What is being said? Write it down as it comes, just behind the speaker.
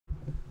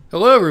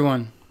Hello,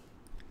 everyone.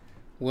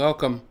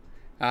 Welcome.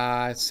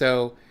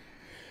 So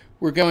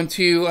we're going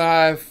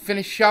to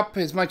finish up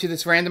as much of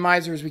this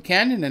randomizer as we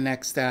can in the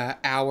next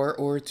hour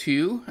or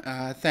two.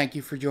 Thank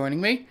you for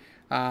joining me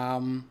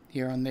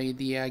here on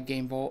the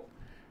Game Vault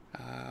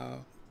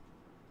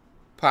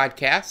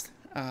podcast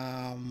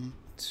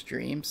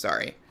stream.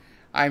 Sorry,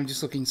 I'm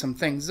just looking some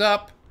things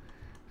up.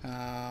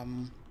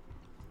 For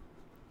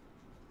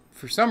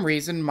some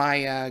reason,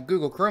 my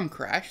Google Chrome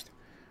crashed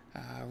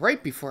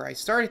right before I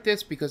started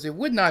this because it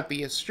would not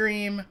be a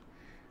stream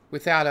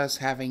without us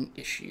having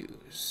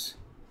issues.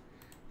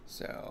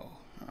 So,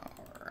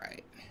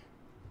 alright.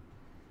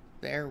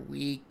 There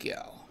we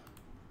go.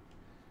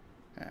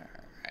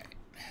 Alright.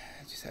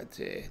 I just had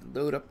to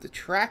load up the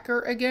tracker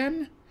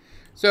again.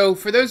 So,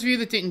 for those of you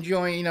that didn't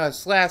join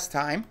us last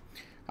time,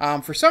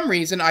 for some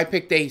reason I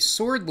picked a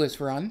swordless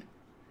run.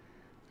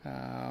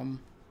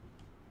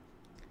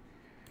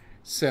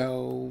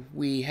 So,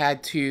 we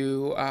had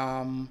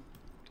to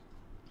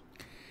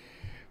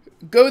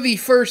go the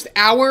first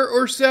hour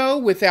or so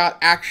without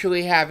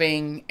actually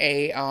having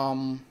a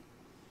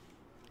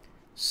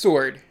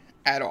sword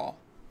at all.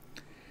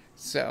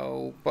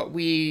 So, but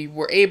we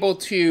were able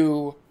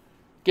to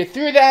get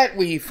through that.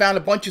 We found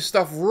a bunch of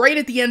stuff right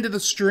at the end of the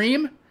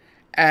stream,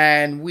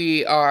 and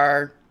we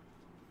are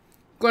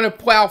going to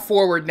plow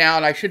forward now,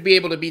 and I should be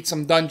able to beat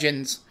some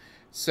dungeons.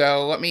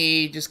 So let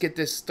me just get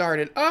this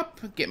started up,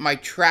 get my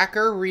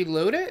tracker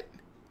reloaded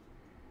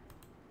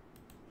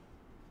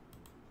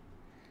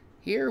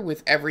here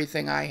with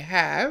everything I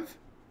have.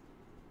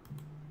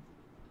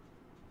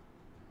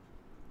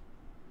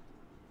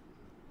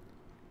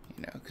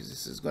 You know, because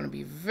this is going to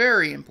be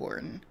very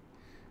important.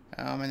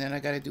 And then I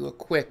got to do a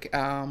quick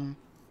map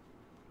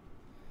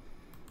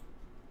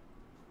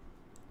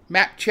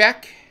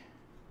check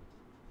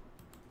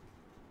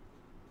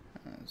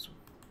as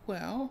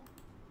well.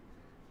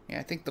 Yeah,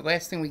 I think the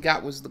last thing we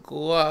got was the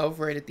glove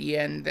right at the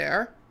end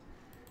there.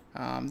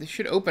 This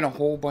should open a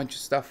whole bunch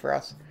of stuff for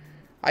us.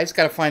 I just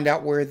got to find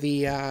out where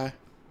the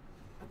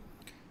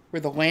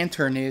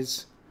lantern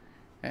is,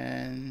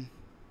 and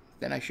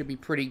then I should be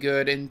pretty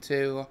good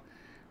into,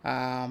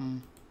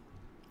 you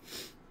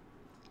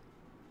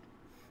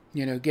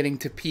know, getting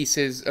to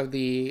pieces of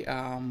the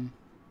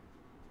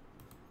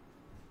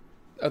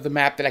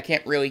map that I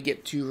can't really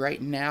get to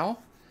right now.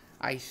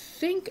 I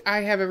think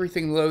I have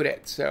everything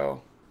loaded,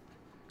 so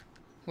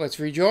let's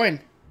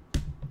rejoin.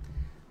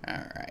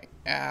 All right,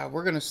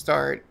 we're gonna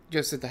start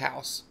just at the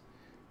house.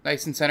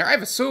 Nice and center. I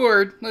have a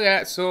sword. Look at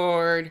that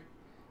sword.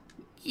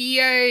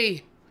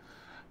 Yay!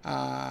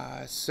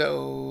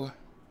 So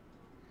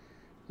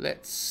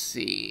let's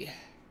see.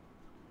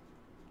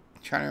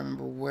 I'm trying to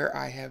remember where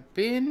I have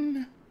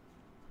been.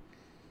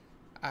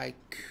 I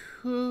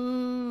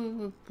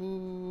could.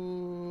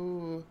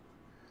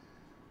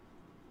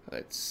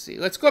 Let's see.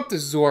 Let's go up to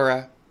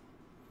Zora.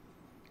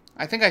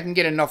 I think I can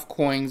get enough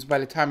coins by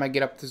the time I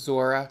get up to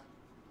Zora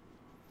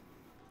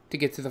to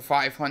get to the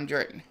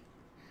 500.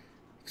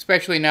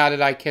 Especially now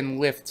that I can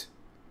lift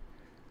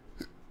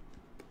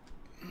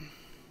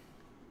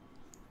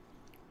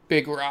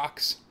big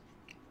rocks.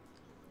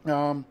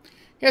 Yeah,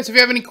 so if you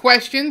have any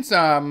questions,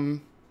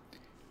 Tom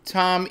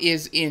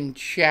is in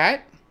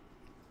chat.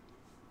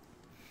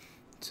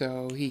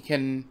 So he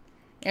can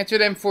answer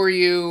them for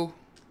you.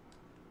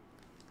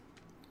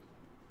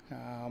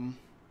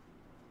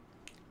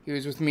 He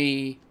was with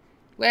me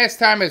last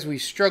time as we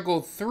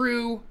struggled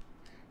through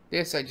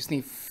this. I just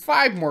need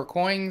 5 more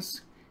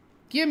coins.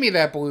 Give me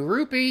that blue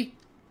rupee.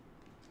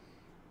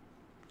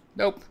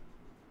 Nope.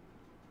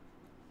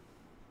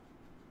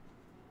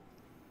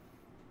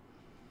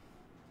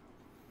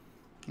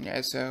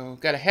 Yeah, so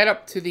gotta head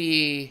up to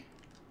the...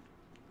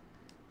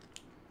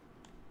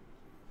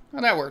 Oh,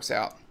 that works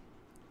out.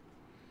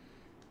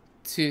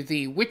 To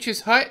the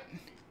witch's hut.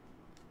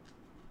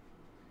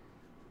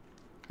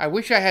 I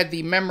wish I had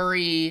the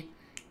memory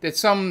that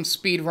some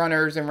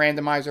speedrunners and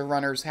randomizer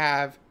runners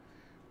have,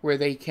 where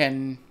they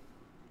can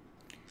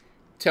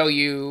tell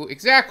you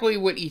exactly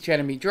what each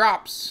enemy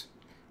drops,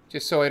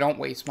 just so I don't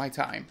waste my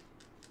time.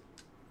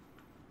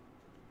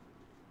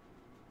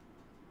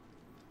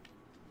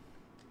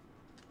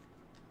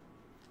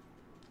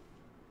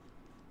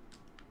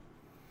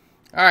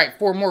 Alright,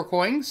 4 more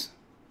coins.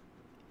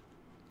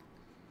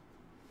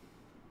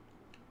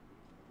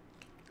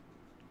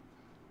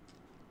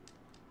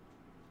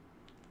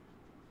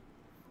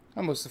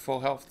 Almost to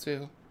full health,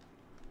 too.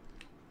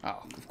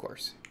 Oh, of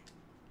course.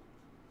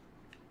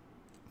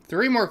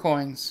 3 more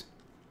coins.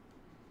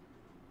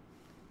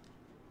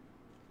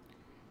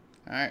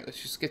 Alright,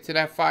 let's just get to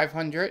that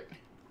 500.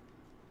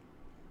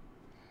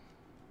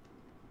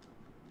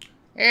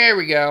 There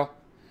we go.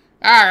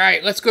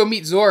 Alright, let's go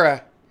meet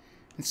Zora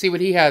and see what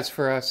he has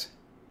for us.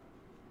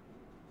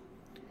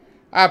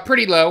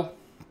 Pretty low.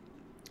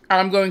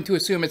 I'm going to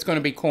assume it's going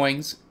to be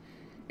coins.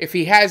 If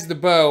he has the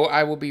bow,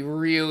 I will be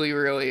really,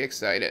 really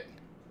excited.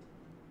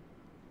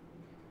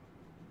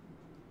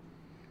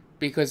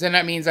 Because then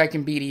that means I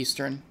can beat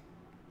Eastern.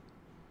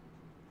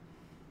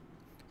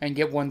 And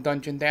get 1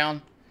 dungeon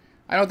down.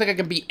 I don't think I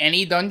can beat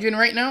any dungeon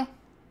right now.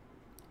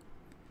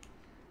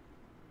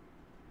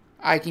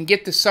 I can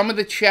get to some of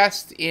the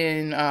chests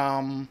in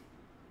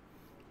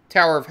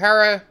Tower of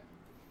Hera.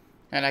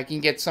 And I can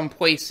get some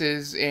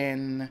places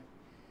in...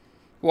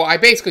 Well, I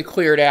basically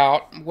cleared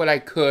out what I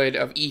could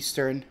of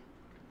Eastern.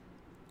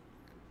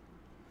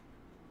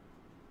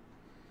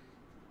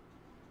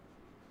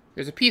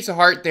 There's a piece of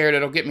heart there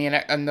that'll get me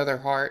another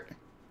heart.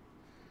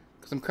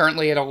 Because I'm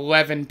currently at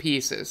 11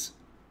 pieces.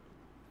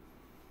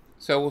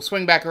 So we'll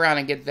swing back around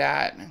and get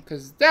that.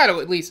 Because that'll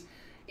at least...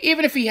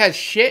 Even if he has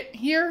shit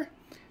here,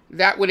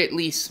 that would at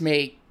least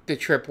make the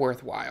trip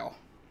worthwhile.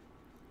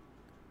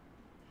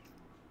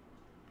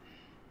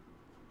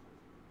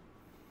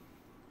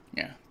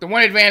 Yeah. The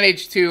one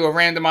advantage to a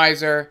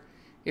randomizer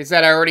is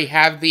that I already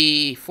have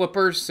the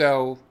flippers,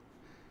 so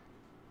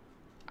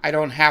I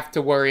don't have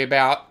to worry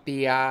about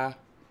the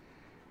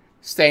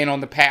staying on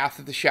the path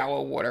of the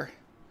shallow water.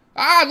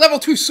 Ah, level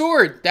 2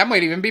 sword! That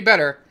might even be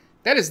better.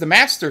 That is the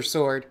master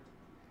sword.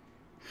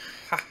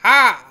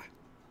 Ha-ha!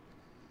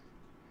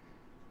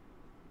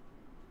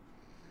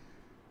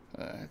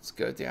 Let's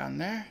go down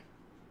there.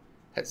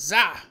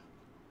 Huzzah!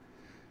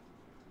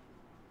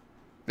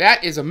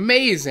 That is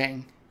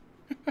amazing.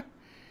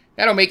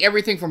 That'll make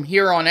everything from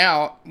here on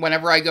out,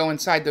 whenever I go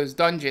inside those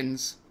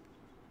dungeons,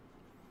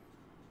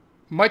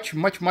 much,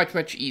 much, much,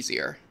 much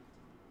easier.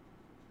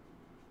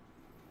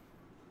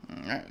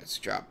 Alright, let's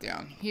drop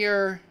down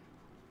here.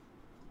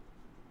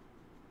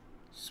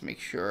 Just make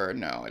sure,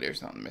 no,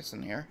 there's nothing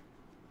missing here.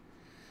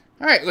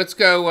 Alright, let's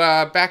go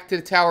back to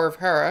the Tower of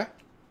Hera.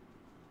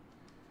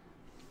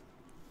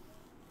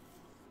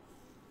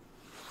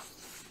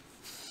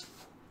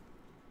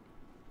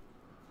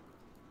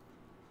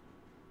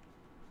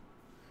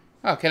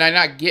 Oh, can I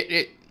not get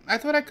it? I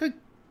thought I could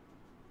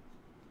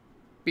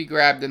be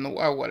grabbed in the...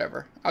 Oh,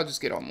 whatever. I'll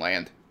just get on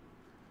land.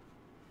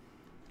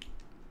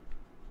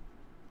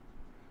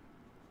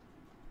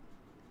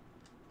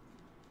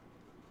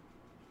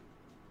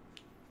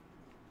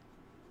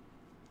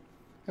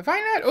 Have I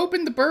not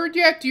opened the bird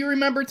yet? Do you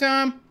remember,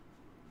 Tom?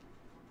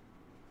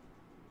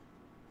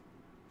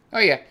 Oh,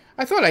 yeah.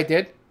 I thought I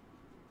did.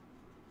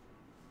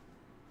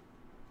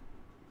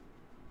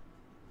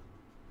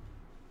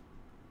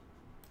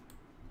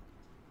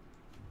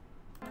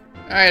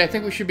 Alright, I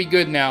think we should be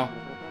good now.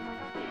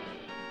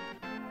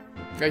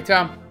 Okay,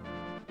 Tom?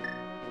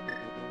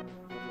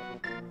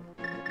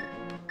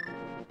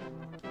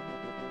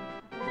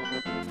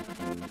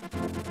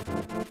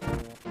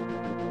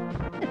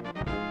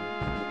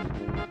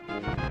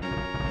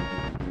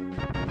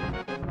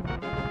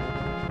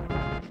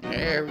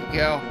 There we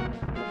go.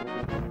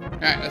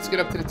 Alright, let's get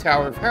up to the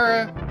Tower of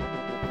Hera.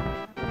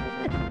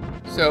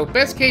 So,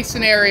 best case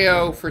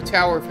scenario for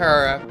Tower of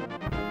Hera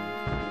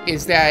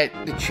is that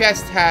the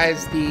chest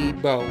has the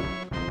bow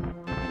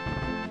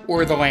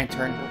or the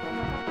lantern.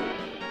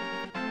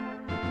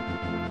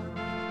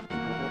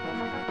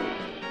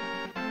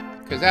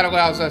 Because that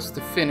allows us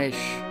to finish.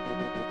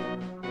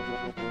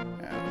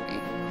 Let me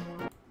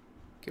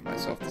give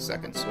myself the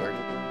second sword.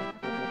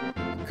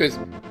 Because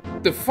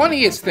the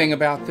funniest thing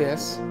about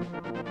this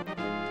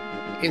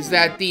is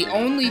that the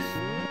only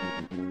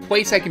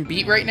place I can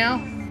beat right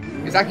now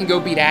is I can go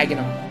beat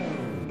Aghanim.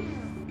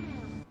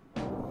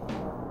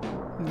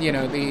 You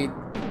know, the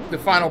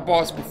final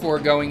boss before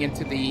going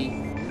into the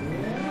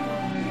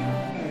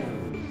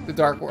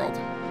Dark World.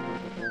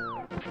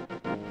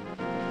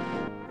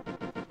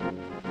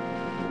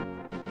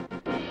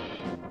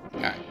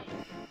 Alright.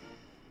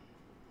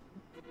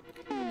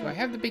 Do I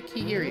have the big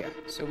key here yet?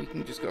 So we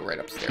can just go right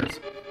upstairs.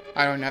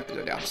 I don't have to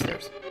go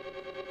downstairs.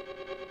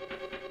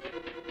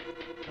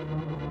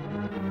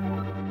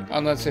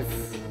 Unless if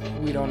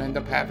we don't end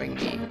up having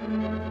the...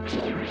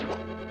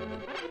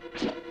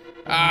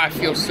 Ah, it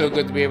feels so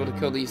good to be able to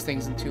kill these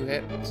things in 2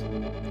 hits.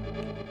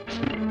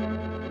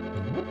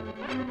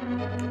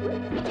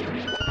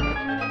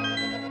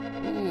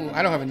 Ooh,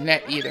 I don't have a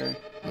net either.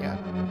 Yeah.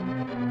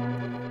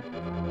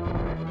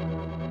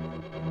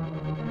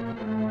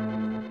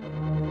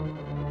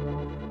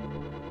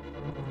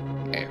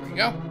 There we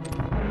go.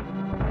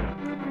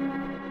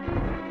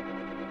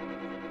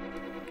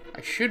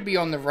 I should be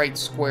on the right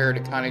square to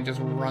kind of just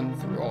run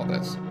through all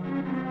this.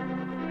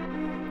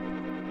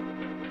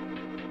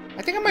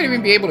 I think I might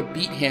even be able to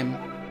beat him.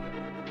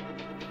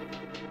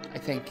 I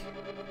think.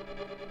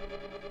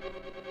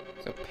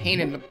 It's a pain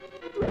in the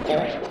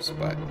balls,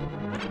 but...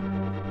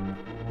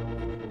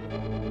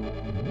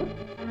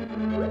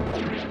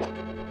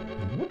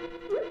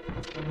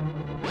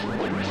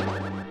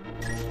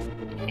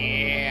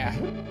 Yeah.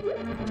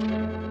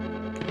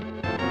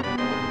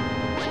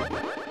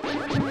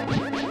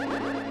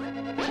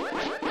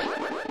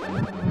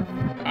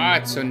 Ah,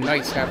 it's so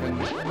nice having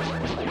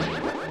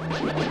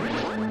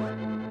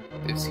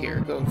this here.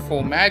 Go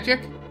full magic.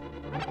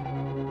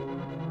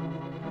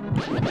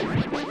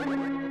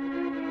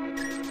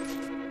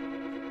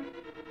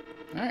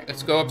 Alright,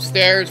 let's go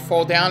upstairs,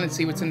 fall down, and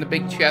see what's in the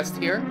big chest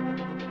here.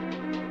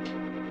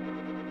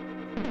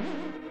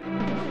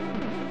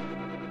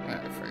 I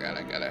forgot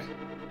I gotta...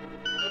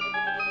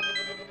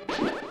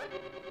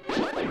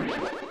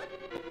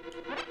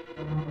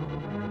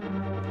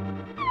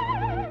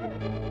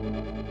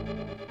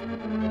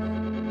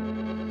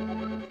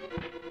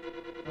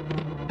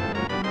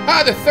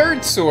 Ah, the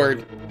third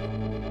sword.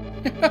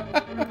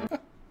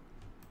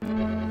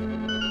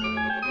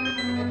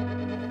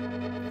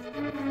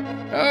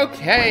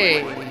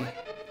 Okay.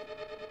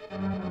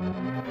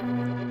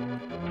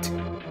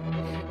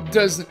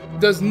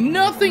 Does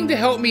nothing to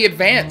help me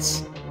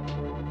advance.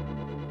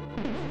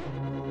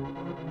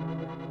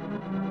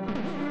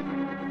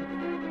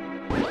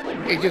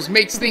 It just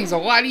makes things a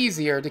lot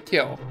easier to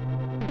kill.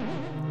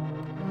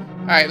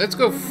 Alright, let's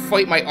go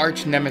fight my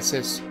arch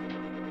nemesis.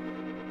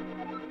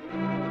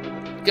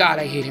 God,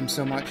 I hate him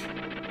so much.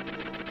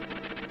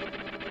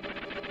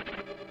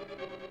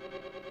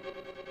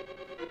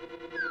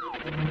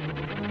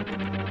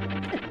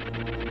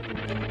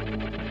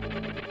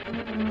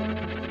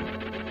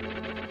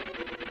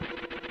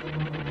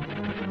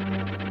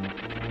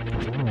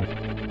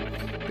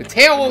 The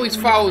tail always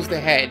follows the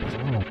head.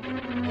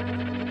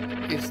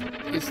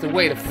 Is the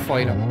way to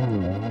fight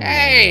him.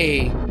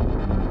 Hey!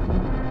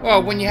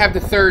 Well, when you have the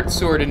third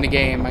sword in the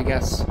game, I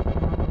guess.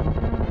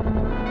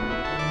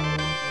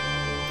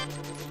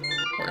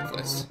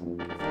 Worthless.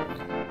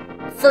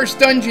 First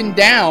dungeon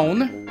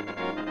down.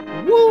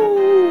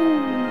 Woo!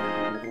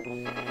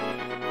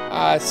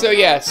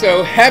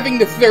 So having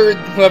the third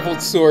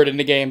leveled sword in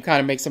the game kind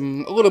of makes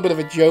him a little bit of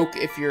a joke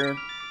if you're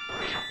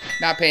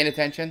not paying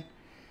attention.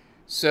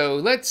 So,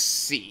 let's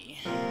see.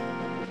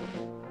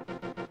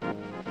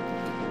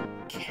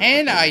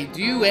 Can I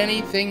do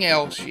anything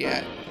else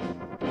yet?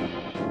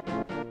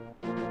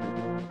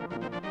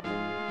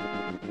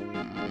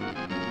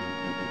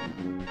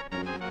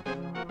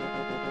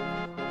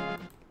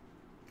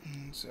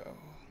 So,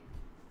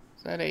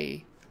 is that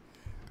a...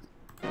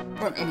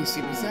 Let me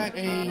see, was that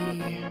a...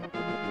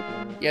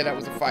 Yeah, that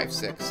was a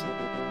 5-6.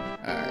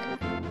 Alright.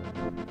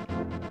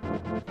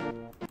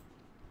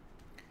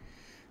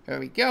 There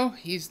we go.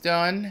 He's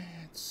done.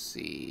 Let's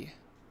see.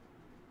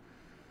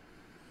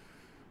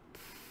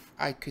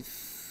 I could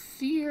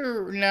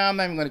fear... No, I'm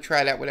not even going to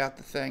try that without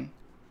the thing.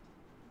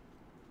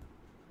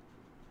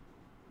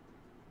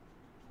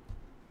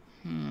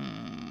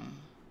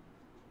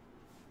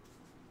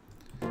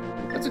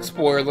 Let's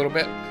explore a little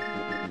bit.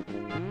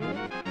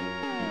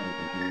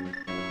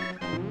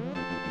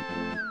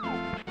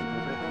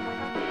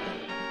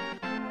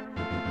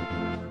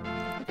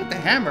 Get the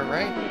hammer,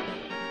 right?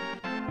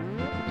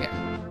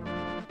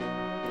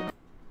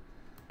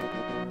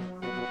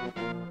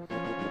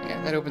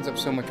 That opens up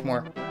so much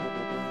more.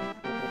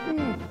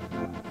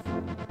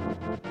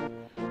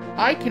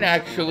 I can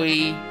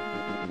actually...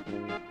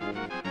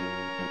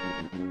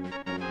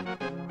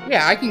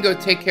 Yeah, I can go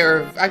take care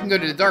of... I can go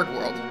to the Dark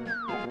World.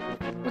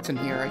 What's in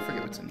here? I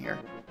forget what's in here.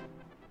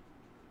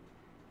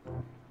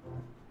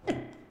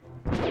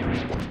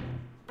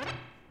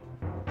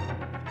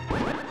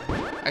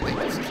 I think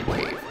this is a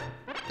cave.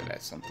 That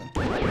has something.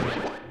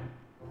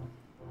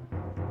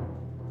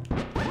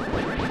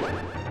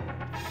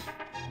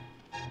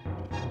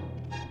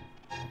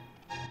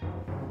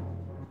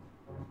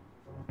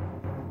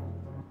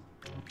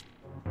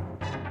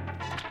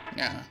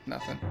 Yeah,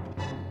 nothing.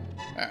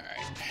 Alright.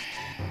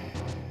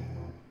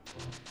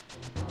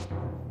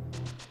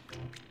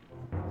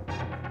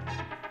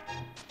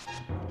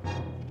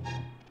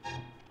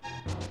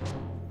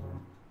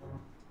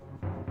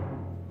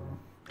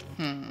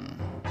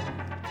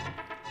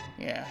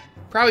 Yeah.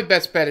 Probably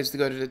best bet is to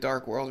go to the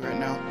Dark World right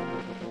now.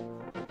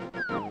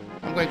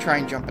 I'm going to try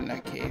and jump in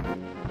that cave.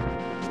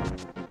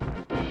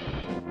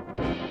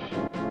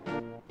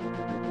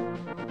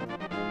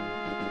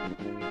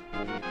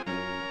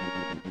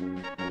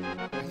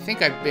 I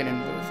think I've been in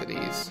both of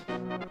these.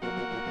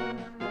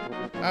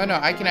 Oh no,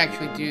 I can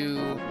actually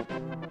do...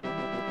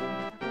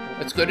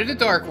 Let's go to the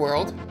Dark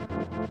World.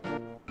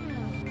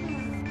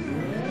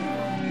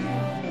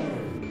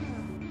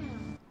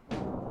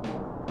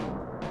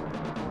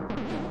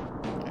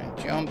 And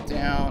jump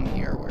down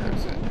here. Where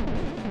is it?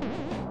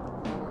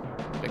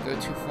 Did I go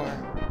too far?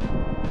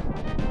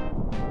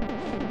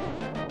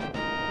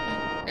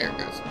 There it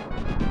goes.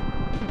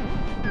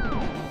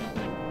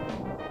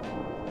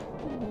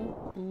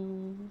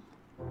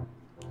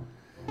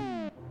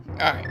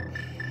 Alright.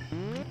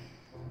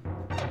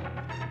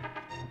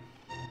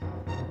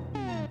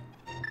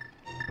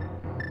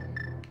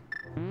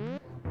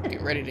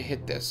 Get ready to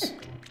hit this.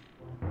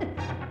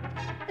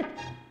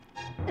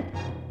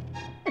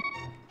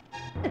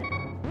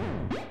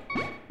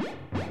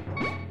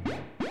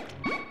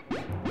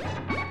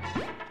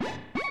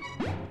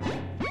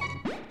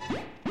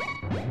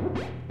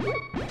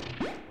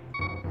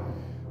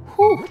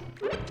 Whew.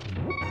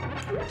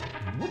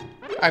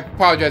 I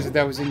apologize if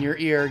that was in your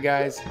ear,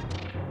 guys.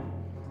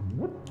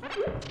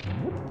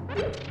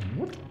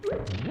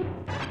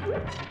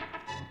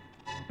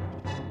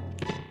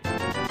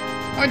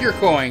 $100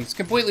 coins,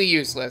 completely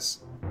useless.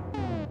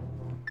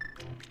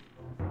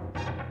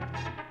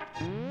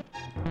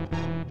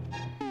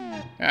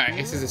 Alright,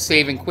 this is a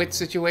save and quit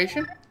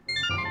situation.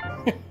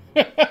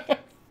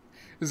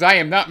 Because I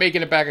am not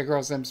making it back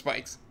across them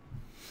spikes.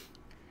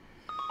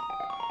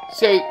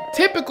 So,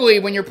 typically,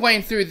 when you're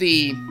playing through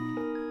the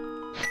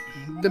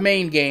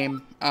main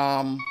game,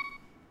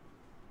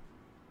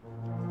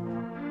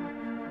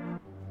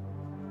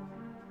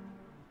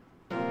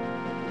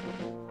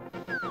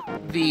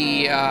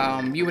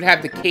 you would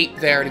have the cape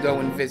there to go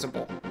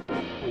invisible.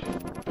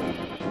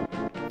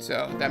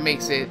 So that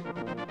makes it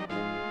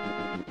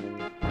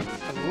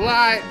a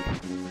lot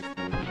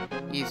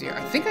easier.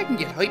 I think I can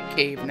get Hype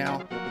Cave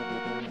now.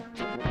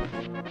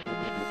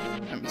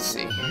 Let me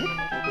see.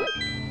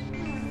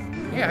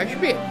 Yeah, I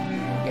should be.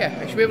 Yeah,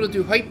 I should be able to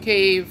do Hype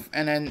Cave,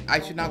 and then I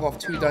should knock off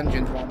 2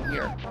 dungeons while I'm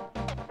here.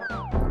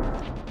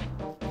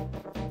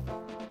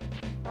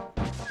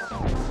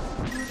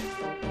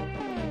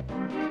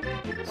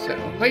 So,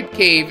 Hype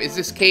Cave is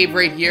this cave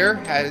right here.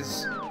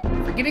 Has,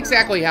 I forget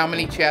exactly how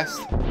many chests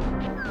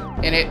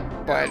in it,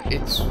 but I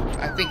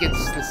think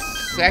it's the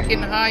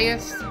second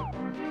highest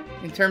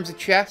in terms of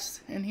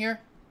chests in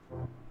here.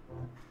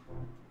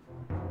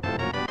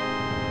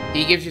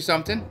 He gives you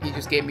something. He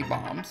just gave me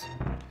bombs,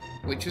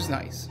 which is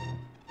nice.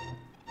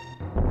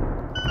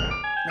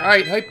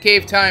 Alright, Hype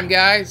Cave time,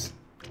 guys.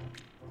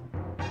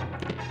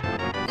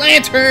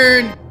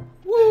 Lantern!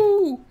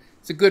 Woo!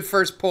 It's a good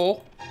first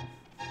pull.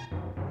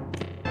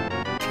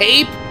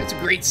 Cape? That's a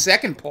great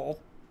second pull.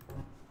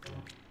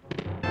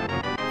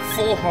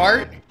 Full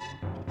heart?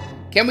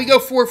 Can we go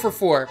 4 for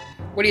 4?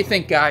 What do you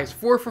think, guys?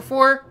 4 for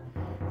 4?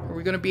 Are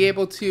we going to be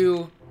able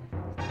to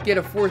get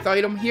a 4th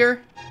item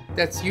here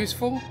that's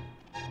useful?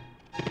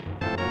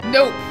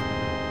 Nope.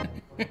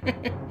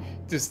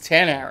 Just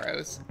 10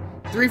 arrows.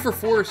 3 for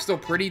 4 is still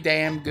pretty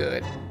damn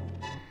good.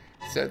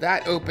 So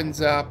that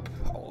opens up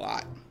a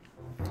lot.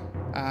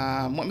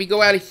 Let me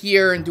go out of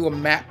here and do a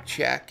map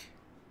check.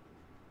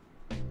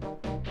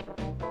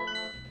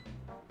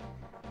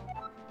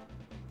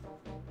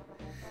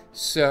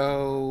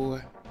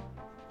 So...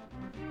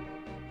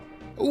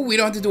 oh, we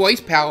don't have to do Ice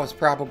Palace,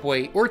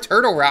 probably. Or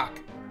Turtle Rock.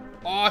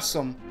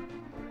 Awesome.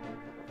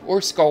 Or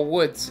Skull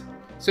Woods.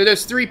 So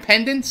those 3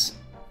 pendants,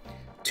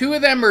 2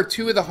 of them are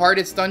 2 of the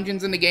hardest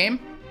dungeons in the game.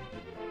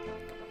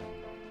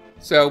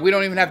 So we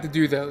don't even have to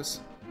do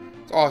those.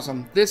 It's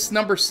awesome. This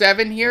number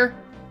 7 here,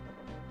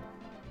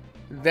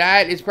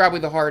 that is probably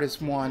the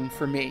hardest one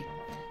for me.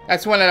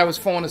 That's one that I was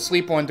falling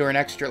asleep on during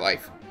Extra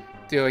Life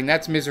doing.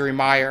 That's Misery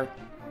Mire.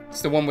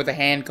 It's the one where the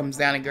hand comes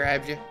down and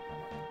grabs you.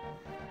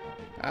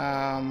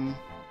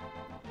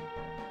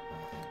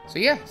 So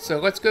yeah, so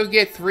let's go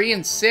get 3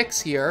 and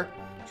 6 here,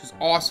 which is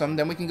awesome.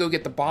 Then we can go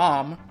get the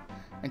bomb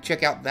and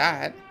check out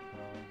that.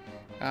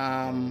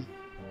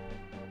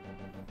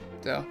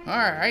 So,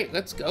 alright,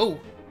 let's go.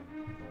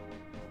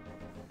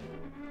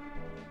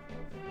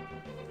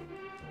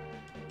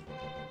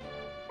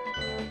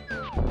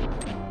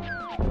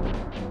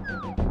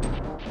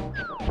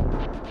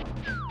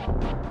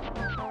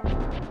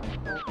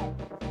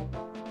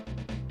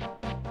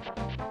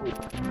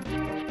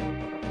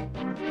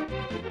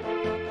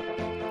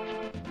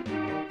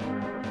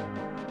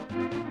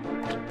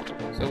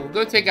 So we'll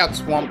go take out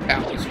Swamp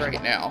Palace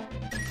right now,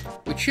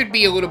 which should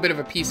be a little bit of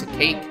a piece of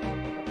cake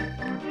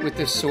with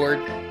this sword.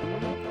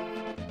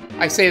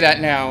 I say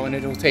that now, and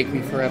it'll take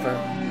me forever.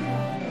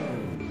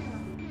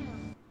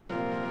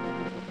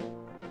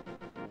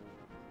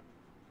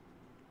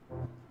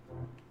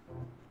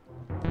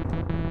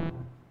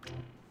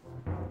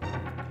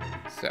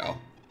 So,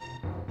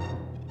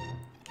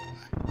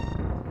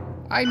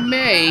 I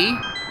may,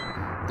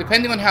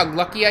 depending on how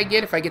lucky I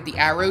get, if I get the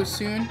arrows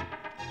soon,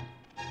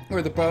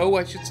 or the bow,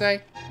 I should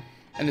say,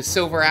 and the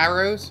silver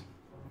arrows,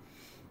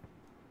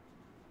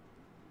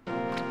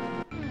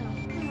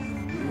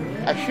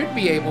 I should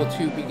be able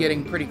to be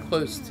getting pretty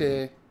close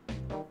to...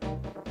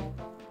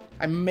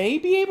 I may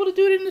be able to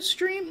do it in the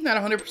stream,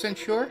 not 100%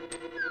 sure,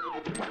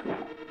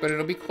 but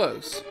it'll be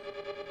close.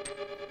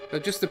 It'll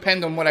just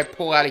depend on what I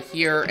pull out of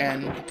here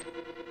and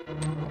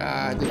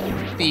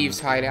the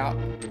thieves' hideout.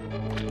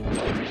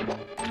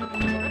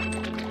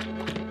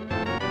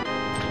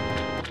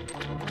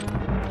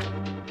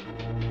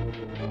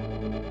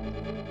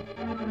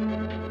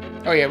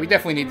 Oh yeah, we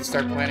definitely need to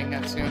start planning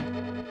that soon.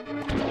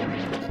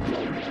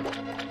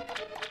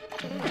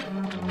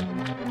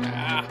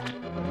 Ah.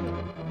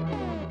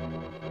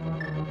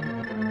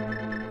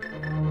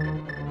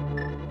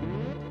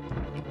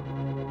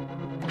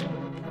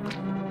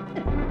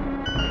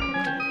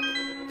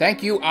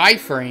 Thank you,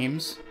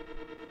 iframes.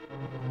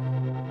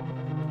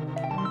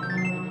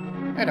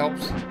 That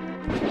helps.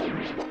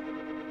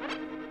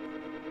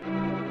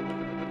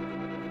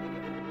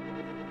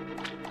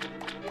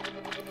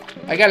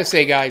 I gotta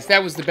say, guys,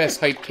 that was the best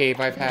Hype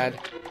Cave I've had.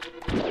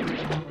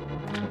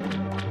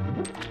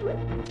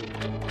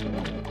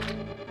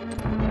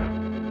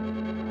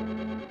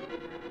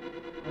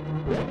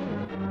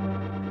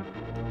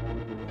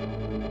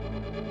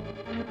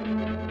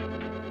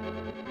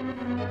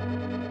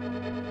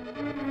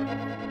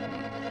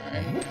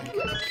 Alright,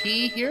 get the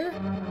key here.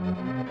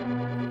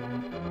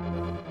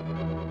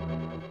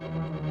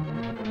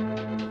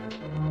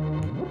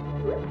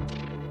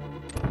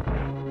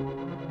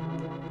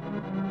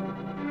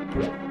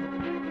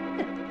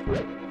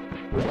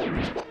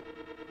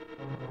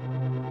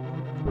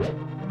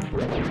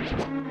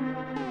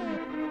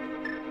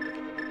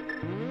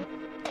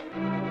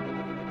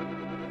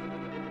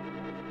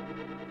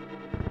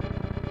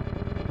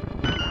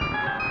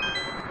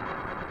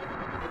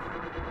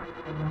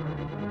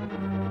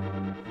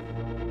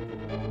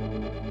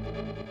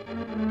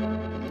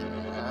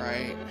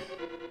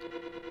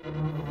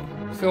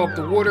 fill up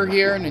the water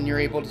here, and then you're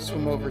able to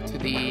swim over to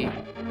the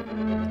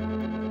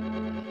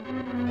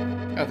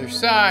other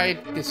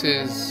side. This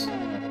is...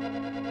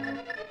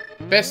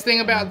 Best thing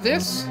about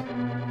this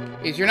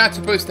is you're not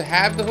supposed to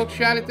have the hook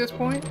shot at this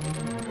point,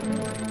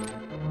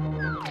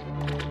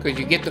 because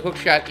you get the hook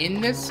shot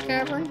in this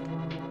cavern.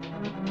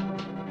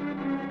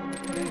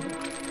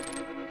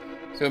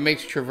 So it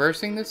makes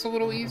traversing this a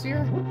little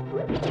easier.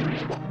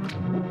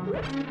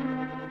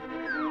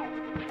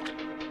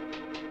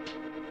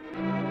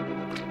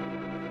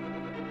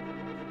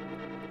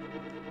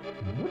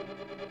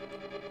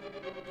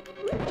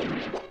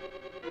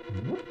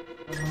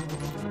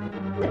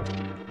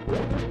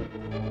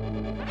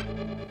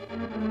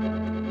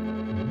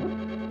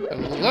 I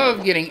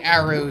love getting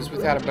arrows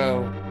without a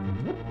bow.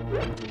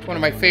 It's one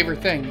of my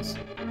favorite things.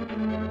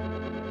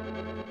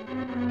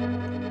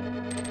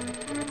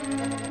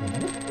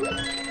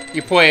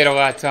 You play it a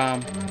lot,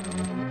 Tom.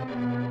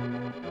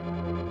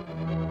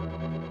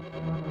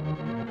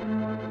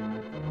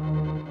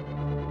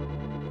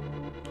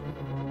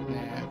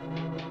 Nah.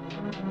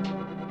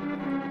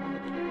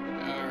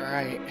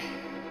 Alright.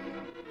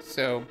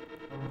 So...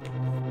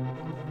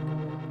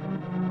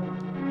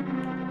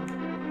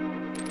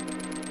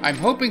 I'm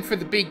hoping for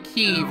the big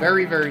key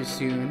very, very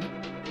soon.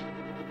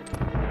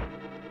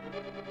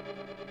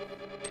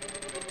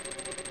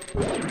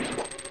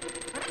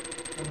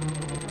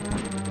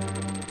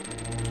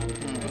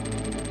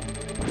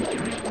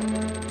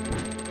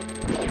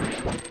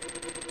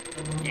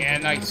 Yeah,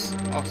 nice.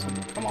 Awesome.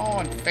 Come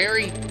on,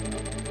 fairy.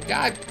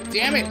 God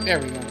damn it. There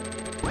we go.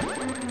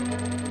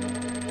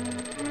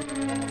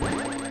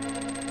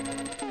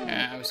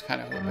 Yeah, I was kind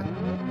of hoping.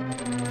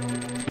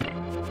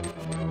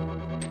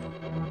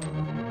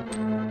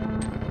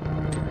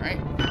 Alright.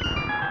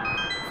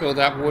 Fill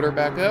that water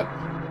back up.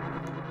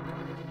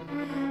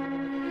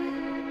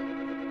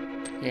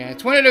 Yeah,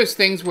 it's one of those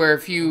things where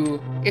if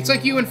you... It's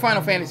like you in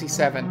Final Fantasy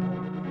VII.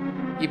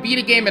 You beat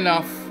a game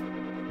enough,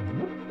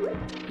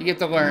 you get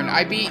to learn.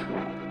 I beat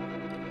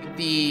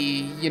the,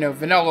 you know,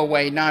 vanilla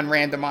way,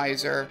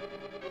 non-randomizer,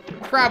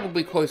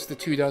 probably close to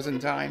 24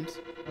 times.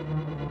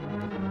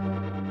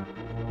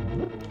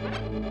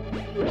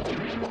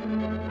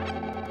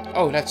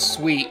 Oh, that's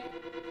sweet.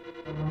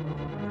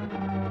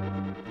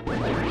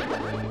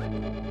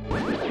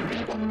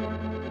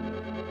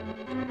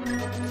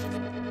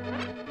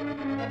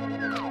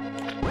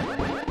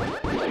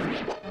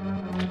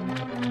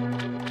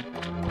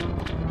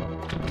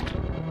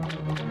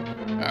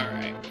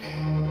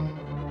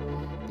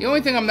 The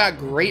only thing I'm not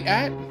great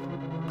at,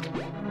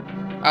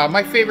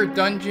 my favorite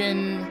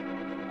dungeon,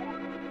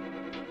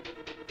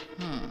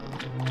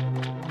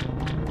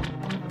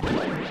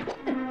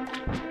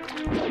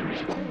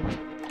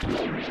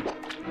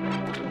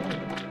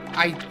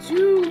 I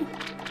do,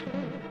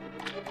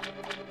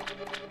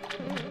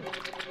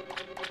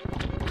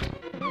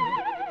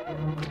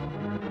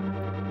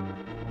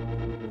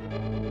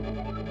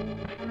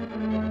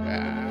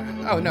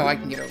 oh no, I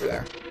can get over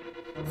there.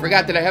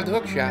 Forgot that I have the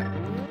hook shot.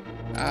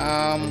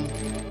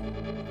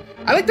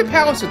 I like the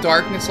Palace of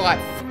Darkness a lot.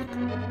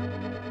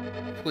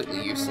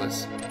 Completely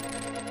useless.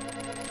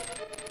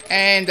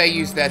 And I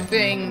used that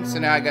thing, so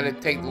now I gotta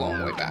take the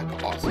long way back.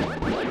 Awesome.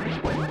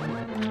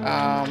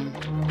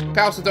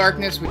 Palace of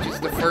Darkness, which is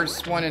the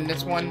first one in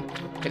this one,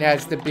 it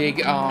has the big,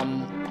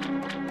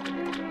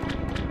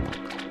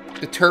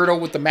 the turtle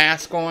with the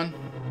mask on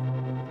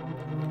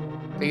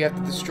that you have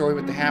to destroy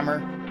with the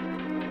hammer.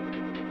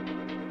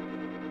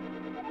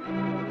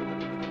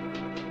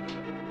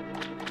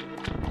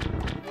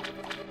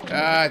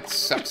 It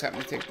sucks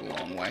having to take the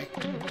long way.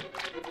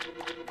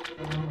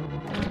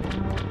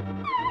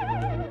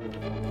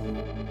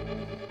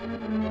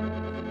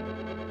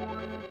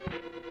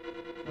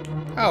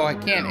 Oh, I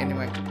can't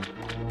anyway.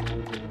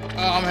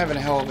 Oh, I'm having a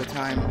hell of a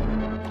time.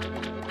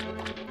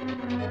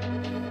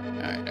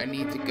 Alright, I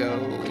need to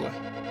go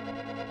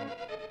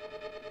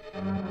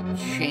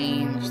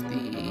change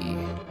the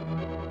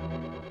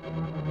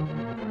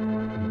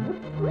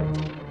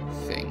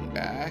thing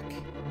back.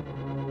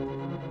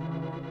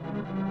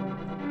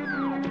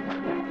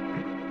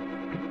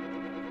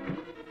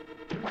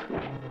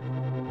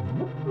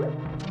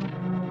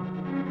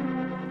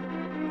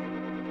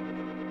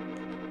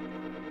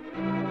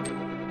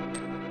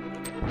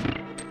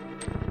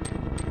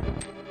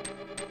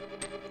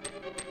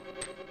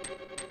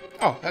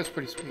 Oh, that's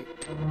pretty sweet.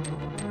 How do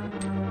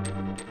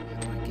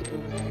I get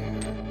over there?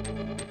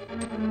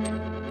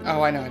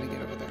 Oh, I know how to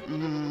get over there.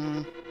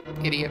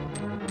 Idiot.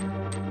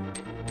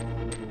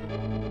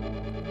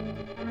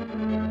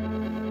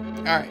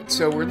 Alright,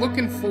 so we're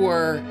looking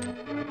for...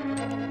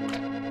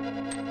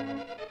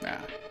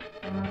 Nah.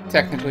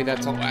 Technically,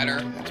 that's a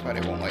ladder. That's why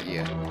they won't let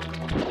you...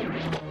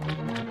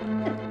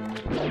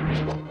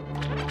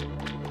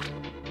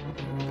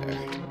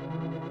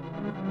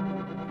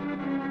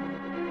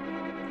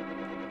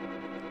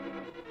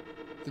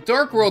 The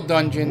Dark World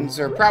dungeons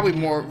are probably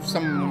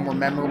some of the more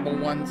memorable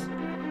ones.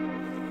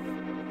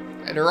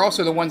 And they're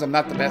also the ones I'm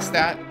not the best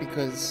at,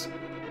 because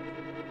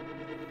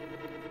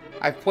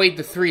I've played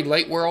the 3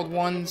 Light World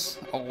ones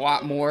a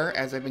lot more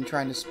as I've been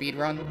trying to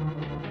speedrun.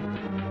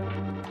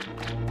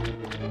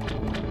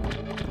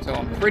 So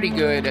I'm pretty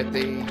good at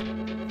the...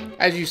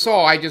 As you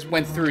saw, I just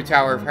went through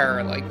Tower of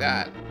Hera like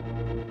that.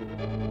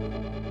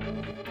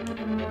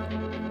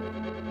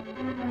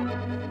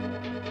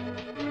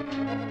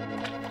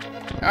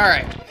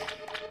 Alright.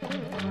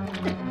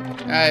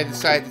 I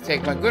decided to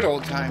take my good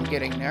old time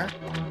getting there.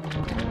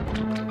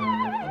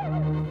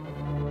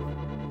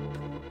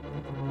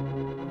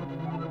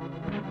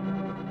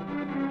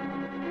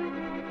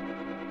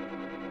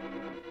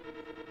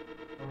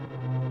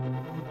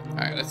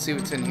 Alright, let's see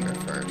what's in here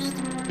first.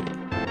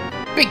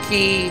 Big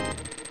key!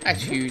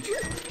 That's huge.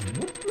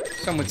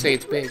 Some would say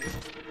it's big.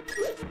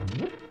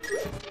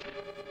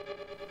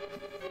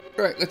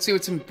 Alright, let's see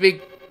what's in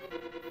the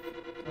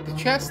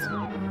chest.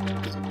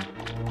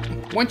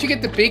 Once you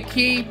get the big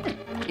key,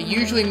 it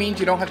usually means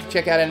you don't have to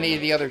check out any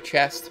of the other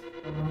chests.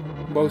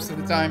 Most of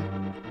the time.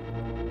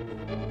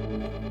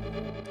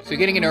 So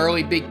getting an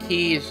early big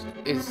key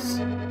is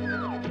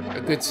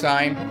a good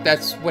sign.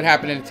 That's what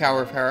happened in the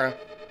Tower of Hera.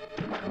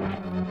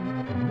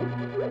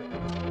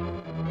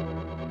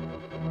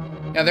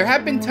 Now, there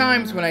have been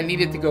times when I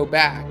needed to go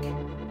back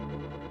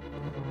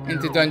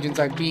into dungeons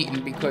I've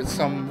beaten because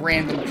some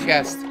random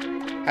chest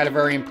had a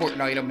very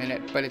important item in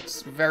it, but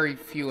it's very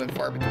few and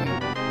far between.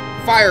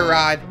 Fire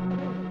Rod.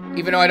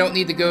 Even though I don't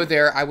need to go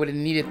there, I would have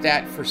needed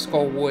that for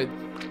Skull Wood.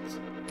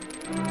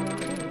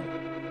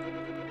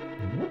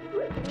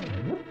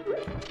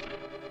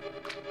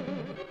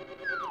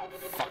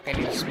 Fuck, I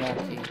need a small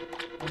key.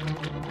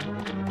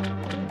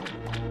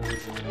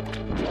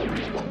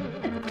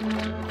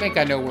 I think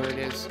I know where it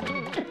is.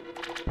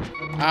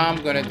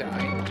 I'm gonna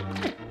die.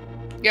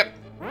 Yep.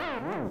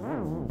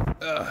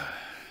 Ugh.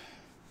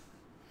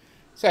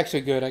 It's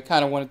actually good. I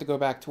kind of wanted to go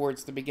back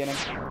towards the beginning.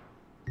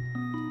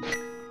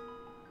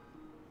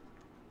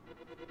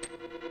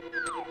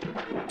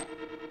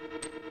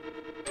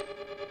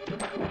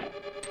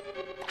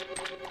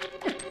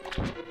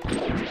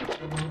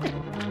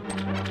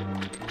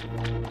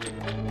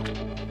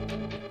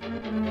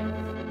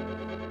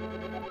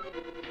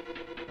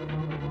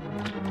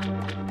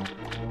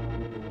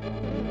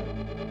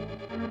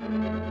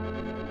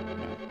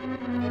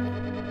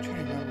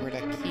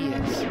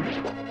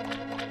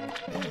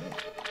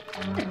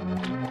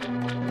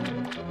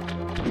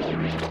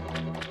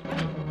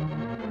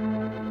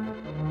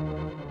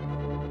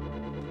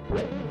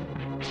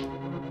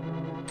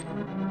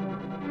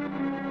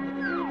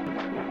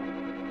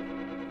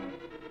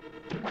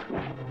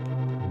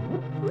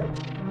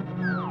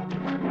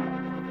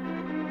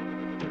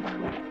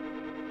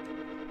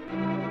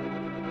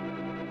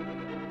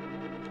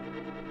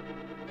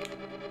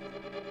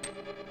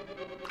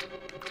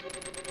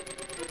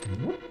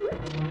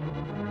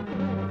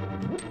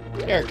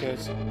 There it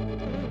goes.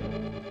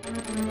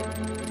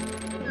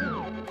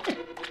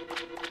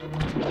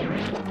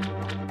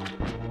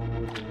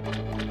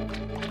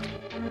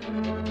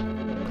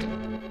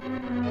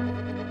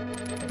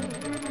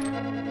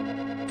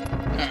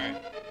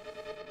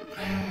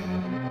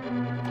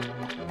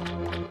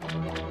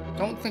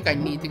 Don't think I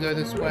need to go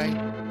this way.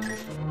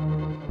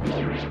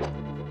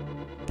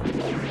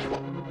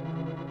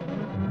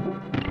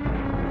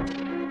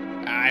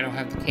 I don't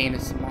have the Cane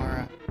of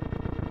Samara.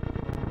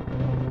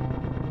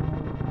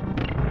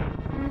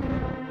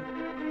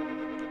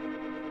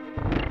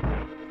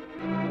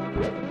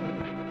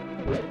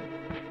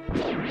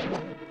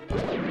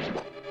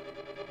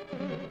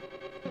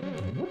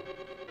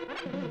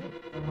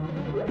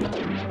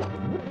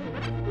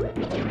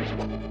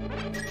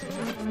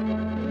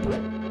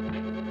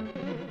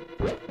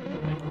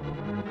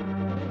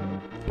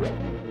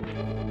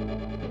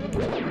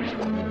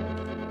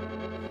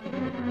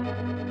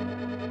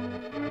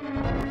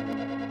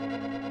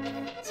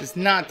 This is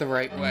not the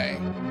right way.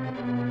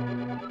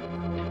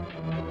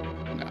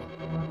 No.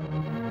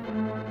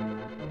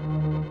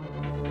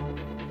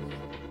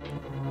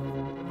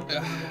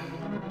 Ugh.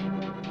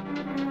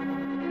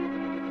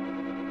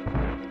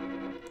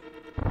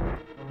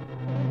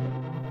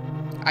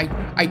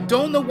 I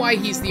don't know why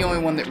he's the only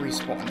one that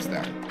respawns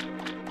there.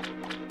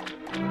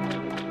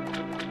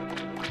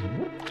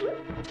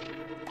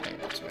 Okay,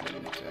 that's what I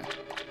need to...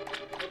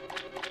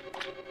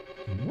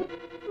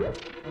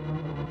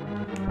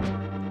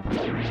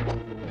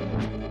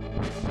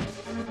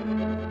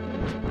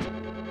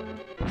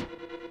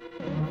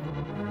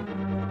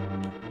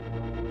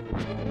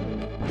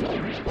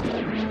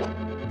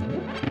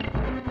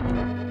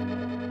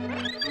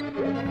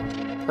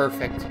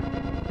 Perfect.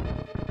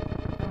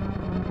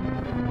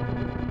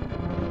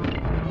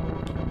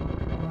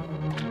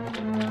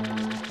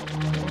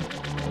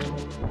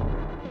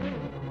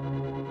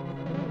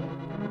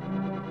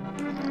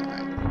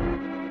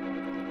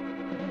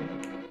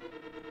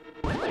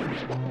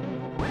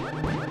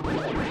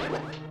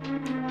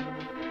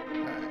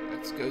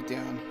 Go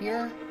down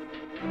here.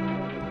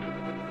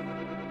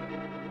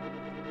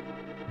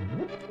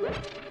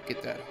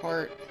 Get that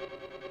heart.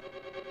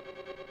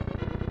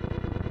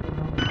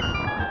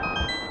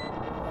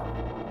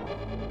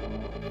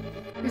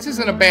 This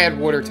isn't a bad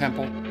water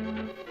temple,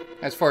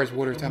 as far as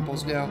water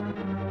temples go.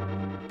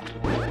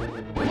 I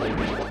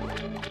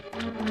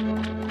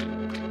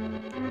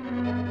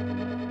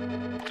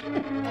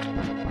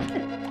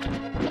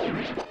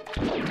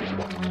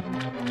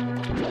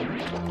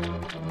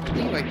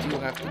believe I do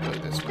have to go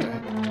this way.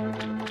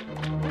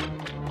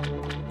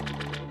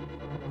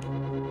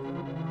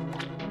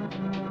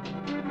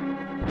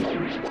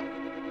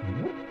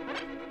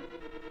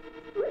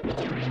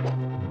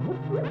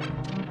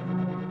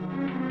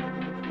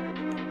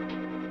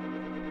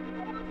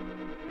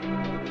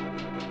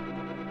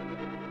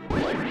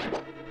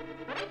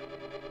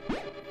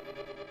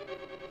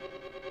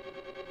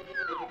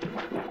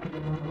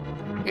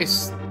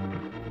 It's...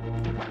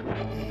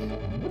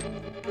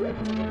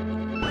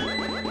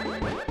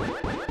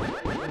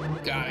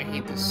 God, I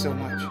hate this so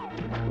much.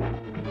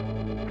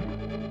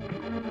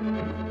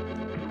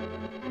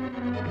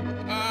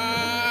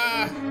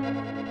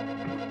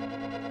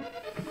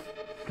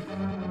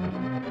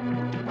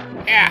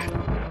 Yeah.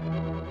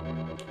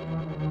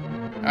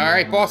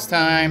 Alright, boss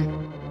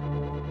time.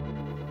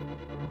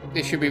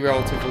 This should be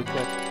relatively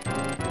quick.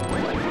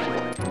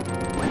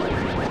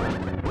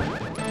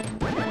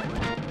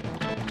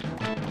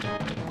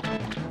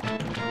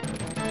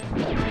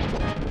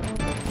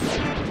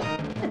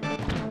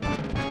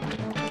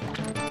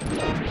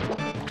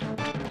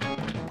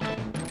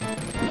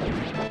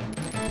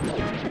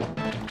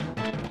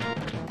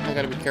 I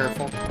gotta be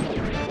careful.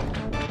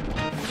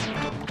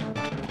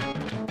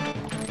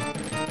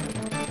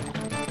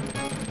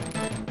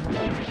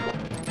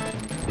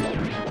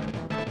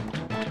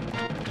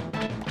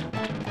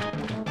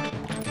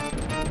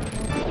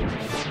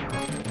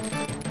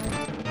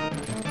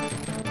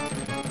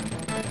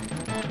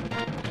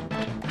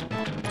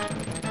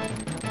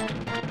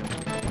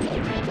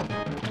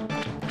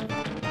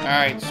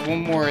 Alright, just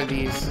one more of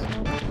these.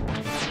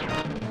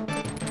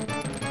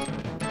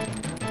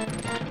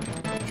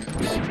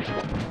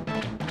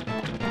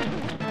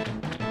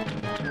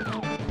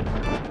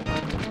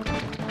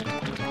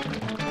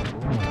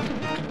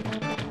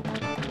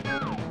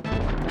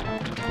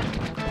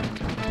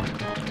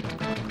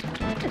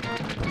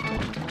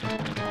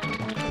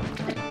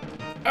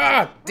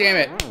 Ah, damn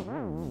it.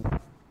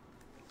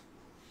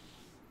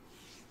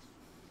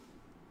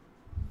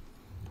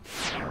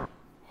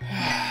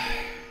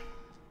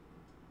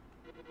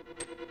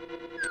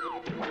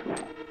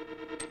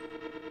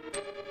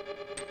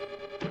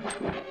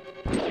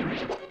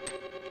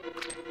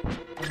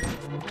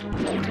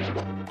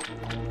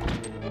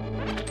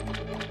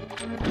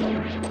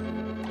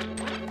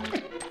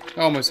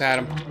 Almost had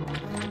him.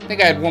 I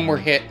think I had one more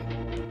hit.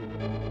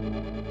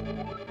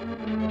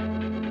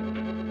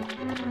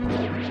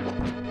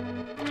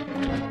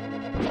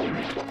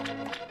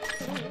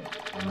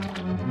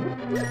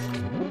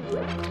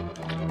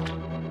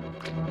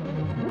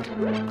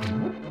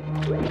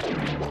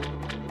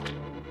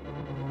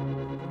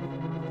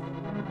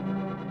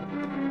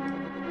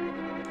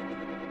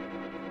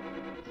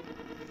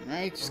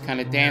 Alright, just kind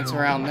of dance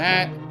around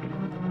that.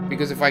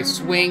 Because if I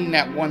swing,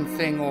 that one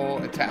thing will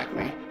attack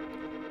me.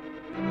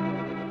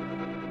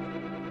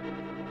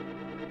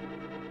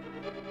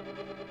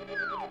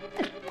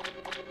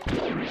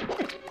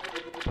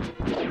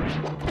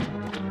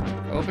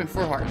 Open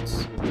for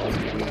hearts. Let's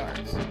get the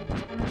hearts.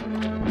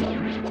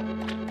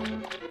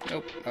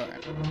 Nope.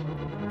 Alright.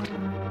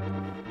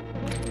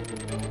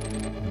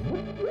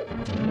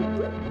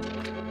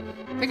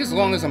 I think as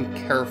long as I'm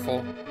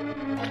careful.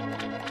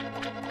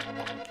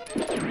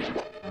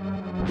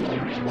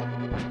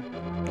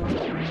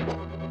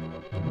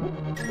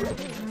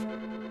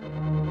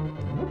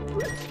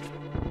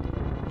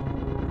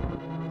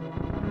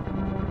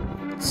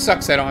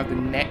 Sucks I don't have the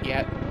net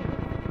yet.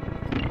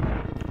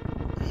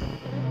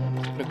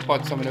 Could have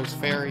caught some of those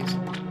fairies.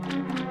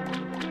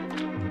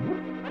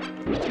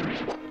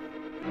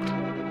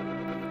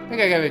 I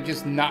think I gotta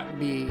just not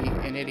be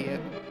an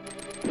idiot.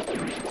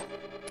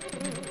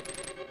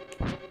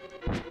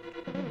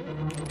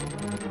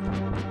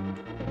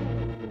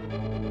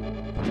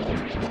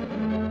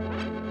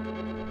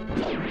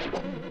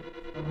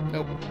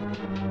 Nope.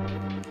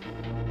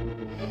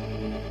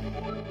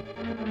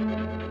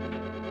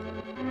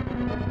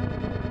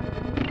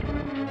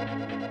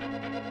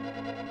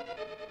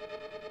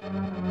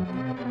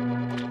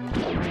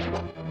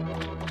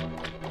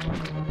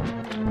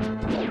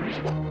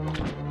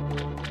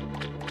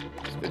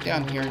 Let's go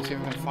down here and see if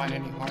we can find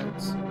any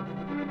hearts.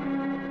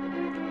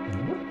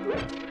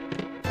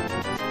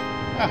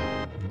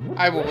 Ah,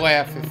 I will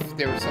laugh if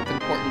there was something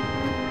important.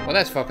 Well,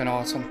 that's fucking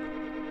awesome.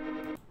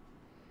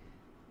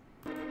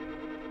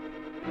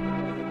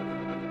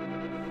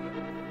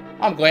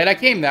 I'm glad I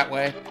came that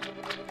way.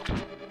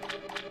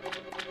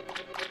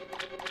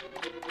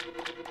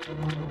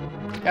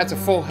 That's a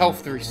full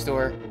health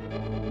restore.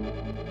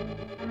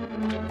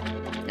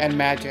 And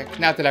magic.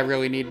 Not that I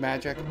really need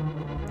magic.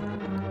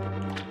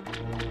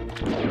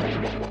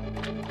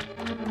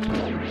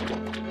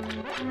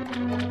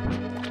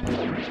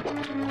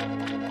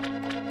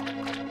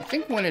 I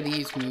think one of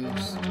these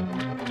moves.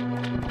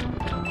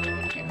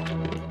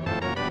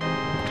 Yeah.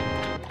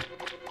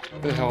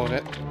 For the hell of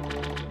it.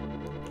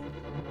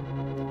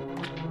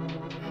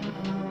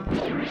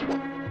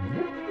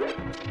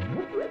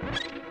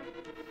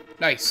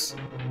 Nice.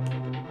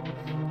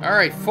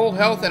 Alright, full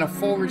health and a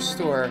full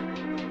restore.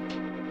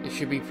 It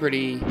should be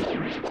pretty...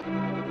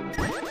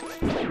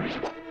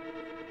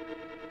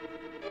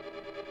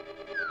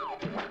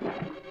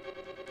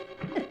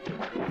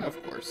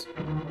 Of course.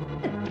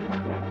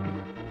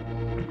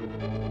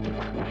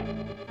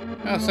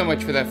 Not so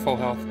much for that full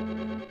health.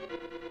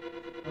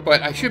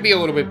 But I should be a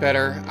little bit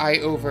better. I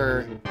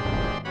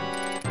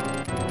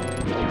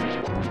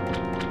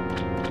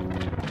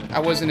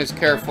wasn't as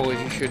careful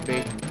as you should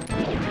be.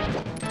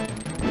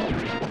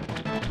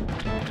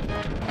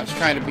 I was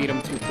trying to beat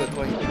him too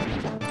quickly.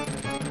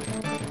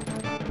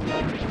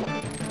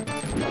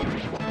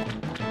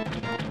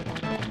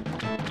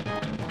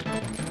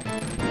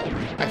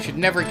 I should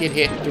never get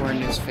hit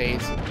during this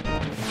phase.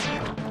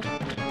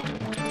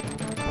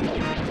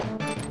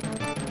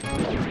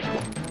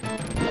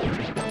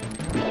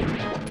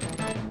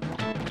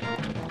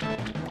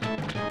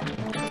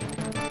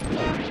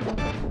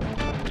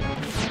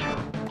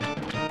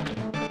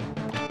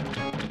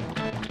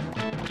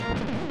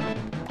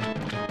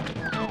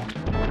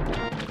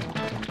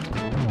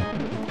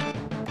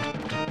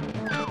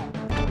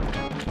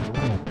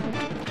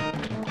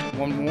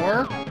 One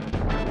more?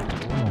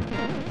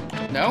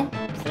 No?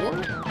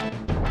 4?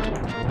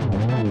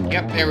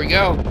 Yep, there we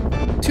go.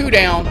 2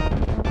 down.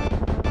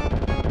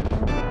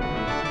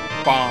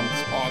 Bombs.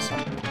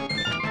 Awesome.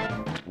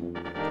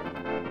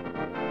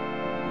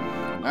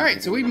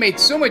 Alright, so we've made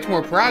so much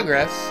more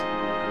progress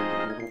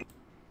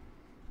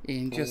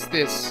in just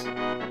this.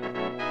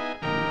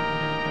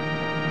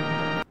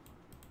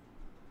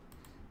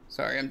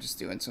 Sorry, I'm just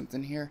doing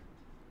something here.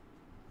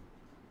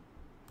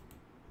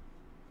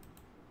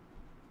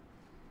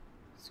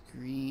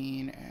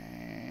 Green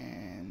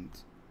and...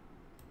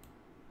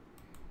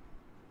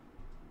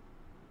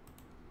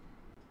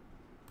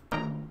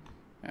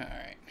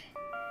 Alright.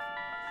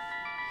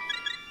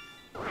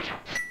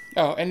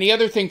 Oh, and the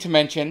other thing to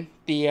mention,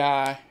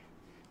 the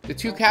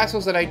 2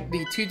 castles that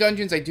the 2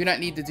 dungeons I do not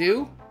need to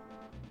do.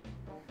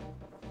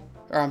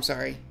 Or, I'm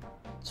sorry.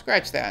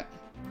 Scratch that.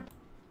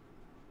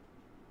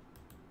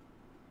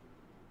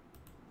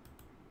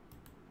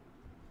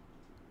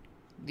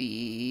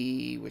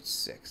 Which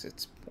 6?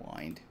 It's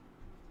blind.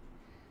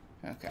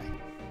 Okay.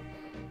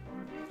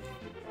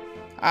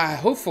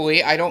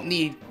 Hopefully I don't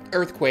need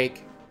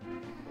Earthquake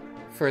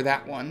for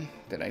that one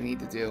that I need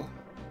to do.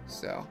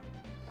 So,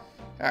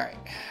 alright.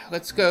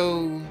 Let's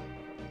go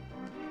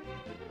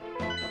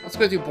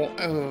do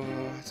oh,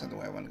 that's not the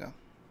way I want to go.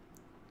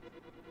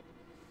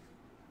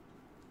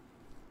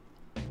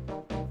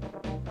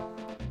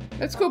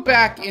 Let's go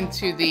back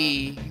into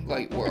the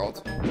light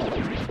world.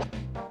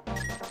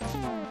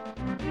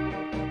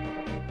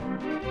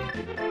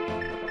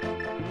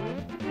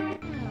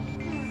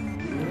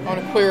 I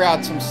want to clear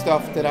out some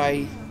stuff that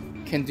I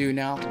can do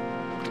now.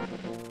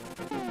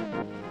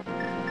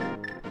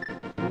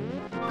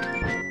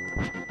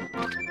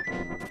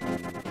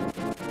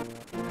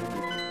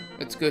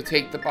 Let's go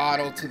take the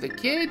bottle to the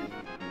kid.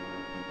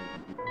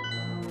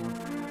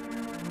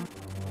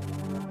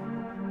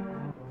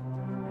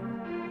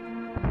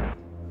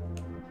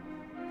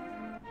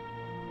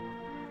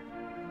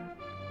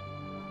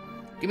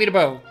 Give me the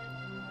bow.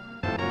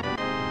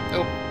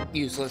 Oh,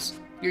 useless.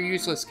 You're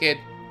useless, kid.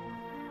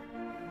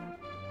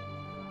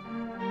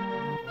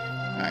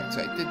 Alright,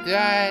 so I did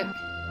that.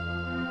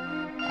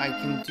 I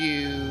can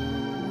do...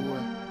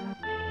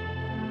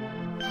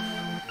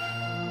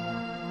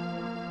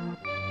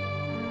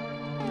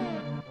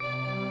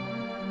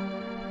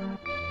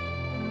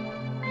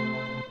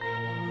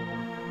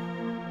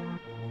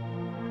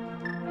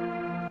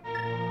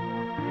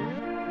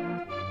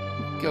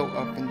 go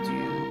up and do...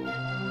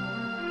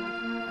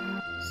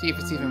 see if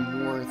it's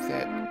even worth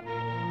it.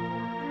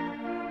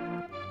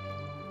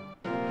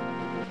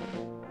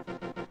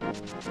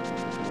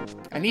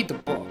 I need the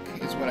book,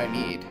 is what I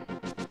need.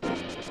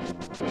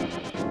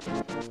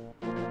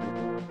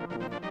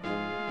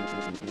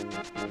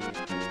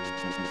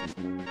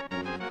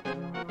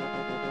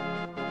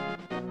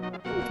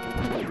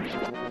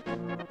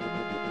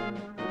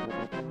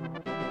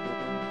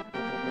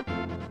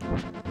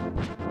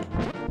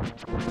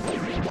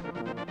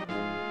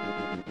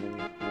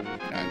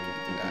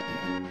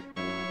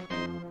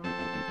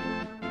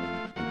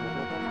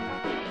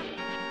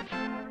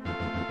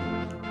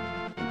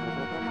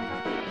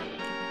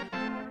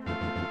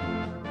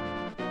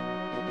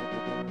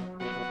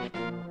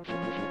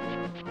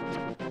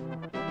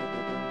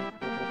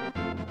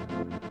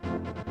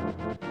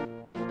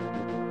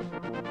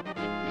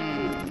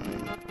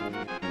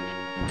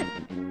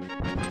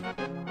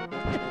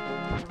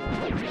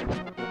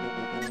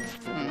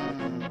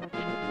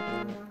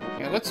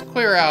 Let's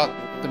clear out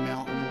the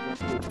mountain.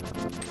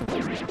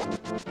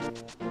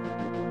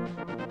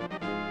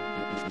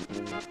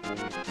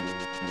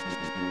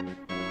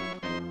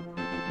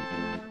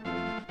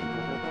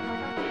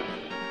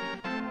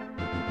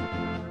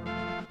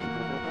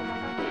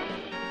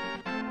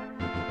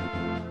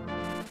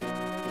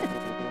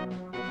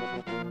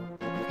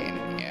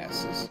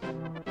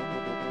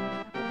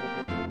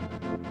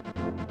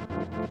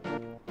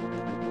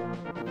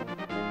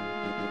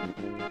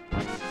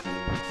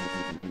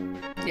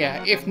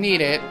 Yeah, if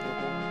needed.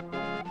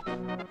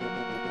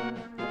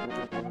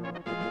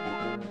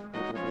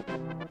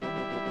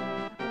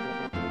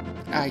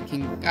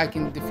 I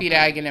can defeat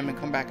Aghanim and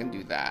come back and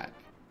do that.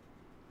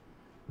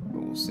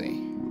 But we'll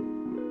see.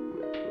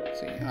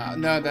 See,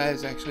 no, that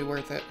is actually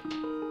worth it.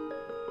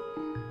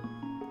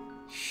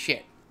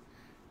 Shit.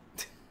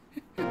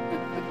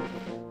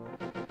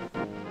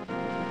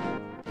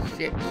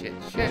 Shit.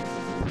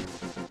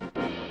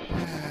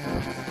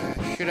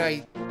 Should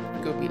I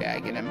go beat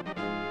Aghanim?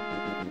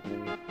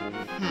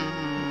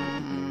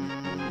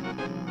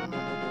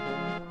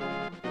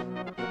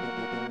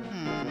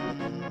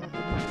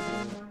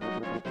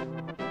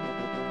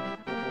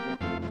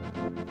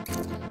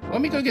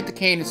 Let me go get the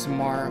Cain and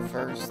Samara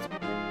first.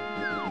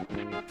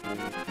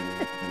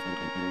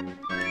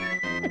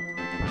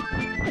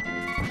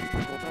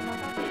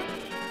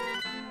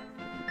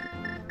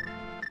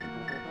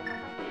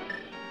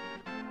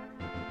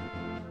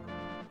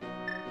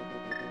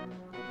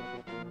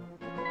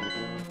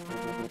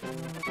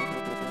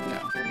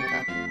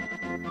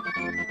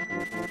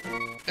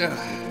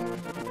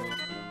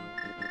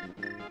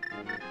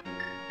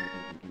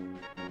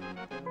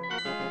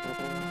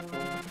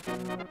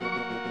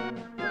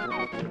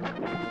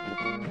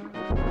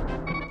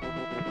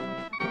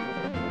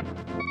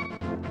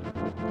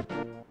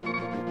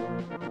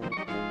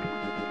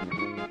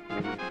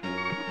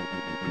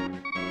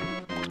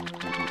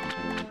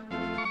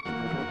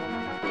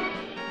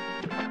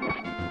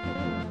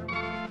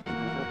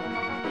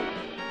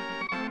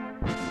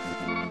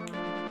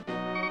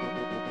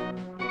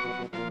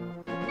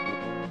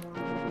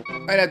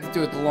 I'd have to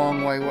do it the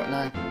long way, wouldn't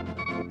I?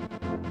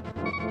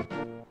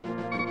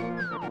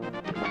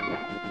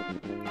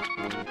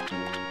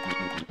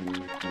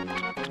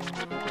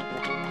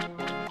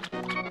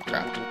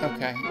 Crap.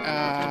 Okay.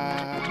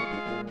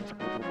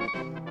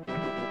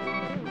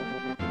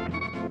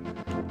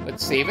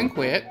 Let's save and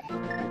quit.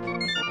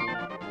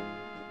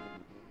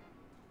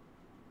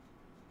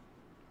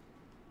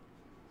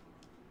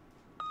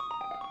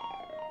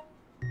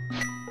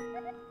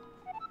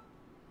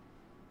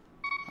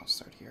 I'll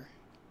start here.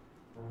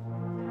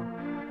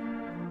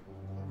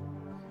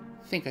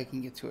 I think I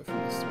can get to it from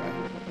this way.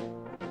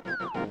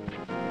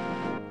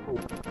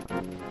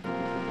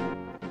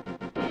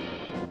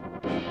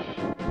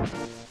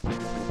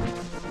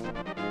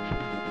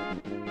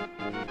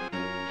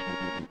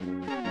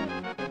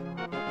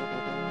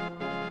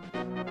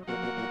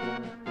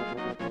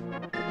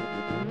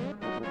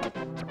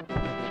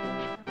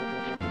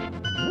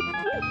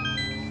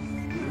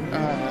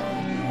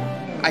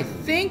 I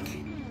think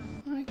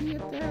I can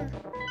get there.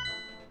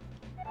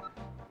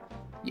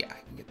 Yeah,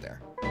 I can get there.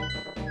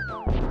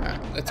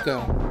 Alright, let's go.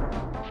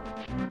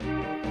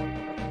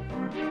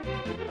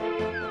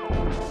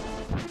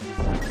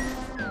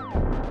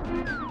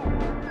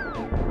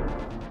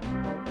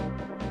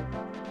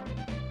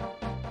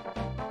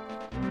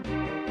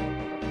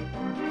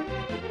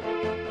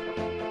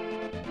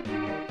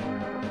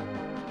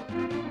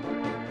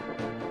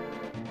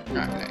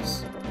 Alright,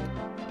 nice.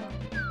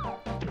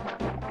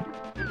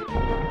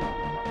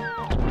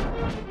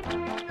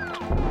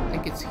 I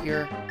think it's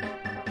here.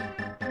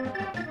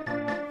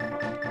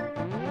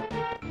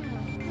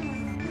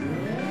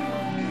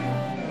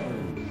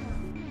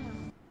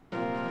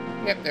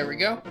 Yep, there we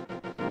go.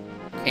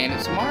 Cain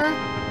and Samara.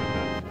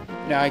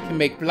 Now I can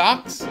make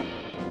blocks.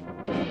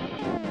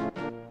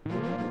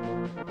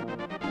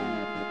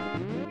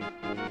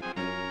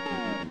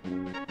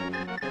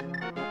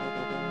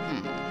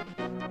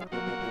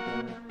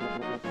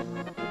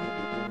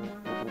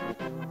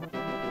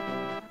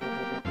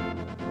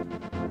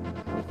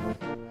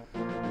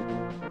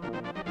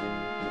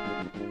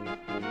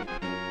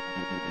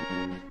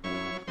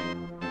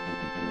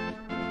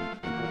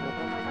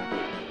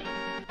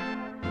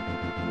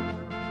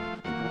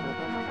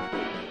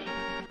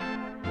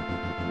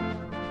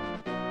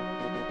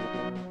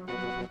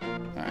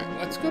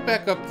 Let's go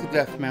back up to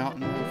Death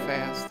Mountain real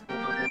fast.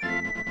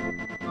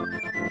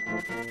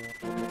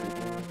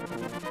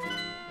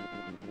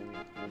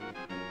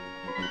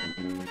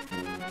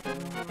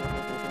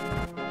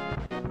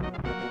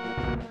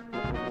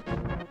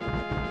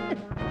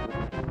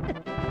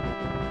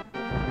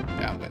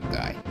 Now I'm gonna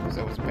die because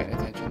I wasn't paying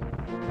attention.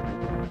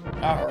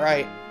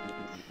 Alright.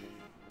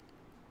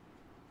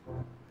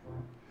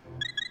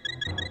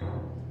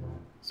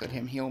 Let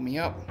him heal me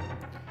up. I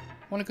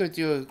want to go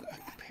do a...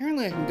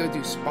 Apparently I can go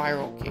do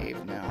Spiral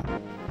Cave now,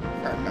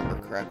 if I remember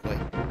correctly.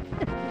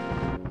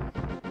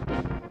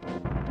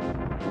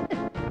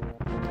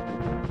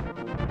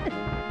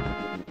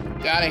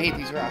 God, I hate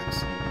these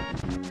rocks.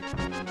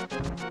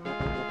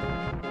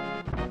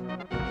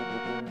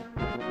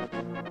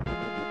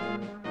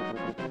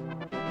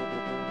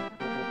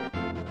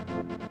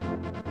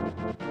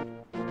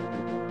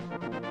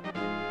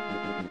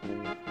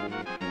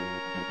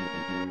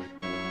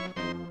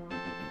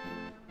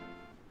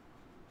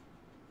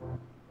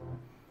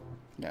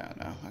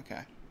 No,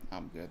 okay.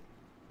 I'm good.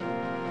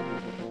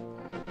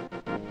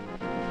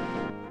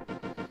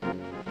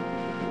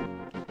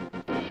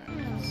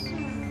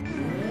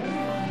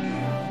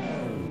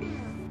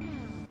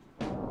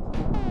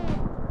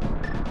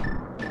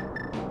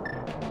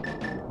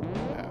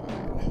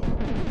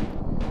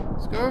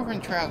 go over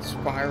and try out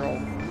Spiral.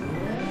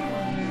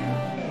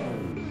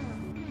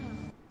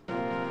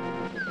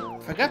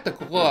 If I got the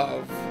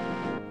glove...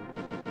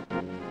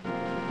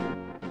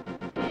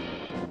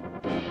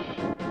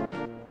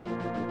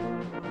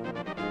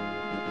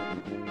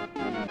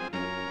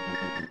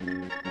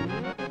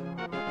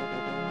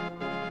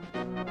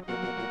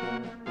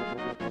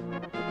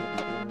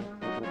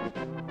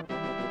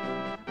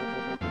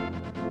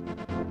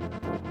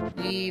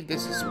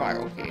 This is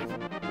Spiral Cave.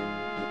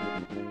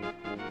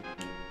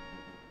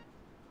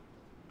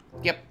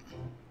 Yep.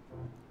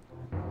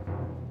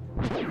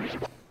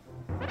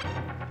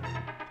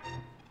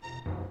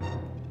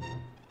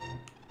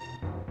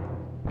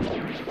 I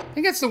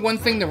think that's the one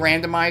thing the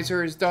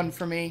randomizer has done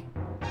for me.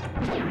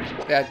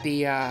 That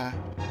the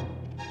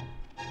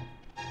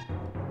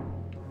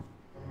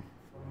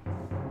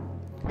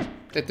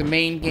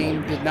main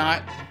game did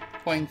not,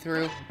 playing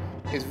through,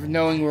 is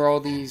knowing where all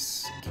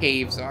these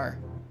caves are.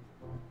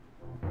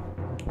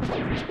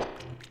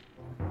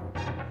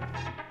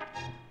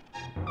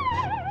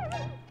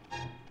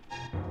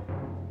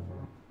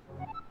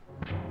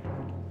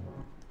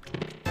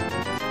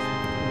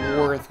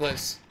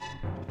 Worthless.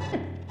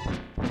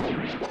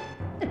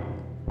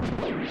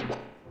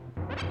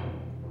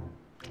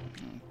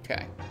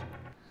 Okay.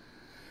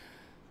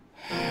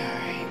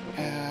 Alright,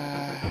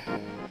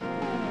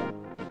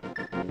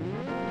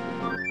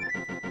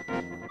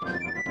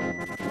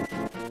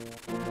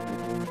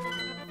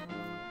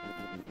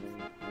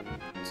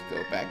 let's go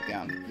back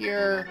down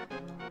here.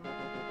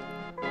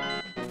 We'll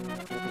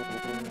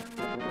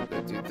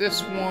go do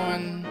this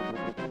one.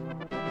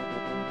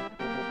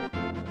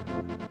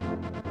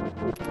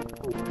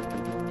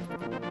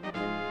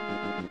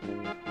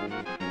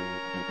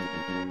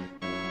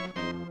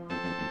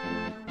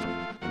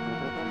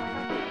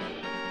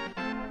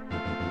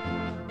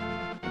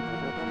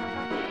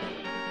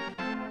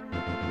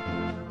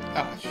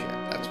 Oh shit,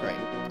 that's right.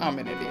 I'm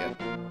an idiot.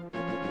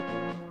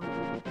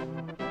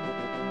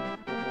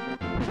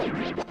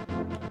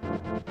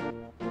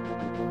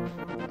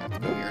 Let's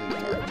go here in the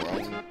dark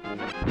world.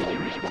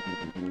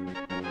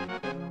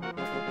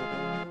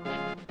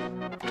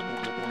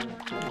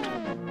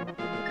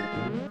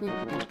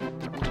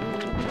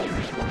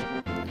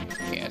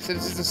 Yeah, so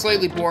this is a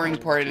slightly boring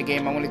part of the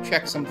game. I want to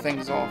check some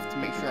things off to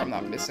make sure I'm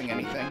not missing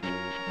anything.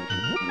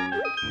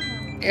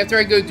 After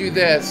I go do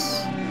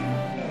this,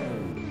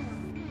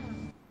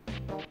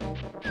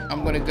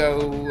 I'm gonna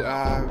go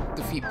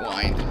defeat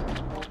Blind.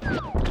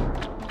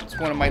 It's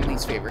one of my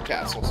least favorite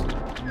castles.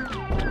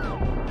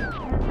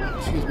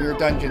 Excuse me, or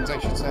dungeons, I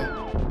should say.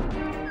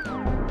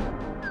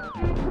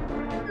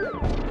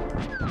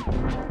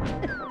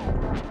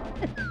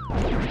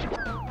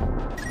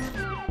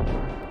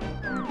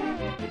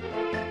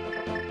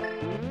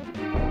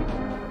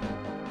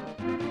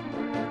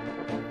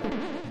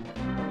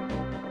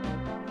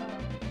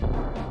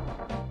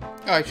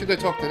 Oh, I should go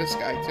talk to this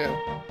guy, too.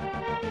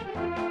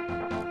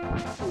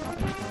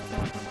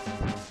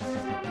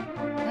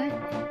 Alright.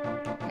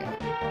 Yeah.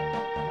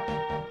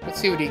 Let's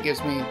see what he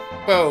gives me.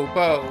 Bow.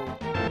 God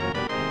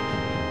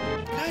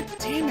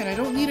damn it, I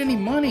don't need any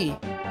money.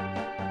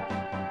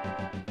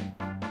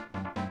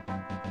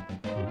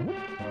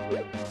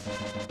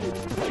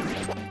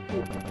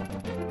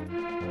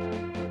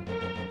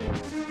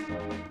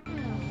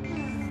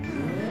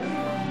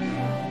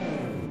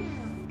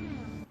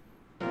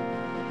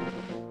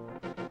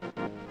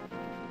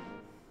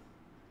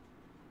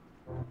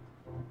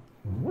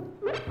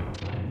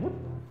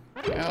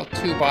 Well,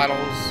 2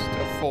 bottles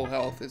of full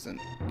health isn't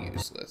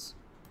useless.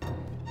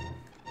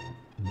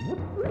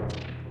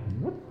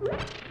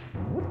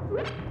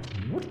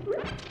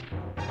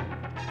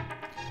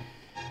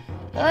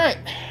 Alright,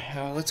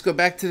 let's go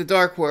back to the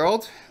Dark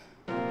World.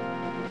 And...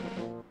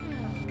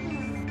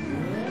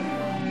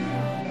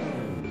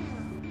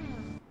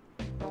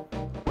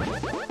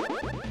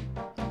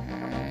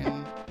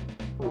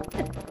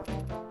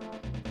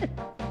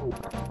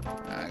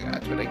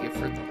 that's what I get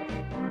for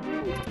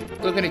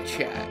looking at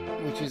chat,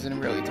 which isn't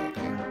really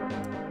talking.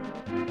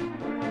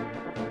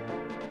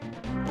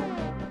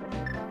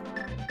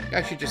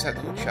 I should just have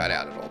the hook shot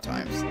out at all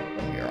times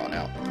from here on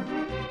out.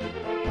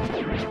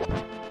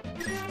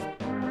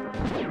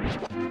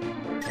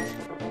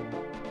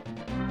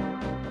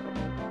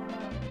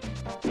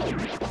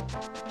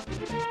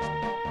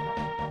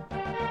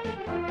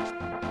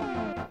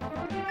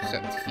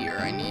 Except here,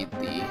 I need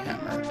the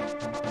hammer.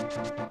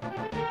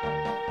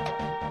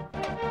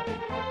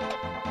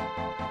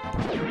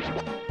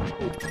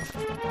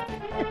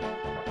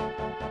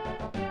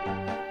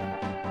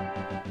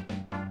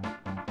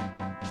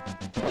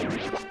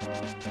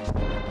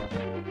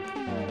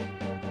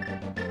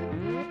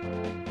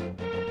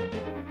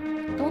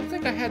 I don't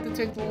think I had to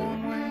take the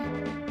long way,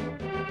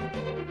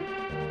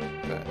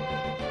 but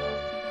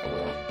I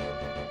will.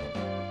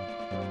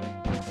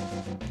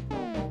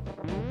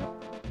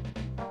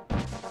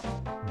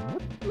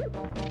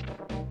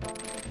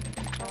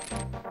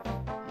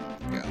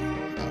 Yeah,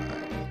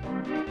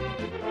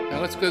 alright. Now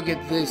let's go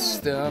get this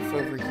stuff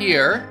over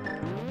here.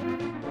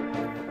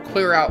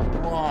 clear out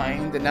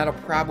blind, and that'll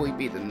probably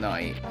be the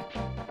night.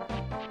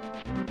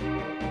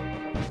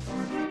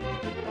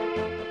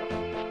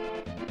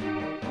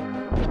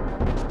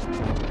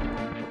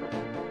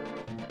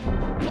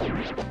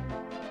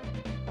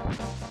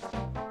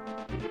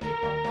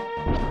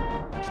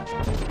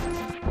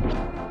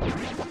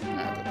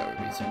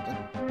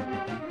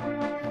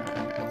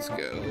 Let's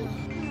go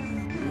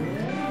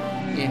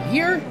in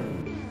here.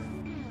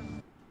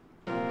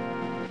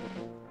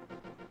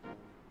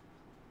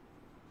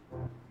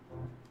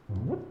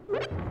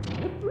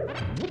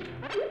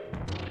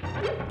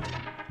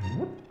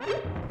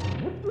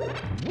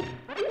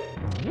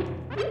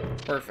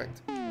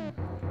 Perfect.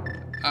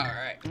 All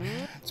right,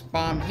 let's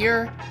bomb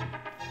here.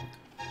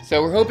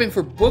 So we're hoping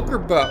for book or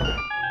bow.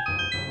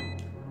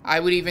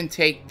 I would even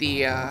take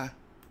the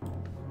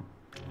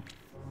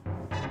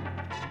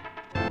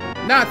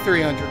not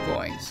 300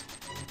 coins.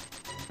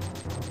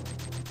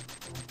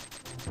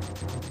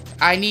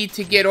 I need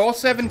to get all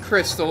 7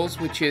 crystals,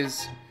 which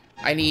is,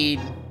 I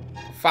need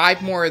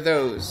 5 more of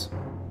those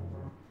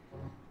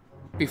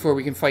before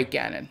we can fight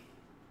Ganon.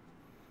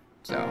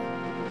 So,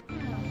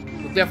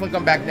 we'll definitely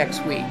come back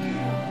next week,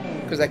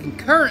 because I can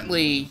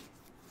currently,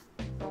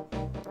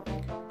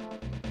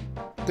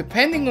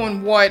 depending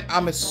on what,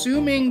 I'm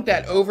assuming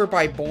that over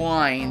by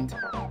blind,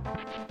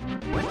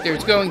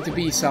 there's going to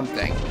be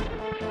something.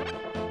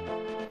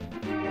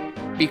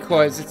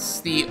 Because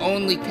it's the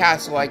only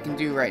castle I can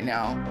do right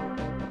now,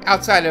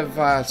 outside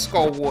of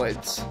Skull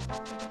Woods.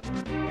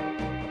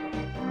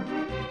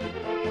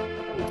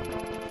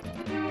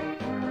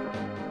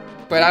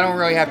 But I don't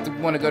really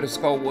want to go to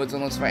Skull Woods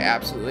unless I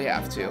absolutely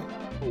have to.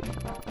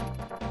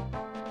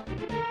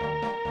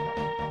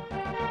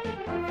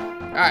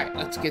 Alright,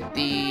 let's get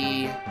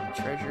the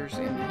treasures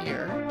in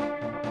here.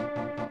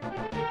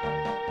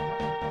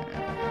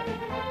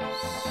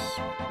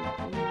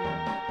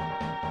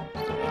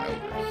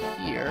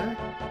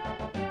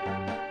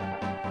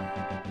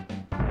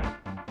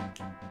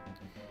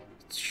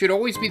 Should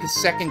always be the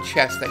second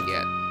chest I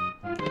get.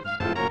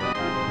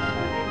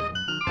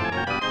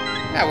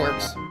 That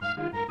works.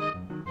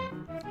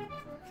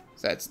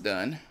 So that's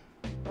done.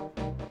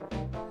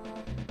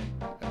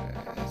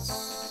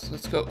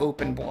 Let's go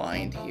open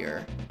blind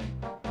here.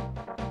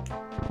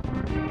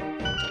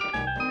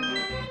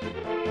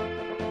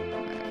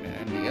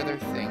 And the other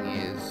thing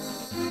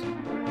is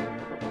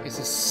a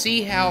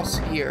sea house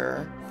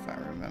here, if I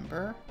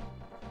remember.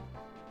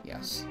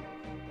 Yes.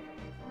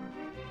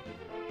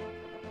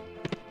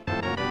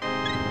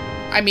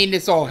 I mean,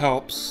 this all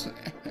helps,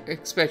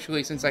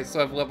 especially since I still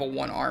have level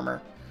 1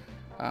 armor.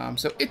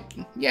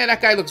 Yeah,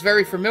 that guy looks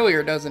very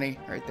familiar, doesn't he?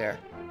 Right there.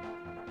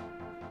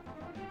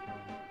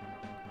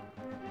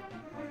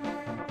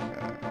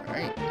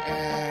 Alright,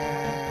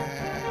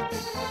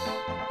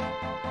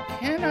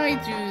 can I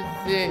do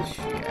this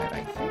yet?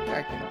 I think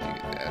I can do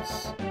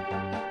this.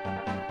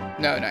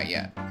 No, not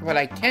yet. But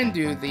I can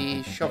do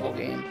the shovel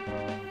game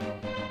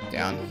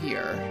down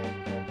here.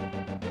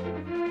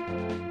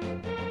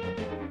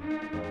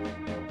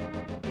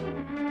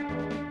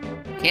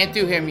 Can't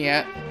do him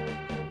yet.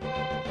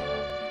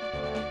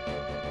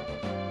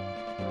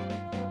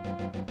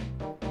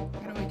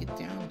 How do I get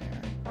down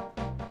there?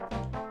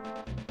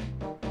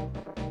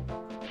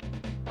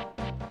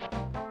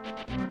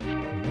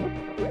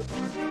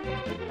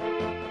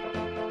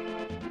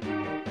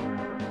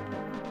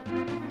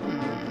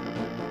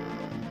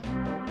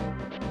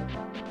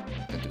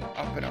 I do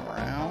up and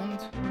around.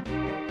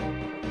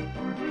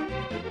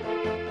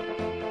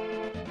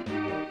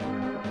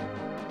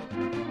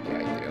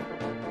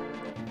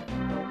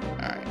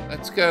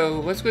 Let's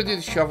go do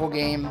the shovel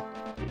game.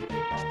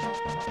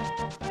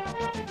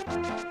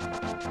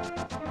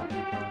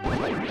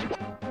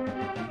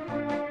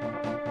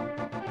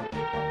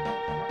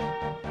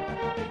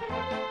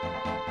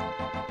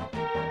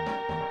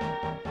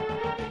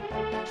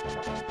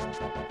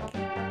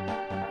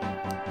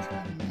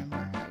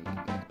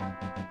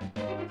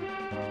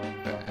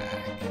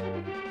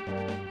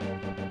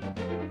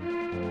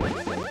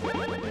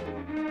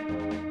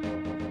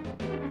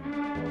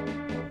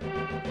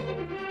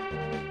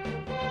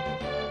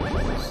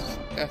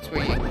 That's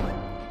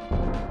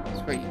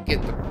where you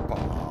get the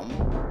bomb.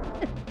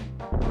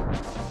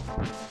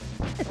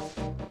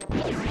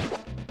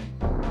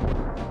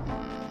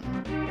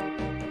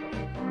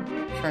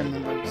 Try to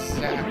remember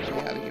exactly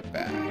how to get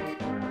back.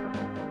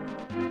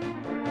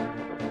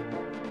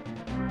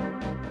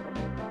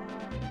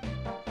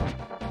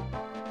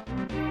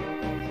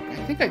 I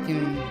think I can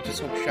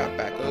just hook shot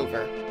back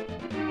over.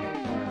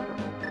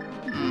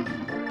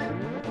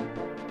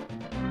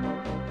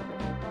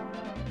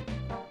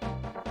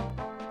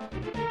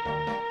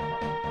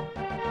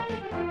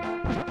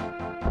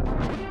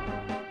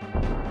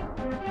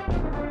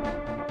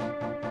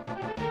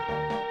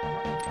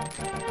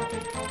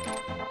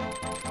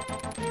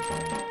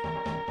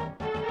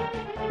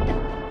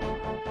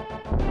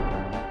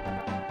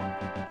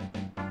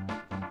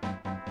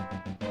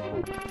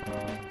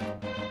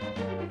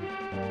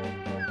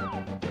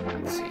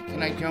 Let's see,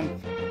 can I jump?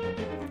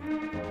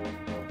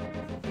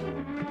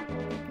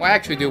 Well, I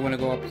actually do want to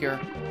go up here.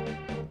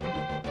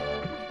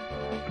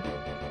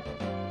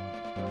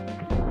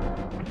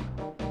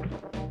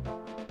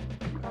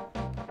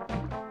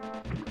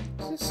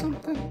 Is this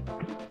something?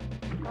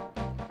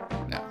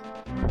 No.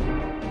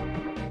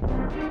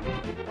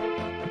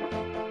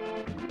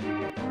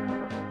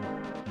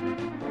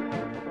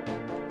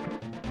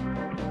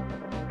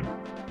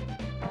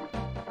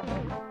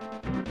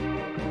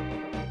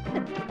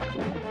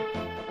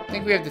 I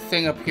think we have the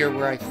thing up here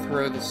where I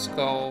throw the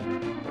skull. I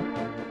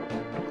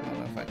don't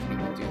know if I can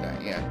even do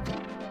that yet.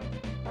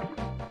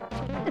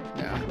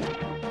 No.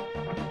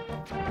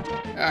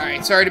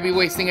 Alright, sorry to be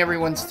wasting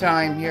everyone's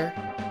time here.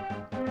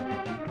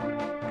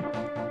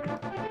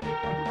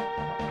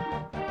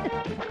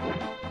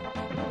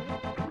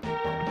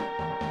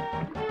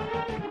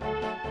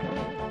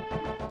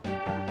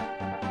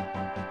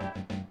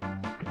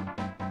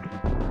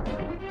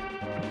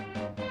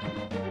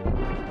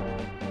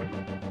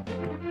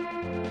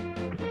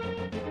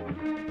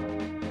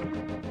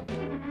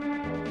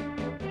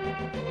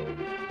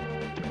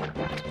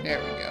 There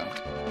we go.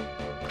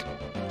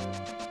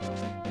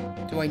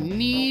 Do I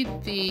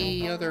need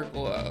the other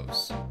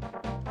gloves?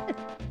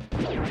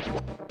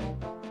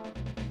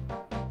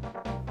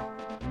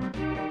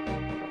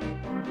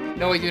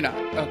 No, I do not.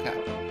 Okay.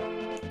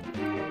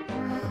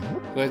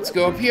 Let's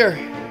go up here.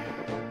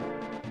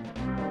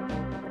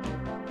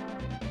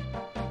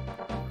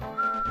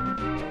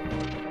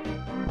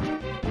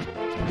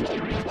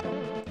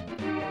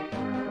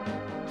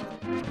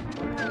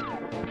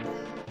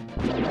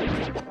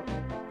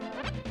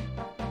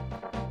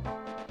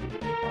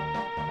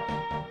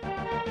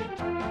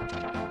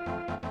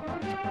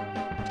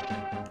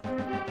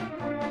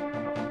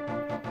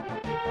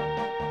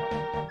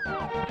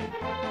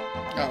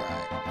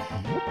 Alright.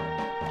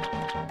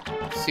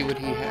 See what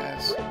he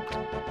has.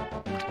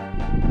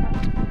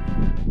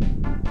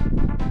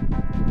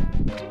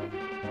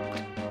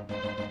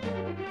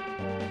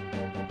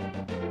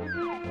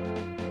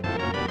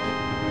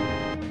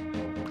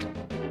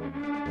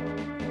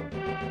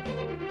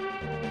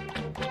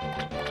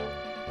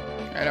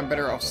 Alright, I'm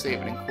better off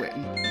saving and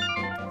quitting.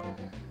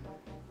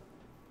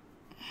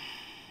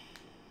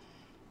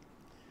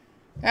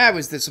 That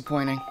was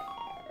disappointing.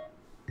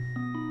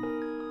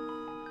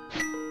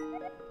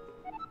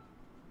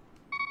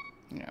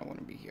 Yeah, I want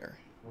to be here.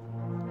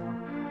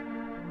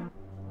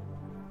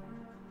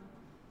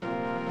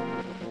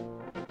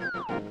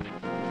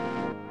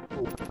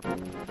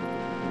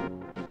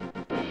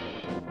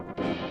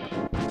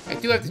 I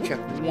do have to check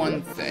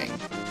one thing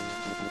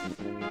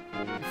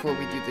before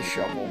we do the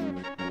shovel.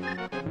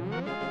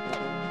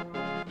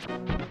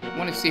 I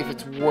want to see if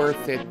it's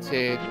worth it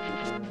to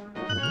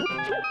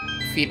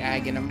defeat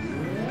Aghanim.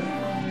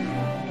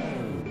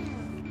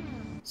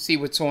 See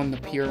what's on the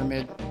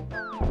pyramid.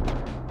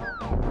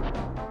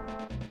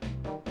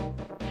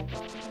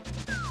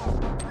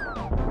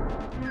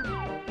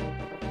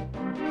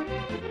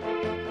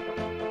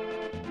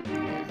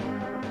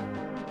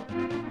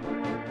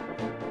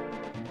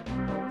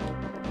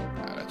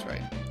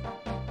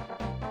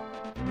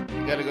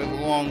 Gotta go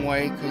the long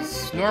way,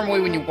 because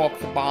normally when you walk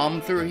the bomb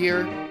through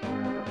here,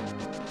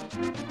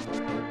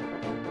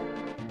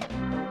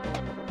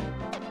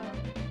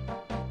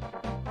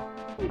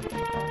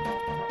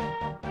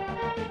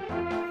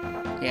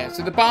 yeah,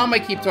 so the bomb I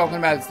keep talking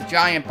about is the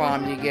giant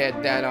bomb you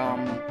get that,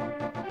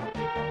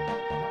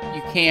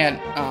 you can't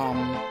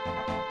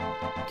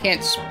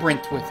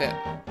sprint with it.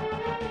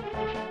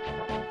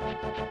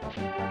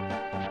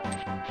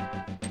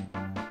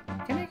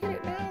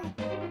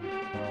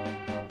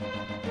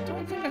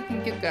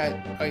 Get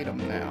that item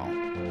now.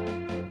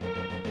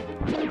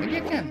 Maybe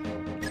I can.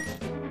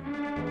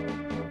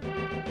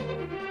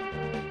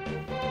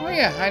 Oh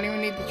yeah, I didn't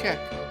even need to check.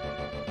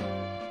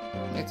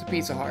 It's a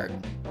piece of heart.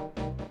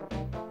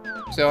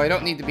 So I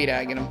don't need to beat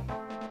Aghanim.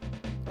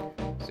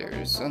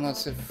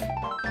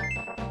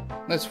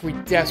 Unless we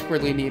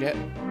desperately need it.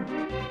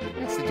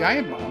 That's the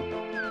giant bomb.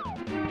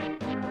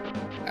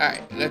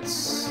 Alright,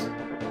 let's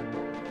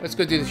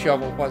go do the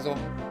shovel puzzle.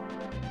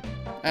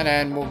 And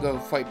then we'll go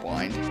fight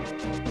blind.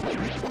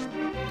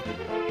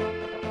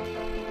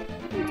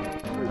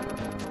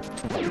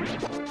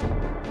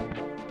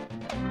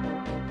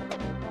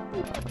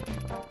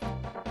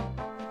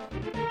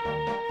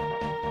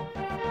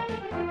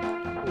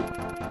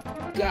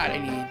 God,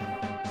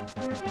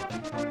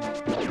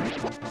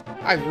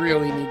 I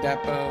really need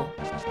that bow.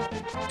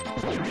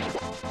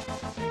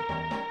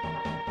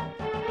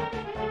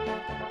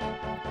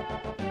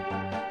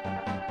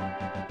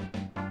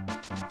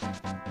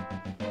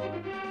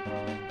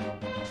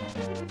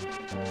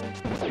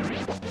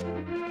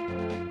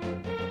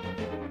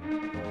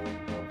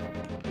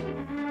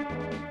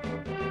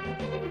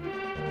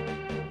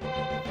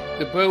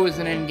 The bow is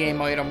an in-game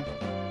item,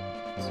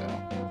 so.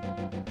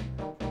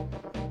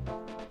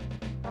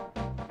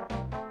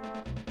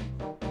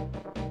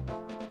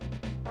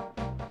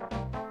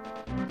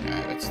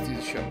 Alright, let's do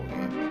the shovel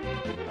game.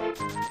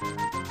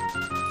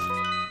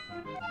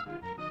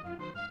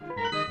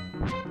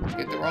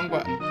 Hit the wrong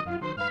button.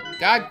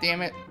 God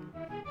damn it.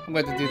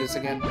 I'm going to do this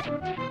again.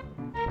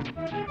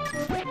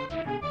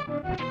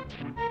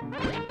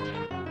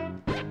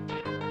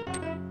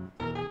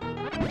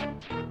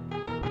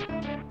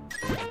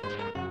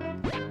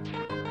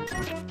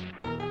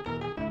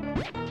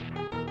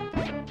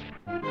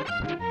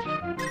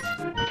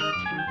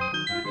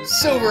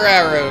 Silver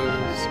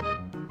arrows!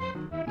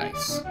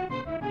 Nice.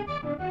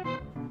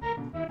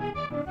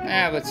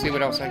 Let's see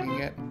what else I can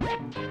get.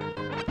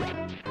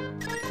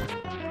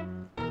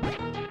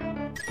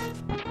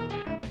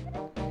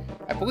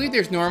 I believe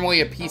there's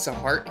normally a piece of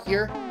heart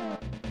here.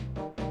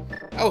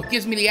 Oh, it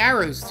gives me the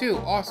arrows too.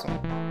 Awesome.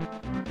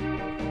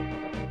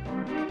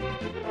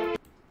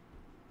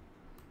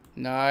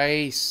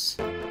 Nice.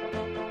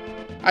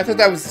 I thought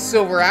that was the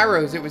silver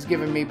arrows it was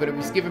giving me, but it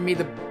was giving me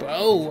the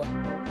bow.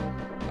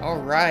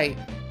 Alright.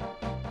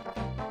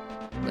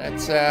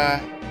 Let's,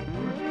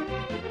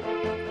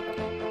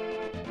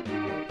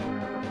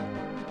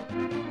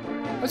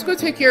 let's go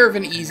take care of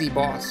an easy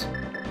boss.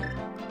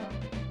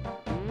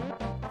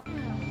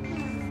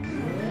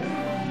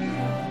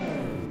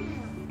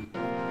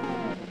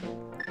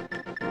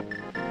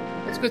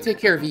 Let's go take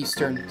care of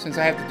Eastern, since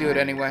I have to do it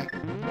anyway.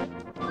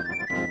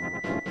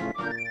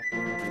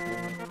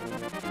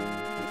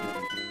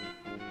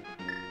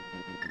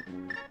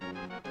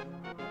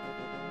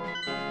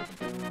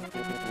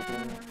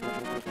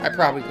 I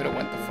probably could have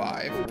went to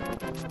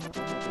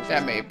 5.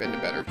 That may have been the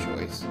better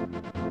choice.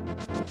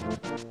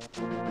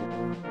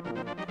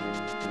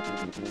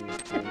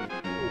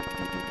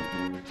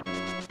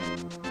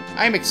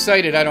 I'm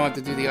excited I don't have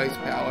to do the Ice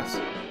Palace.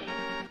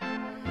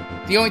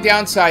 The only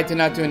downside to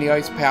not doing the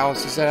Ice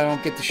Palace is that I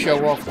don't get to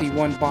show off the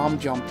one bomb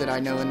jump that I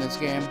know in this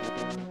game.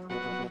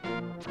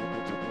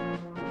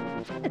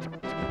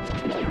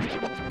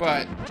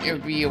 But it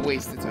would be a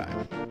waste of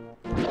time.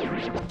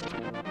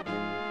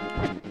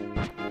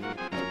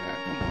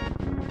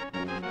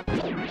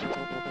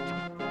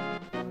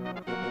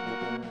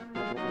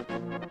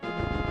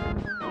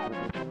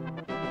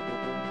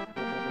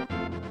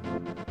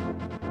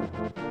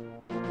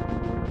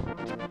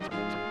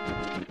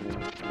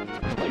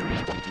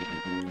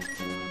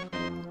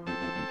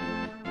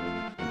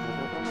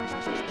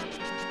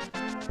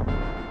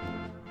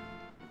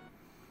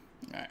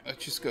 Alright,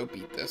 let's just go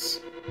beat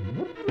this.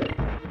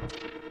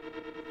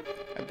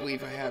 I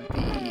believe I have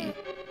the...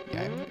 Yeah,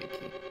 I have the big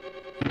key.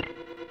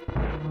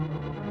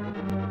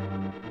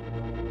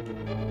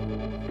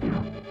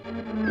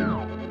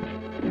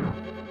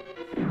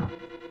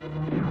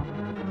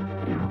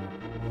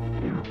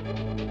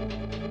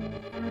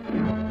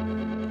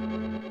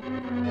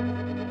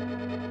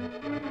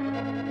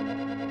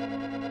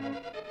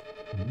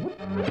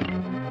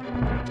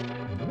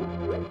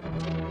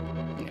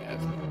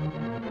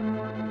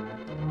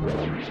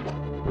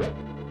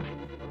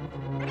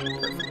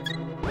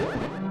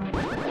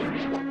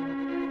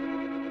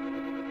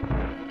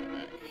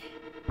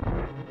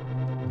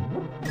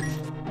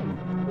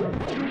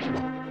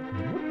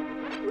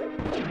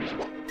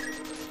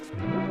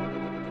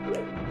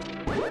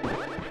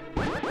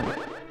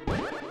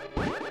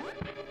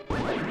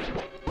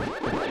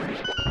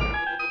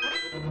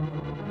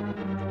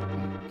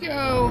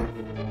 Go!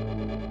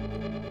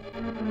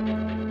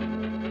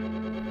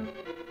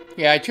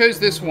 Yeah, I chose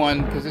this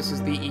one because this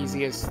is the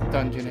easiest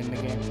dungeon in the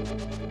game.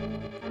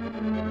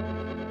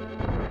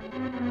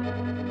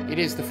 It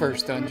is the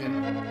first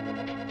dungeon.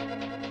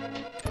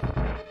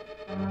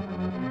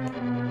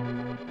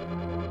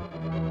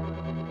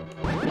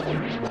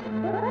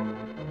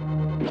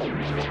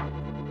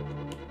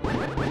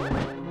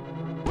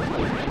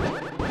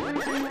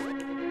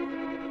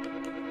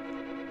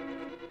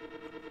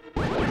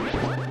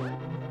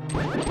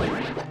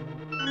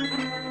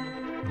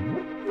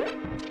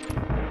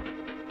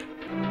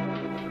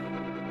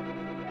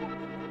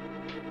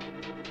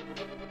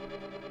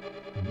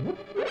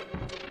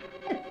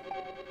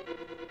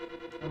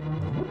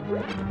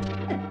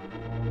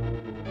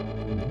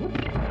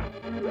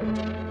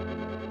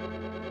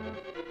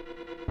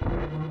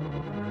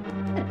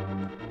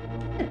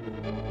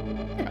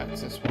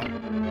 That's this one.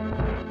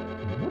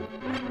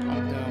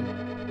 I'm dumb.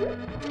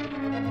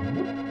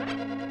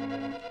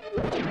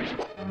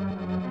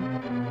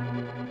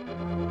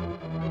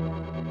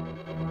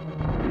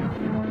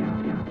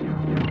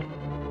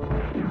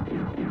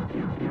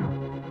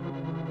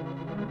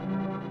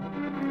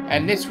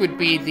 And this would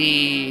be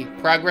the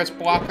progress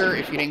blocker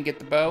if you didn't get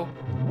the bow.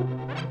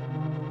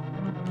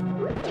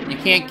 You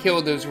can't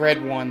kill those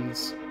red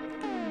ones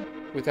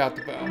without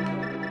the bow.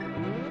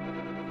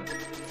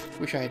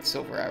 Wish I had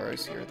silver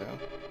arrows here, though.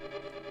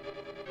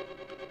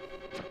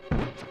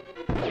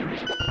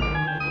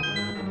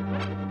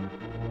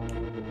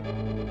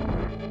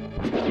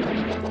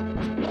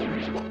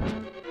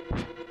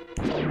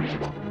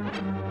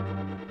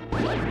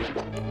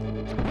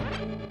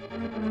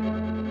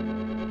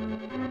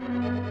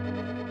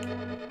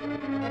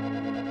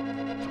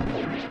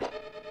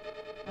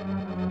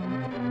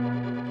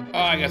 Oh,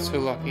 I got so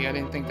lucky. I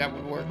didn't think that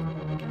would work.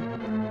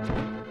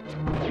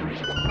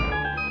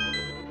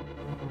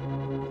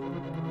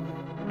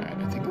 Alright,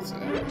 I think it's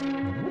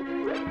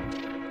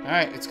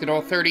Alright, let's get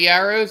all 30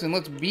 arrows and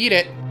let's beat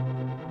it.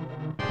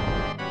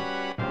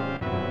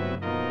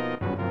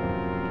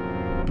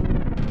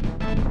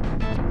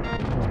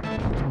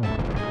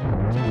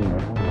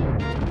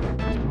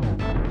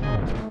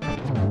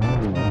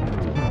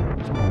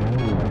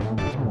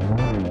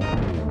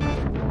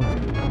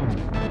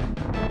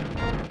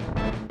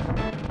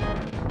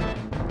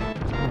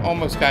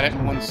 Almost got it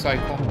in one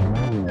cycle.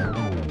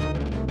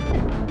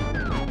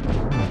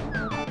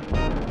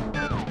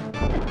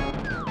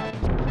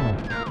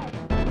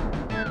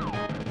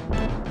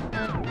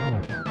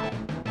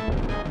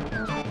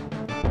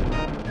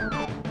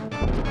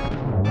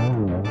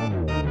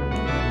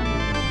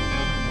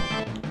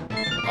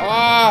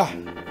 Ah,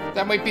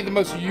 that might be the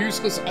most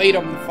useless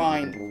item to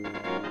find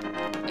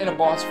in a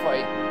boss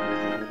fight.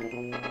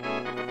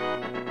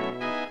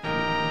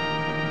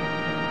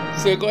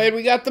 So glad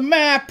we got the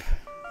map.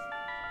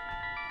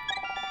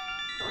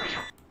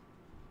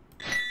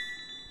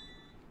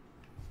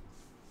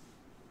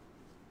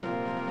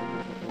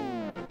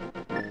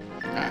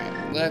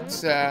 Alright,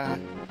 let's can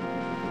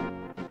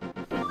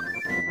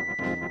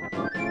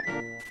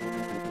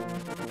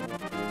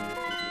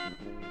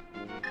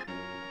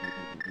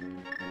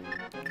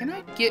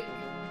I get...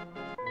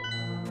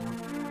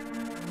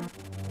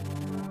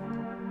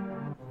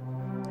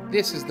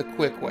 This is the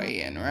quick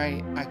way in,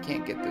 right? I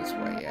can't get this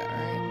way yet,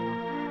 right?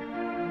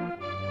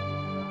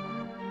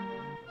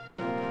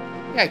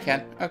 Yeah, I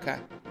can. Okay.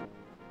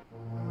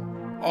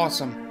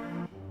 Awesome.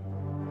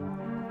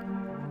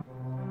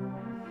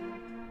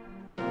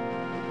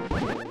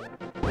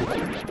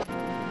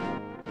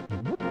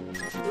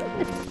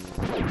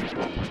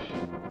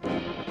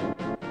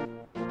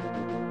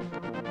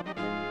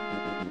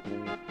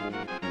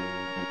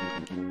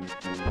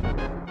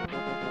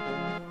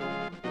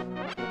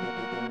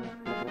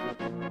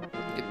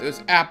 Get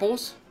those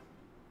apples.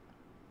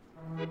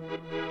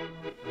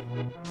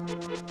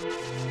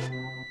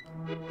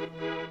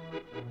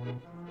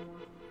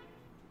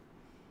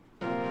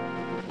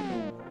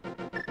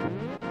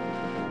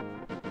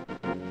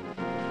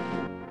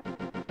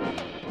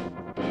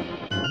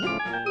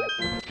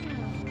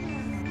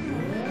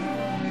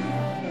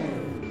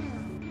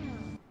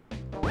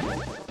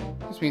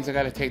 This means I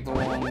gotta take the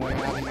long way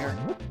out of here.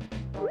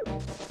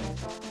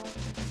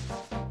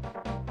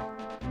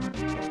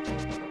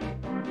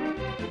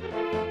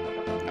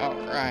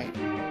 Alright.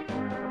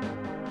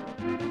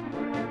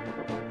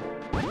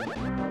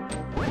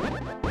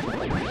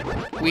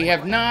 We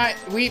have not...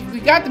 We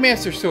got the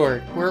Master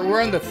Sword.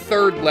 We're on the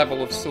 3rd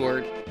level of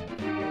sword.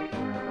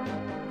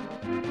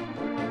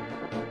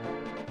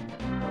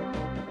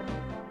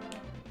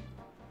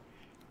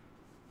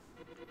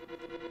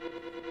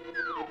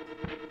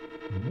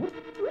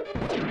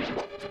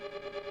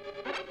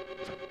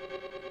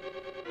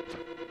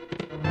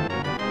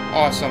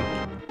 Awesome.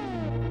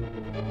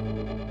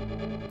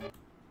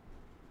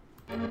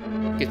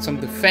 Get some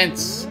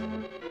defense.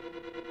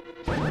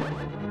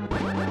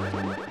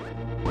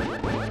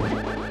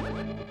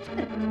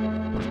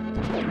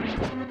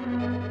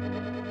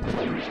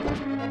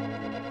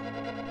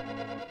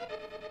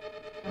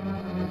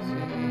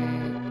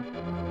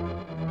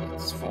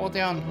 Let's fall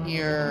down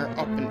here,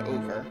 up and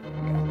over.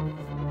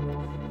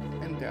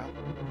 Yeah. And down.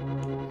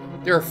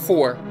 There are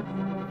 4.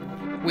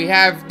 We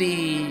have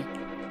the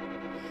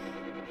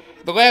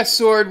last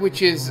sword,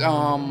 which is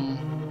known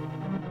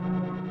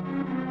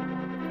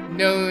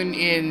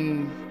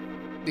in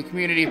the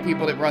community of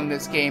people that run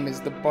this game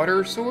as the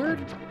butter sword,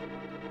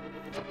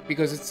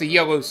 because it's a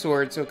yellow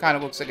sword, so it kind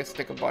of looks like a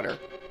stick of butter.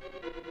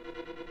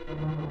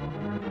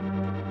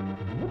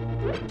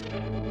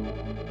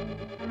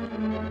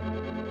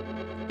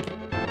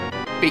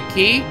 Big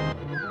key.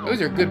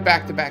 Those are good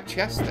back-to-back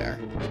chests there.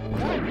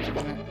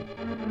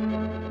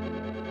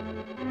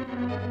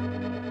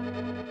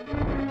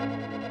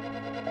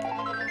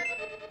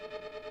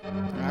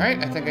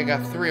 Alright, I think I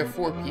got 3 or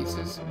 4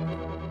 pieces.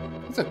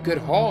 That's a good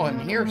haul in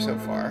here so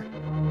far.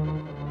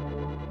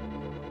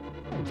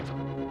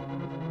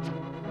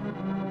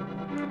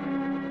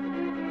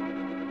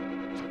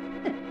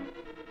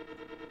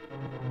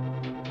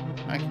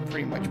 I can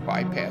pretty much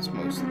bypass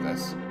most of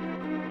this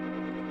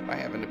by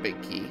having a big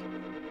key.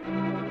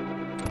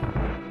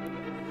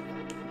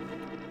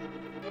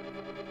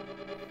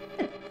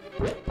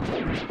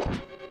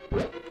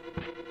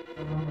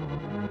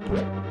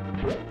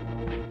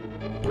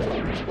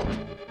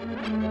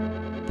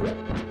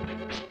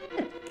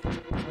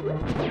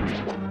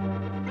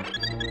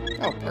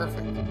 Oh,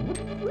 perfect.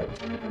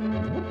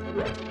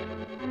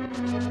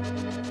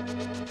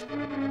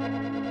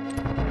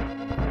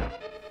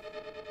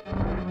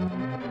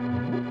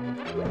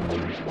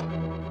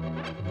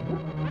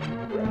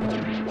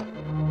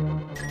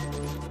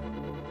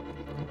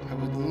 I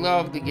would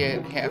love to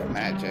get half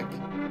magic.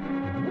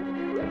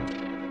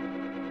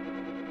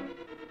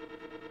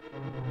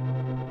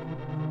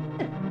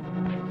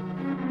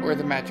 Or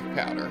the magic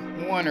powder.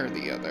 One or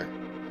the other.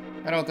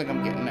 I don't think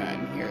I'm getting that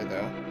in here,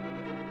 though.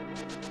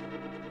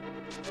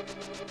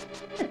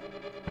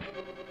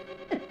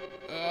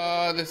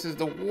 This is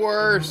the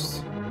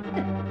worst.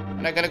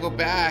 And I gotta go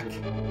back.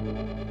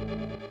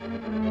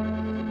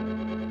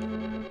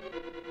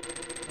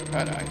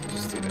 Oh no, I can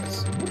just do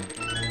this. I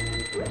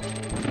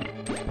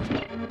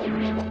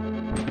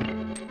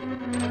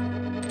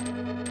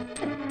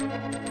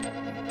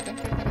think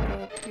I gotta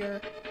go up here.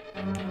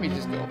 Let me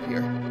just go up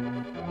here.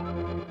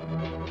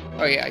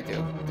 Oh yeah, I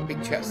do. The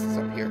big chest is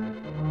up here.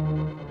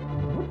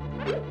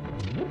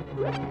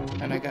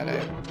 And I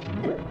gotta...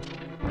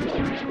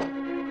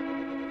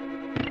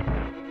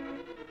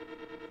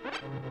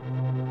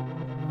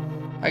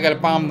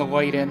 bomb the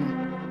light in.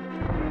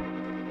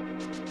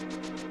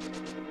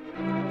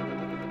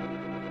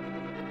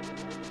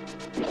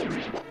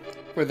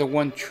 For the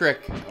one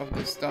trick of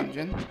this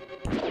dungeon.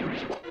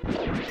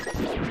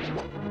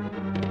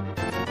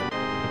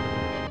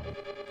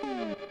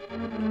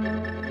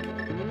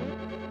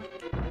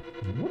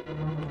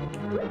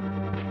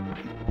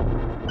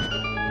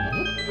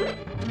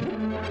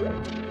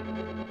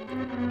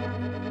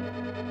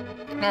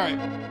 Alright.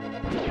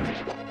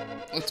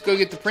 Let's go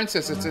get the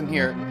princess that's in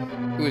here,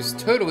 who is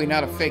totally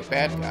not a fake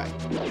bad guy.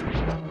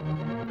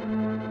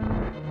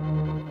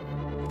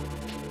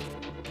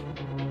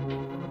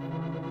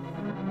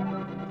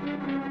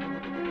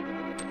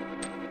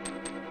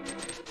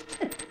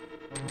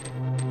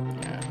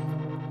 Yeah.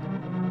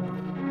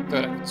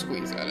 Thought I could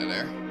squeeze out of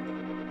there.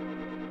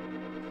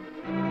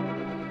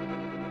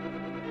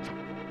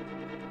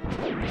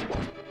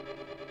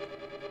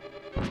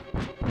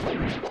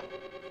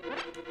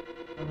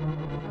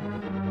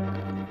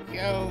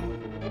 Go.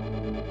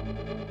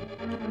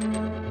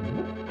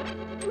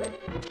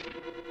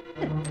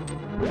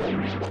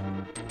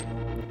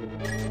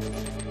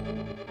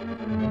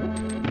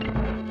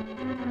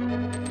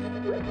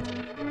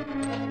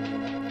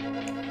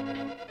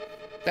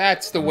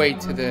 That's the way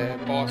to the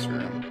boss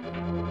room.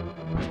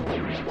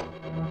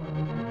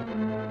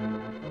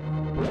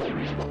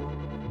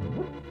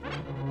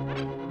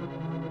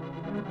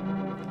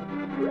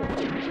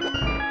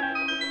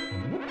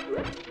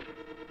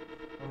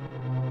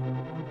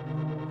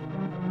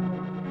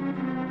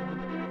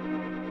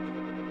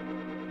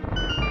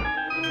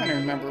 I'm trying to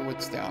remember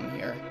what's down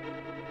here.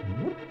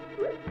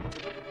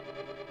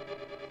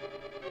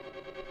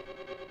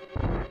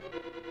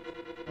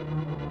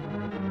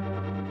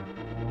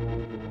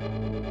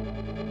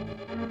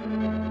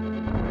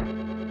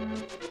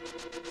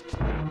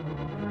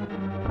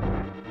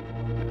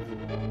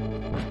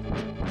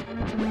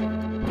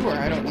 Door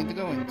I don't need to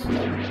go into.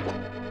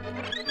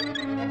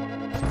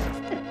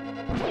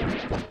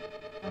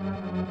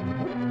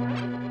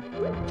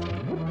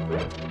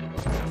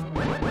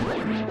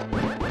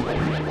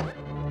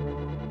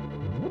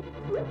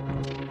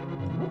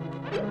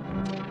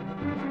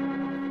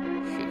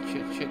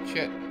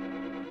 Shit.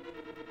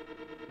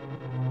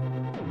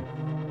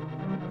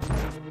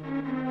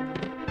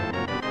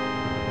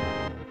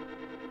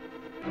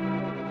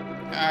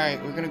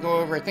 Alright, we're gonna go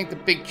over. I think the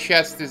big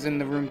chest is in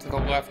the room to the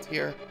left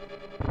here.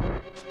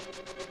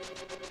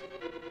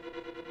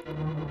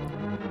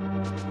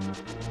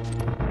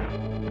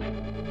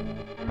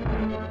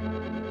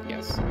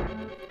 Yes.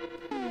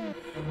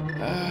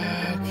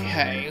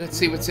 Okay, let's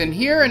see what's in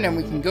here, and then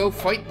we can go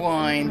fight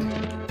blind.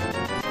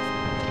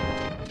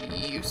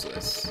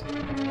 Useless.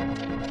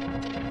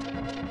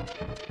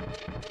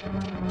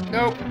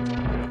 Nope.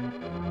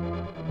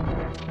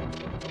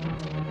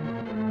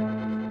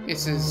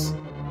 This is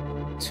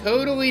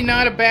totally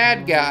not a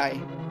bad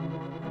guy.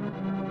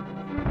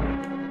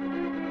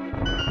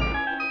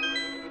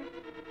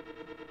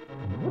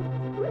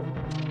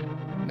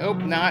 Nope,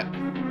 not.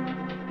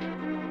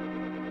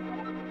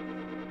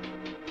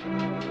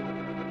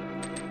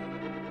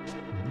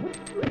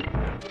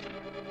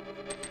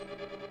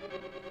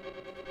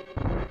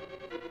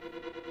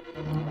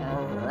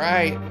 All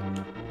right.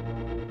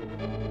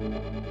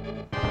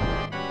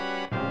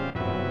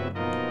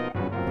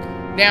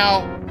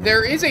 Now,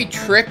 there is a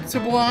trick to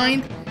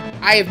blind.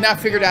 I have not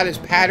figured out his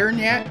pattern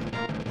yet.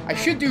 I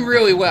should do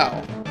really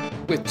well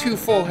with 2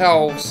 full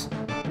healths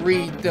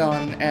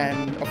redone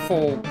and a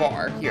full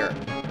bar here.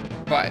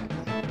 But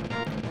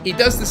he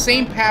does the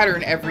same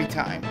pattern every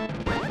time.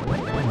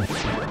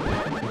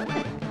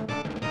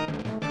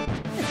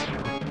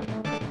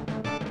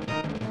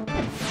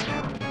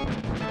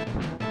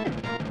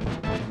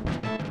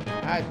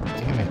 God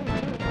damn it.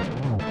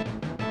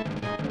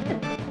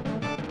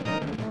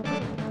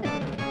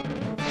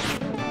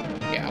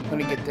 Yeah, I'm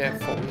gonna get the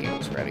full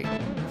heals ready.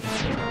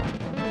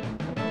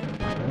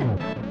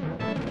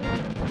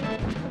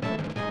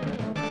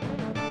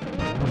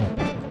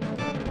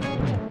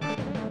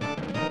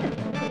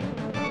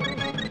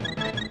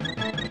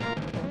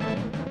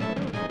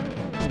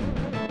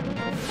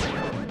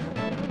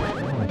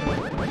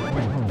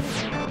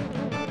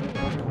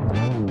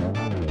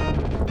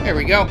 There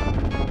we go.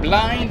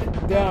 Blind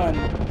done.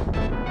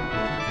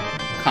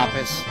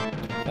 Compass.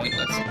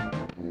 Pointless.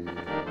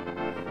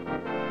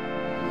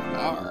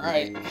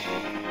 Alright.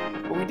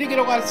 Well, we did get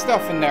a lot of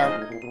stuff in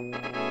there.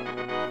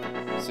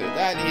 So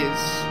that is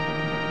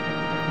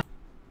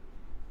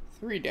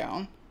 3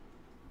 down.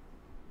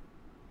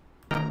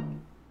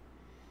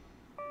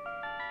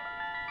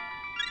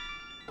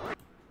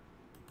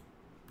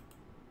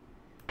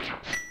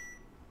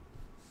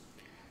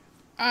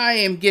 I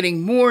am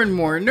getting more and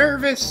more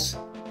nervous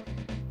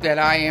that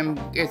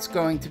it's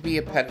going to be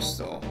a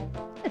pedestal.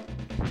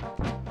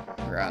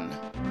 Run.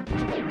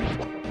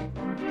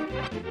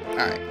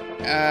 Alright,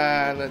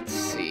 let's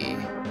see.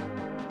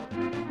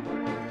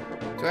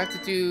 Do I have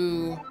to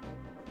do...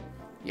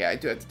 Yeah, I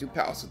do have to do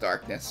Palace of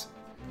Darkness.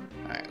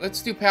 Alright,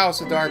 let's do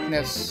Palace of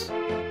Darkness.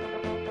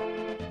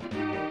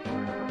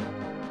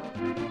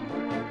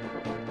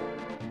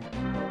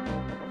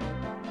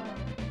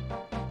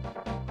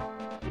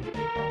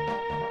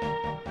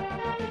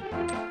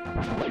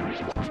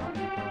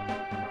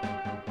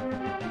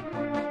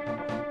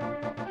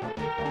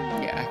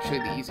 Yeah, actually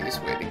the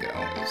easiest way to go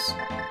is...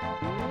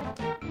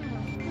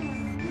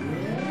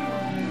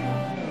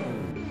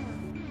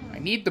 I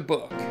need the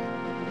book.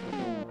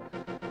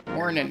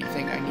 More than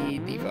anything, I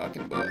need the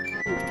fucking book.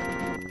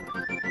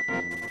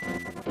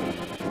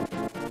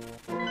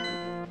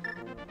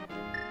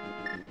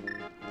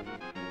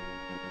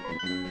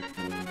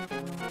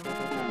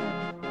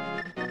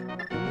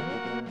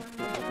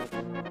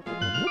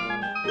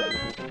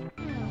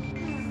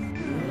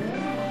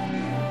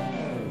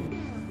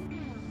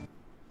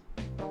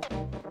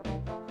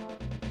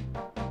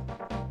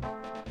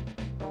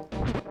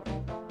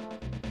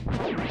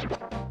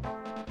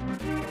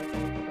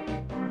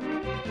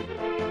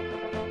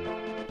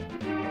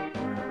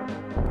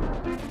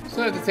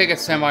 So I have to take a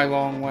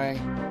semi-long way.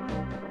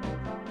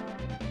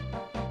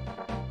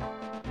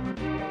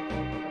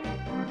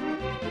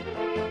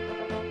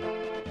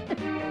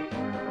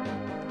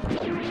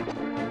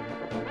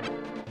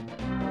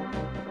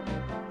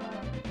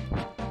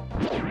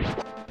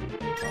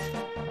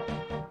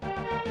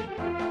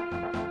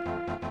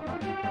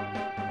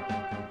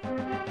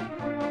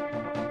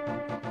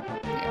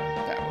 Yeah,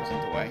 that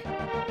wasn't the way.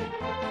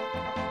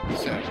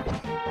 So,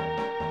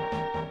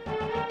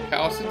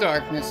 Palace of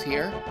Darkness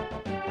here.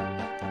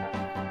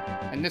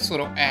 And this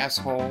little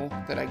asshole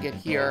that I get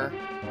here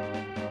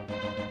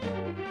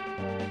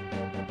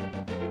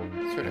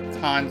sort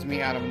of cons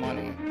me out of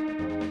money.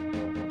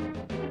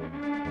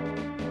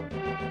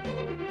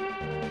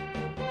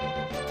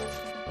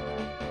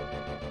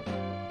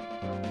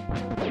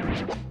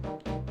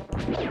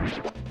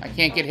 I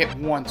can't get hit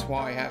once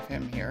while I have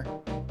him here.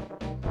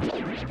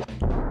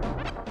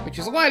 Which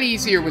is a lot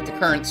easier with the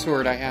current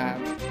sword I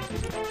have.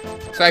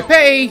 So I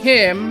pay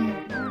him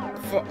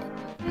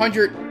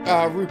 100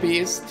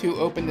 rupees to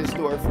open this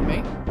door for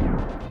me.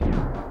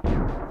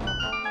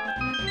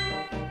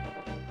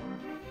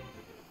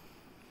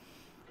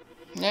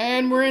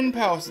 And we're in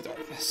Palace of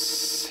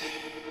Darkness.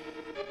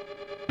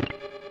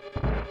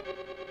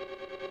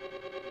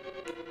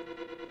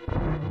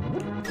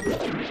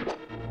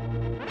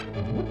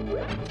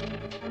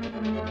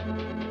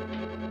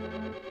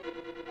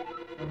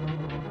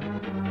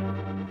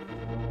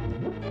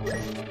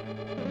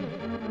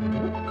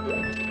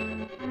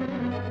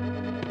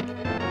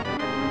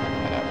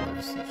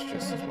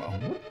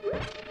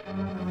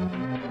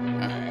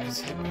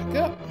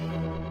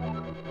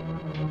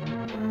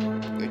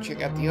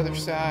 Check out the other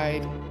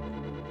side.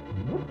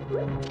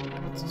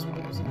 What's this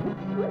one?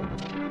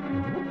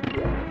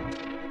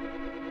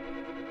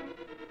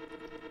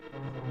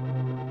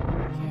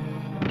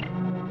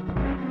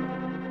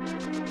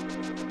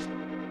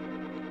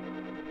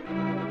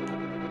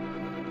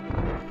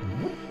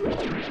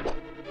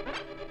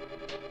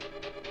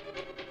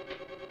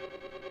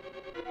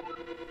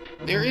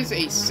 There is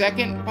a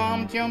second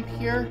bomb jump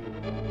here.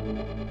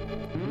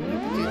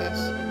 Do this.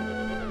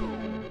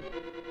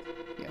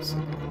 Yes, I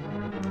do.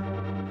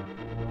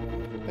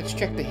 Let's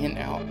check the hint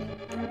out.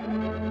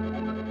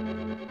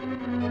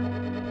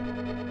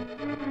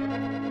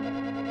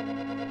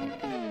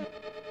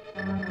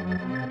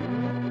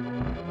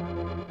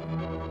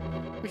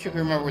 Wish I could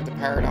remember what the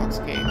Paradox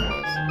Cave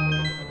was.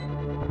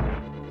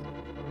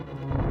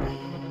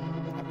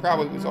 I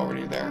probably was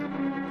already there.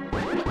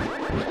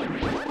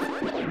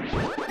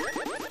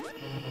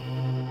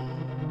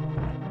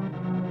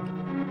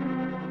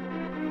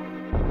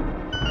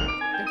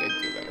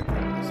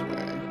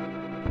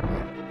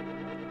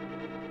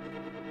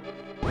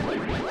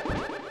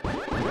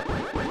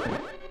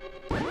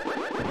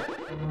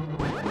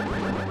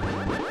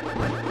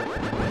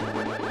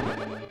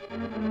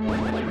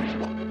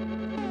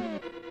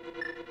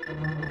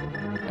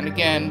 And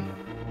again,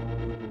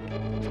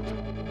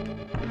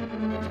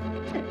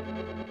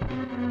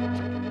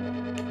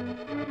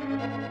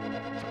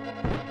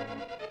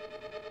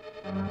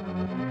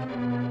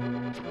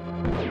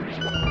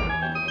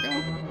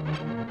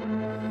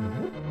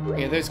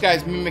 yeah, those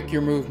guys mimic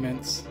your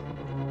movements.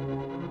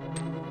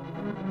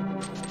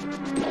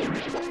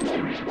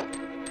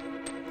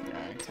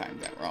 I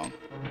timed that wrong.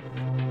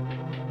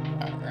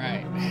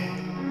 Alright.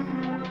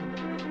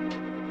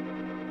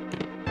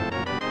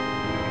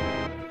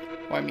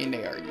 Well, I mean,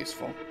 they are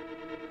useful.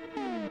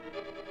 I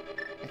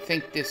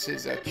think this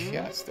is a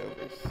chest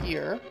over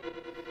here.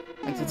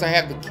 And since I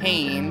have the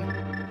cane...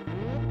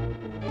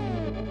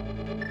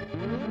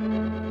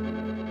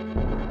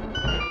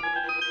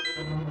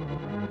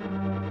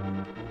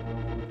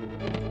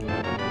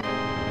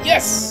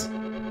 Yes!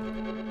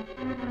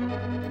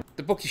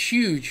 book is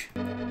huge.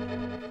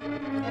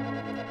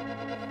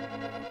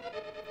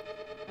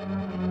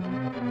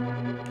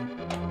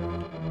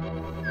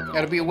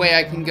 That'll be a way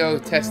I can go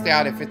test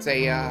out if it's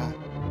a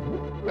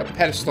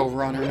pedestal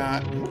run or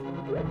not.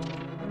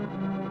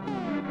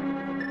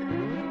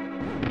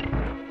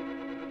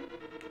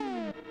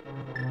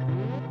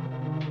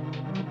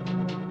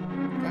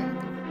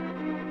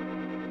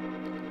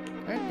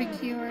 Alright, big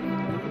key already.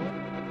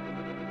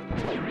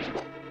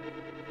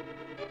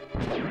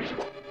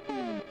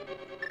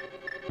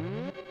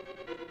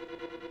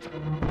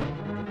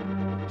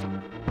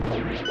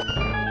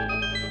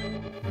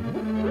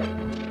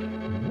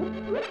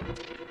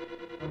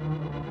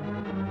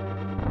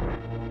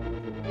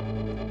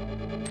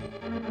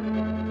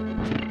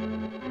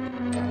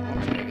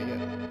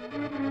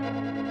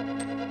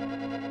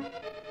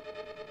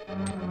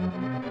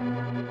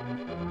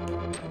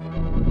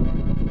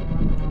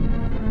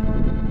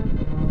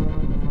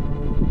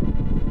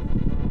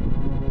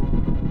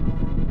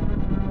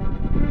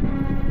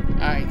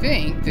 I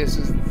think this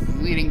is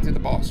leading to the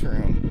boss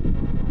room.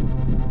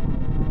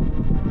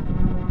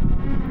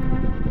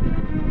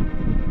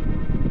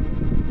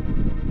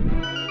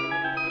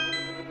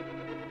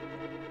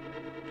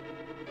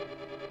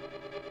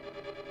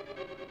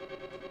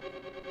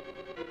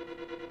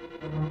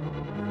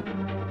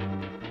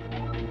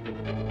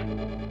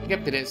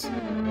 Yep, it is.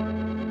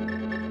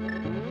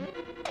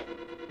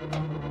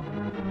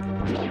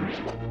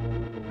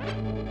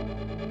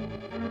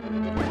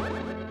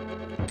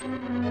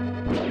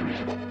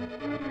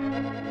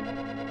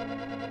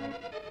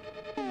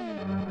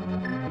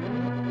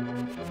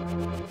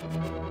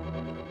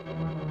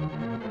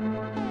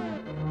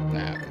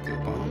 Now I could do a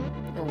bomb.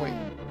 Or wait.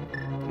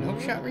 Can hook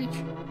shot reach?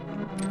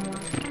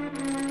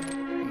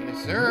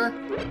 Yes, sir.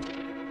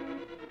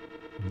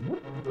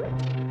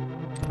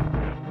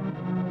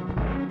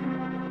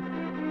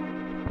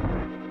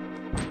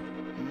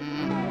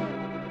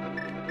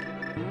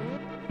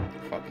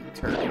 Fucking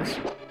turtles.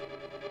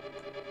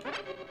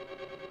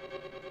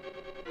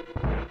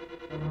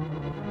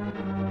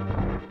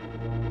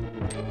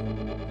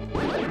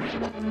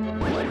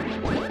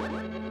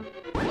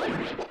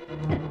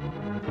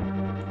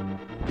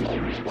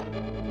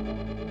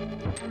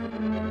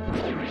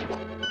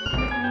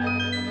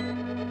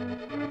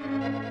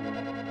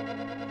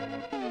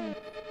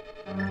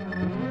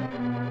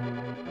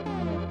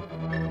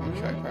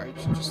 I probably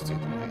should just do the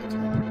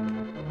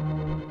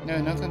lantern.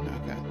 No, nothing?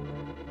 Okay.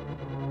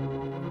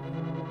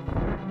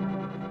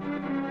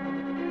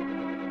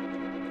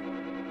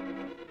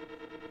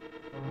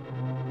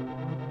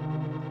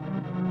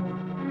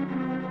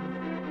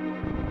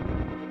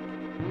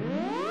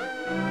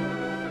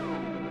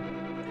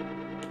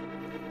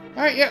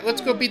 Alright, yeah,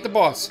 let's go beat the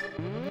boss.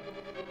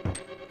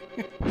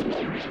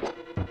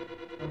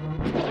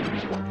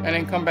 And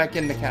then come back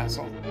in the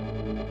castle.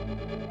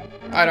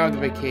 I don't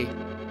have the big key.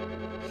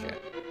 Shit.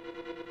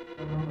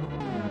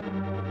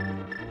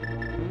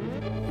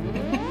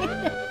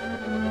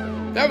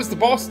 That was the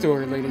boss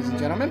story, ladies and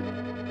gentlemen.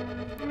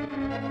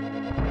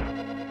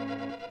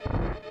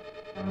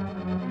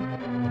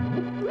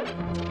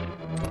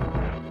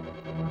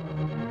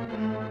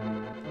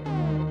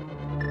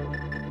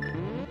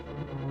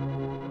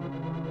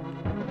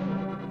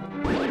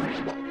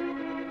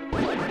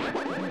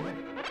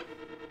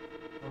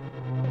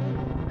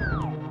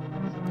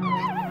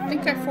 I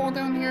think I fall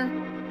down here.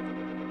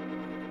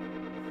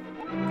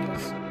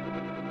 Yes.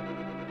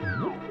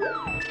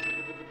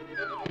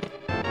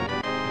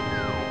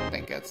 I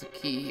think that's the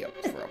key up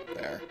for up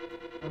there.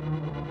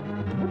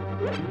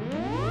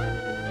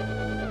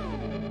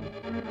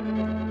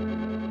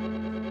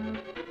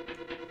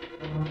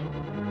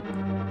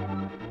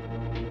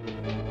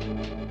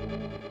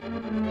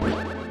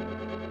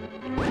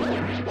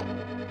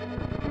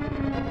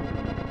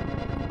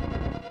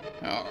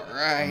 All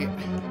right.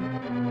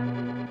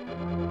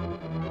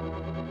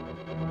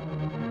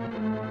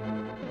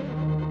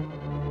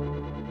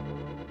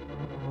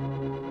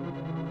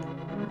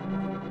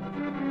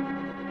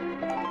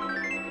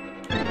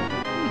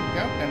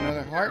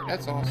 Another heart,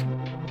 that's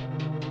awesome.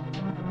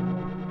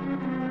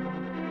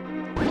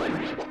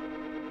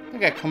 I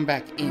think I come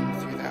back in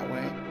through that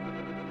way.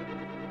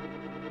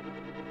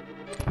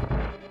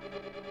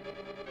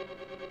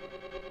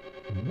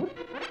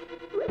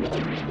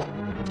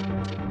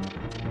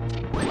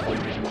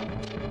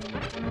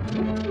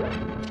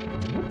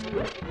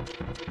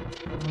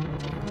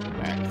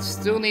 Alright,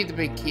 still need the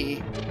big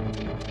key.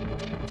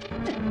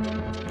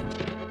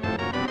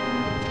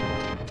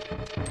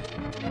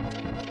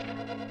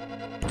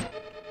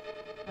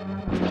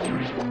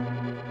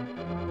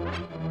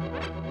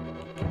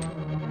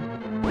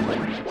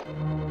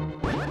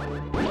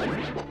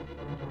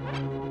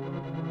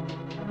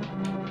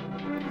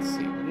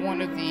 One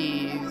of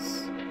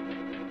these,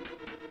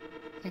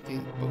 I think they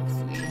both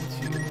lead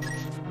to the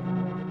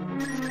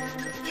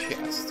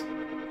chest.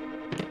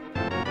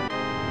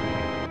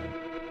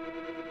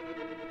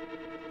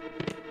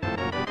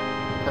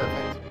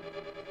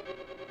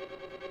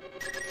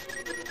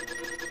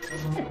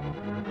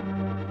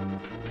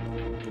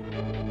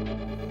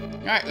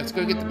 Alright, let's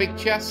go get the big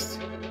chest.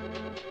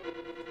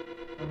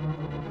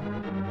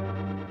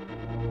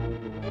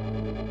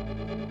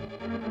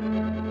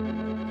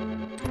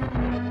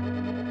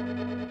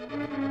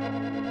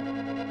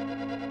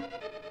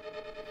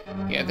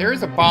 Yeah, there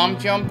is a bomb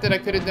jump that I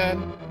could have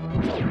done.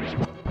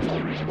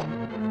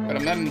 But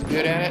I'm not any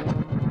good at it.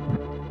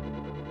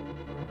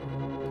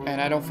 And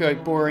I don't feel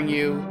like boring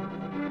you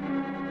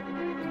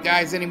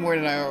guys any more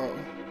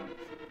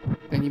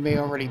than you may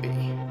already be.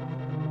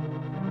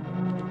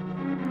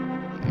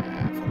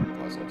 Yeah, fucking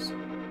puzzles.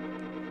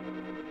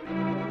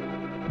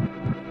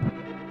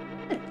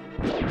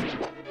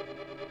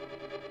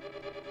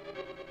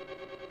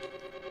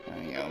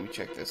 Oh, yeah, let me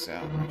check this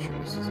out. Make sure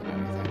this isn't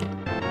anything.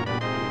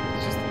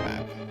 It's just the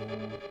map.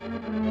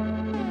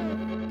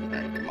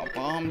 Alright, get my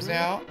bombs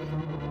out.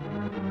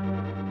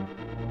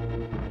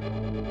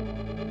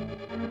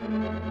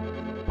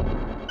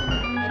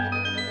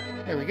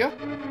 There we go.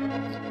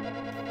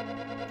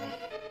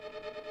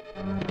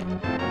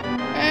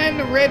 And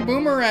the red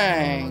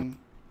boomerang.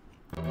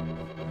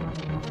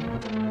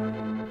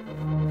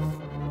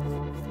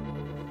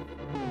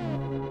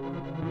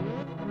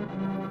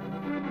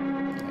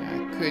 Yeah, I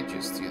could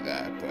just do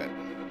that, but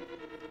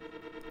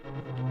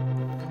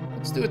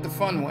let's do it the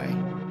fun way.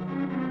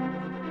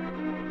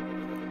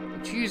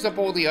 Let's use up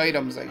all the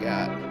items I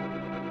got.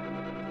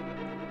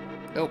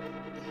 Nope.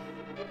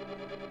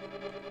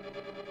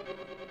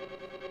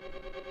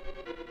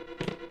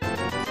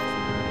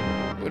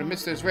 Would have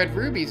missed those red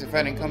rubies if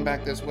I didn't come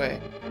back this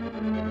way.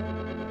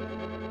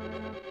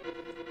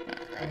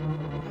 Alright.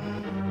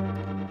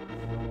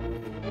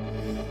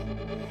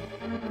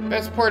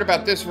 Best part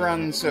about this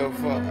run so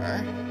far.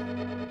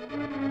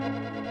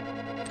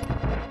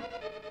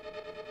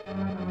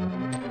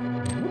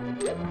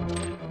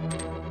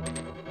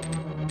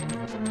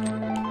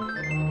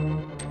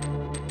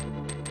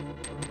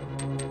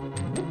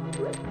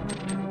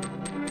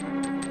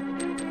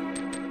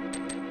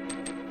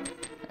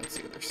 That's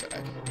the other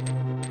side.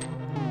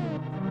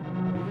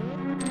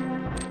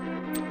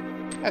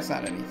 That's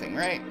not anything,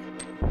 right?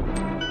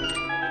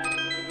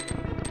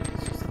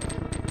 It's just that.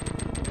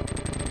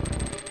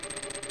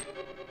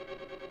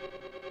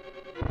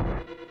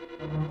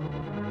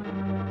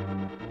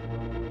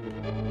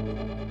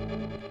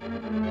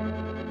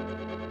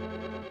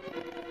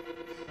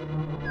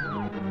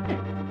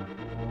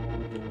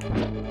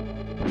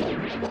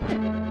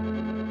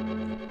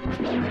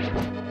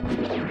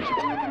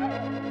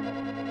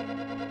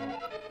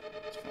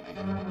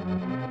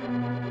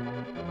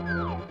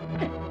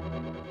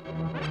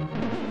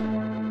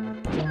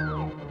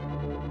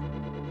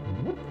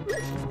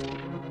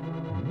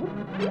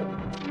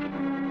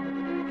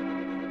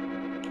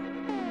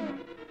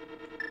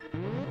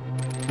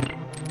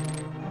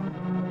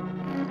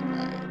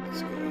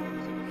 It's fine.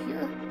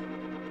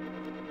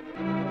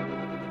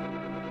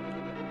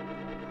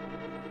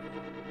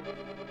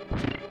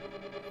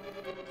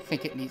 I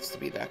think it needs to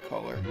be that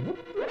color.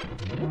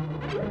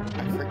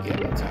 I forget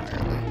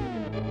entirely.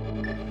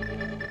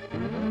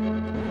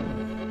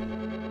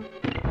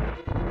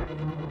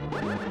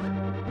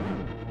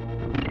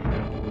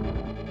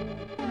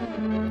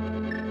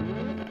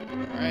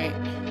 Alright.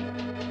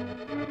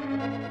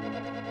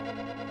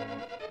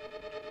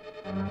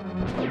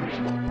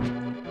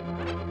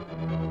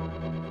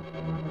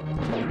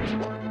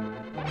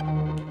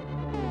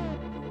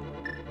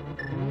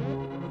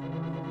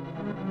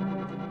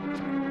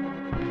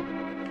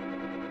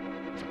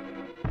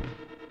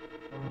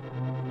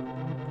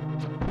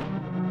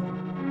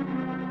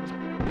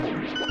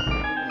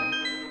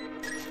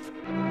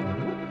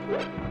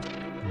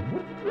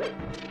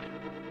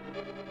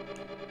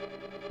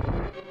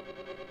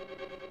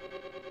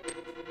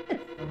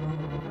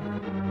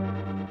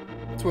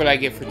 That's what I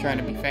get for trying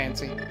to be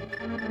fancy.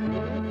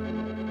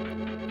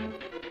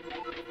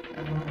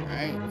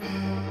 Alright.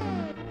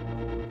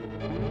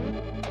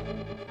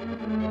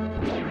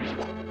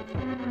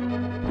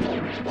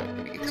 Let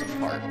me get some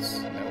parts.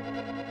 Nope.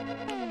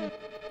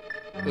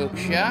 Hook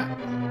shot.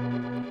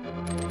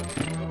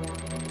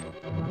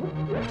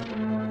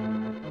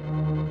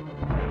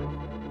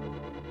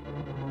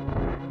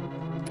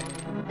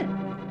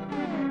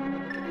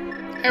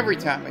 Every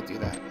time I do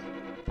that.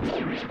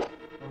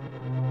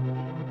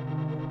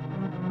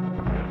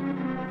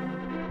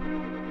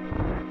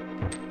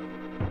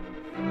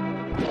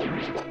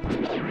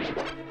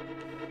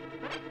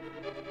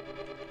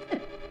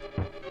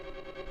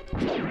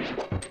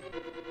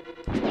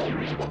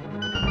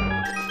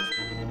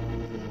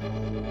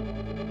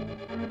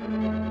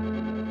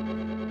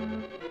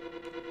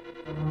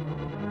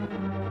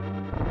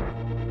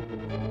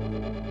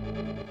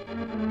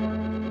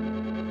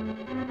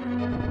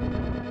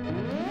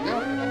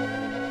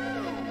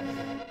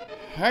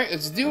 Alright,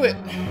 let's do it.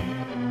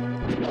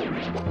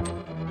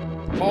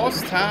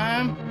 Boss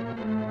time.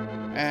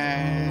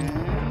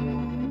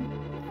 And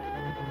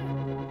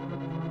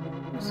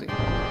we'll see.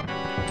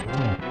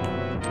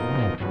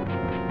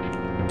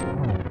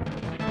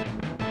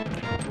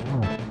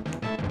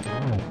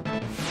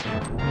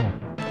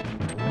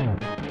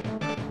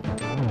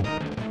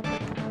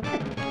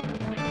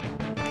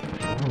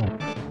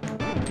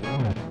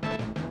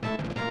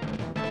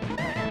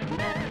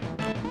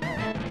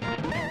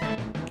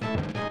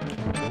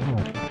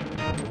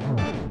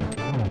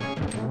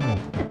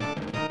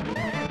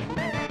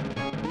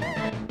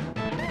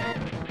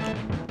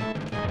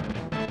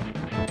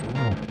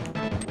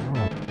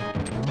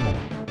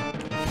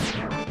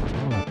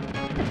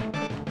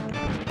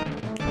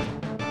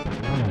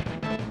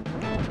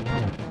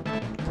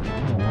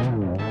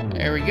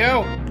 There we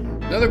go.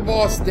 Another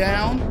boss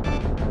down.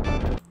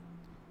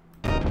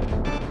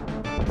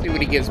 See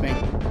what he gives me.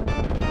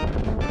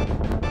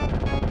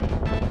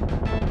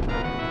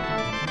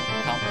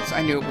 Compass.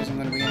 I knew it wasn't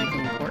going to be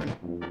anything important.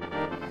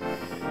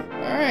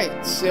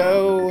 Alright,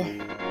 so...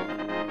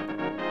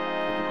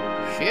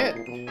 Shit.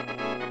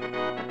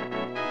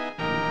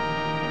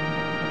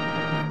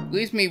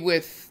 Leaves me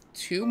with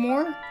 2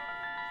 more.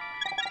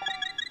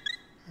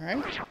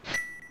 Alright.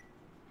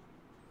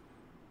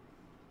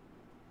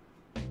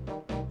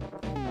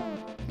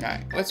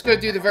 Alright, let's go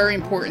do the very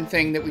important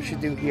thing that we should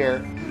do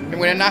here. I'm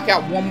going to knock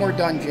out 1 more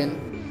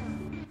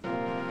dungeon.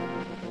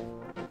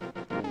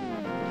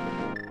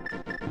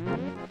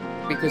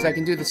 Because I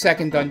can do the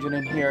second dungeon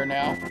in here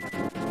now.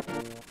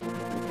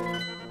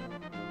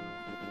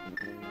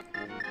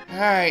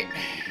 Alright.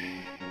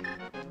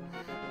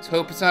 Let's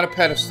hope it's not a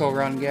pedestal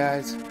run,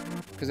 guys.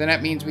 Because then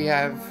that means I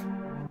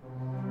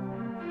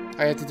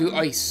have to do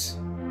ice.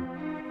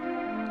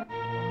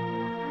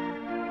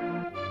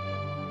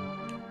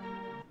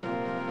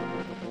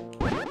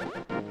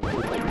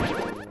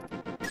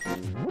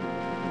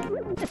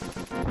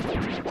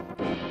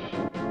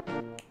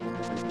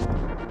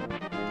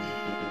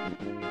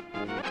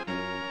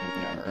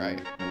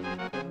 Alright.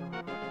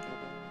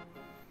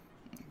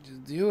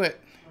 Just do it.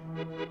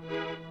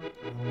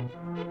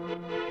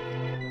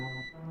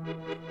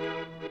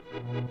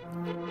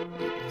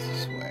 It's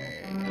this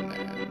way, and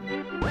then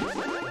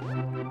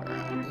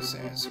around this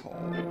asshole.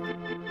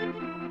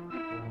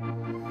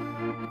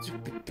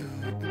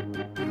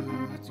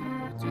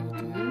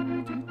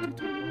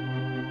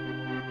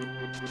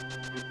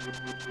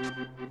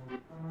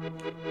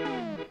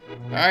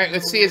 Alright,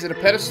 let's see, is it a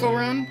pedestal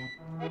run?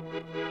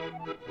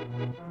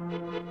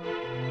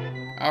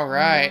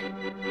 Alright.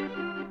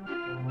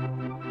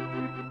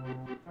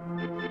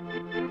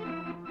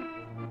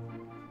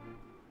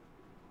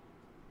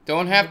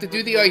 Don't have to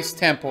do the ice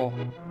temple.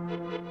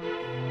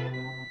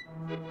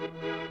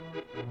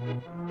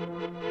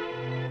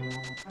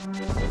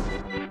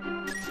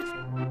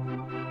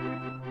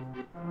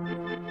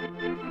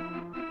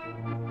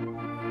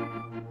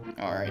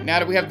 Alright, now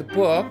that we have the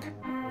book,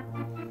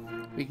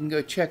 we can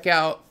go check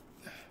out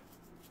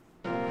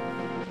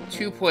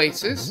 2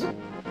 places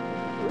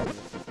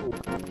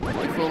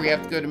before we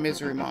have to go to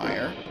Misery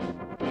Mire.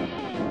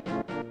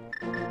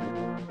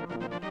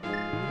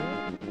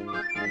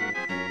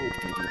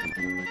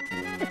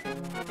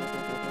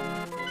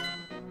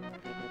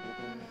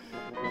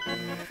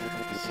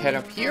 Let's head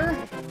up here.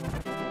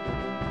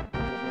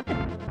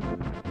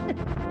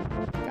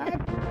 God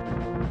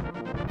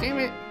damn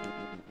it.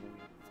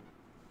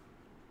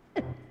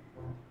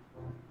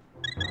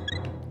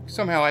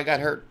 Somehow I got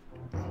hurt.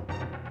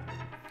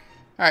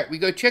 Alright, we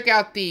go check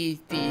out the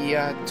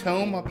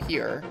tome up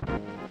here.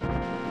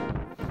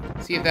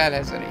 See if that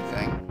has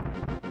anything.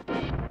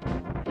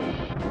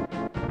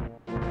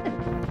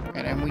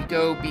 And then we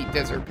go beat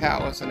Desert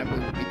Palace, and then we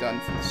will be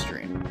done for the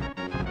stream.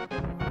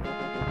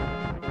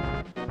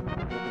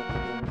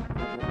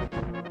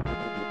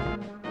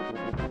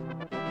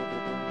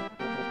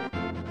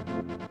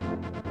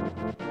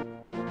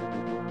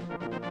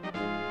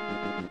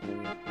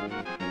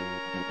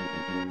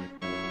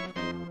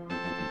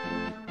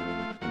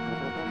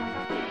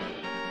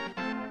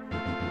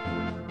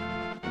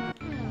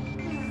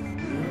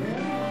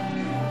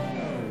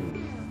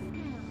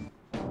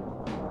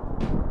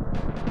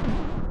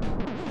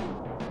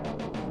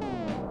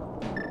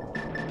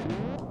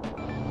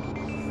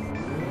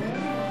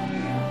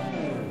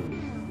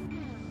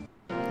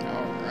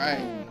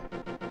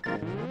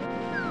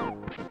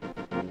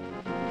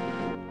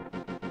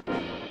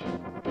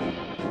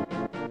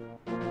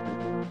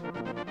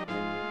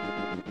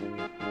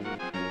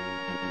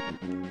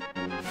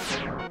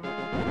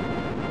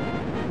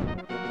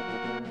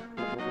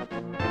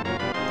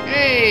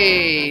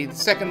 Hey, the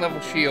 2nd level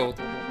shield.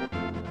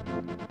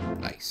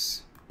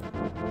 Nice.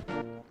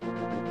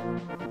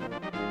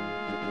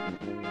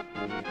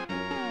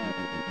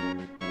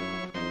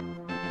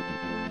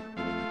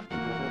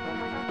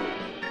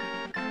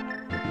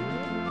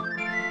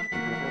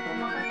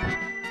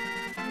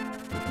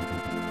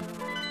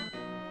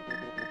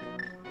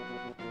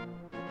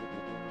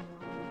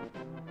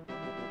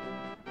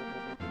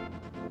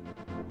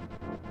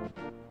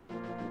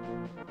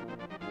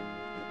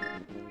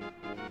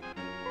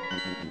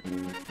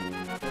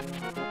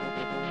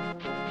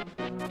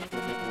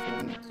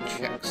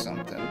 Check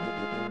something.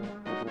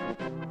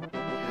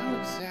 How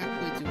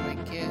exactly do I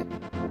get...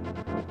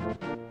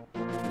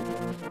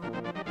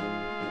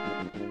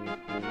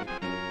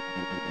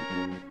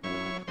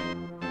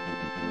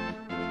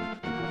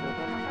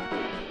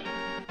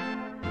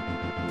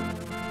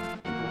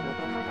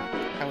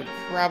 would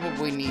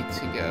probably need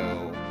to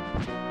go...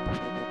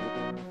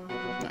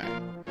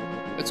 Alright.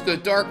 Let's go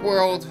Dark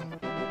World.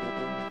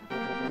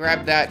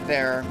 Grab that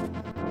there.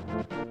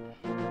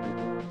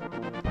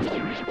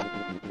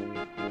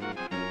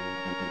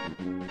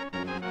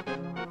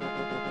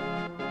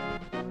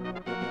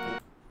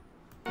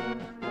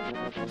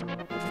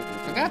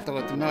 Forgot to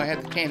let them know I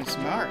had the Cane of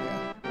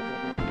Samaria.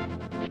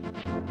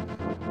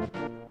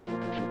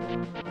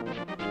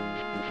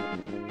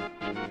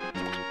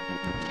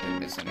 Didn't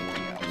miss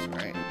anything else,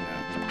 right? No.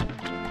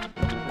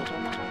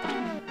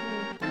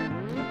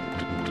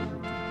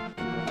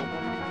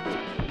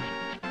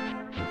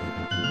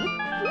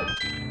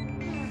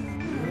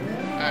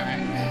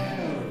 Alright.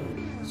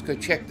 Let's go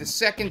check the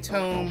second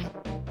tome.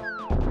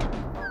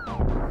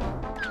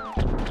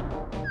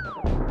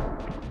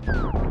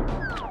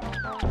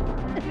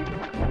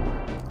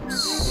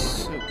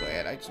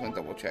 I just want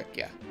to double check,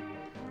 yeah.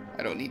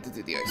 I don't need to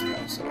do the ice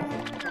palace at all.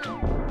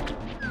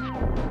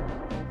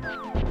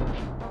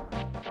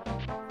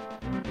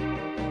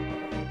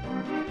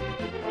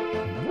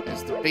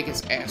 That's the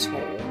biggest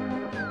asshole.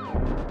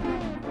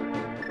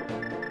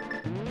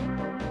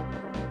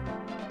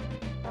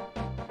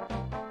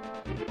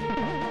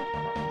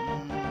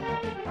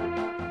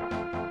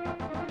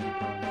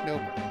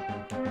 Nope.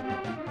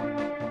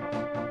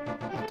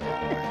 Not the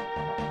wrong way.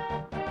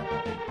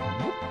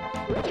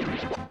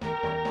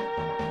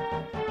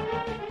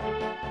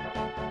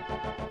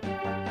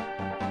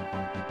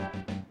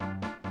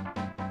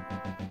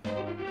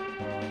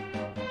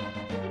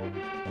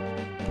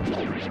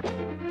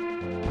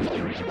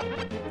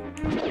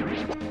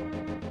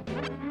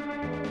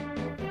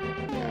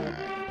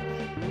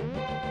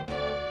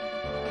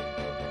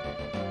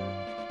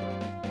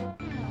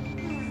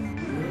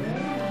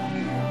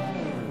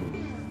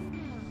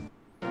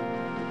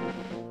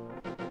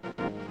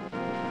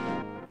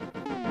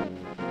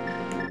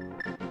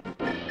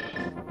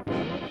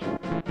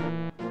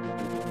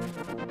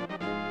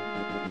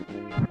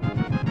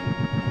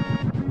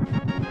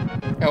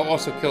 I'll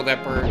also kill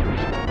that bird.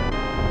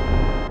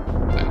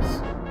 Nice.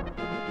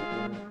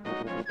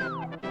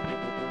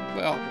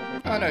 Well,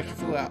 oh no, she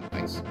flew out.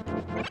 Nice.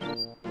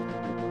 Alright,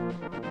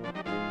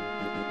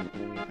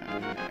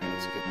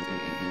 let's get the...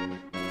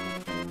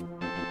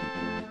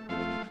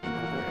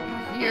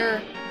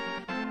 here.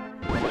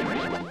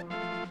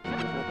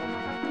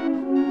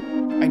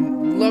 I'd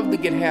love to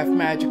get half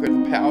magic or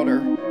the powder.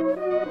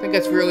 I think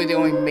that's really the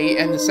only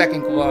and the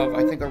second glove,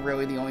 I think, are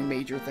really the only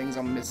major things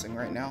I'm missing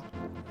right now.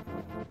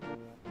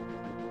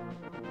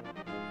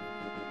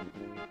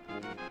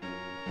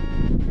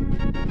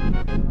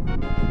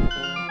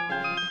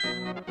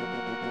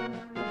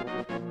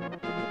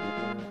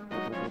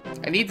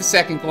 I need the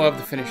second glove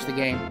to finish the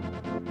game.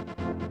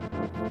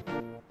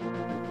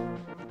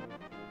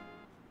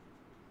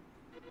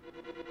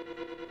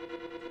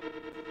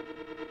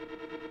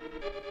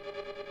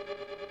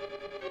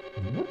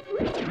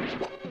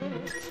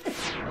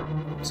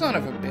 Son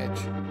of a bitch.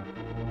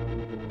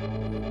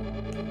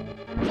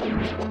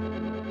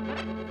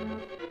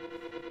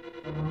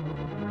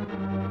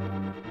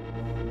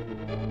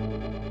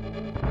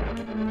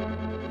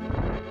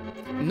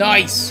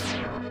 Nice!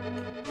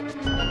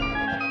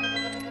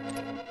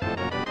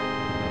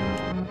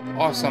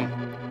 Awesome.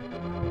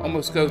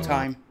 Almost go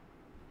time.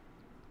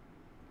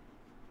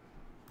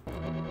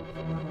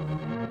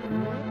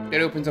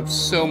 It opens up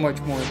so much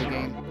more of the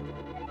game.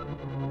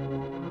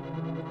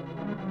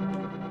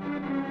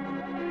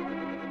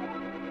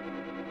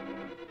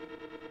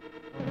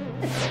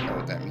 I don't know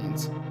what that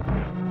means.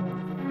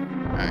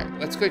 Alright,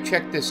 let's go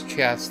check this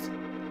chest.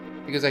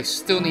 Because I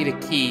still need a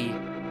key.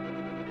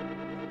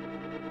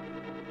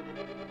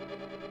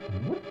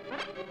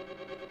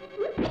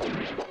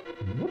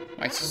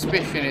 My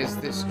suspicion is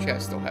this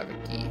chest will have a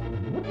key.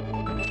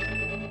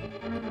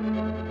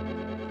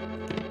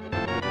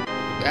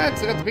 Yeah,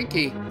 it's got the big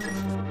key.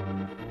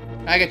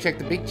 I gotta check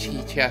the big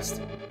key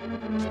chest.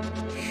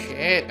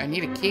 Shit, I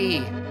need a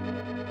key.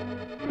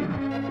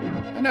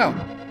 Oh, no.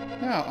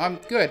 No, I'm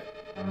good.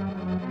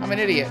 I'm an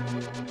idiot.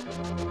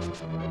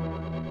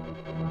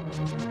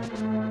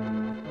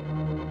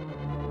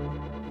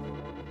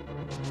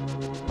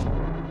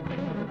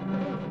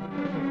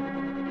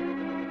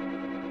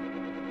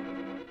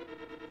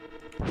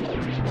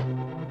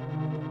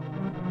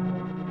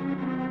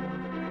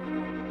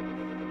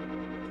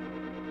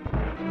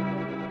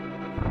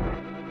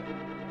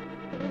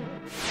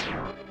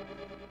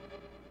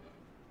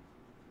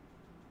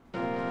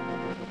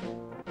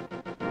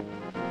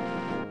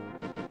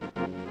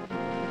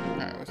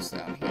 Alright, what's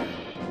down here?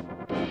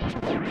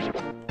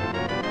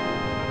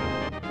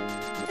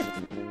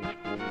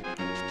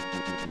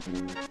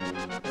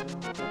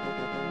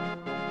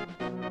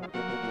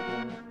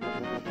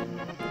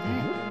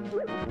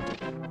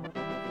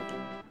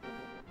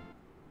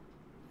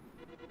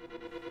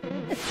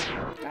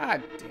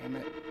 God damn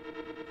it.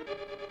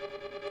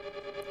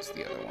 What's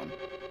the other one?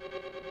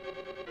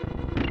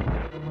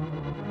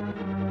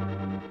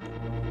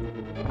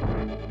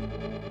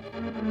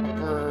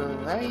 Upper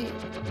right?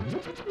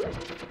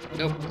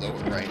 Nope,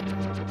 lower right.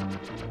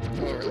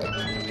 Lower left.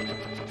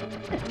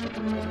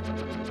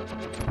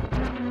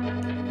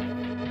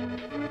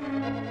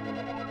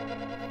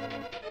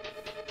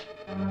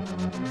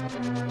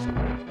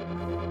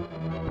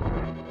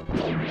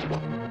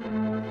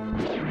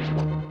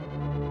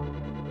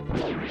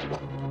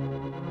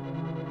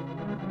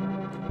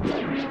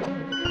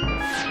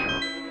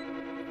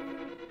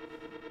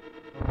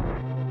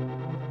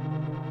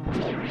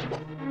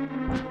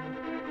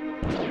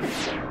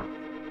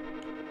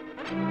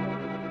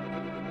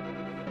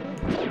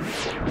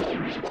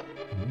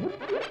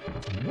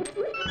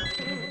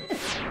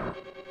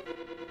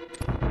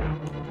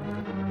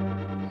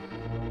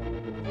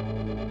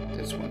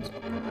 This one's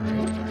up right.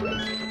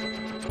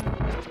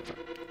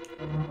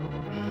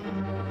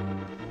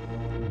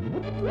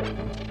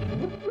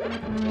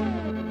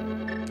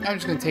 I'm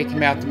just going to take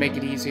him out to make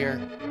it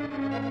easier.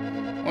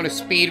 On a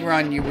speed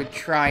run, you would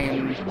try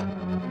and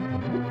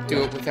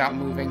do it without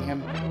moving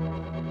him.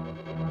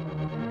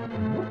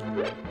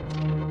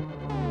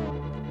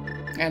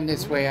 And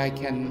this way I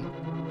can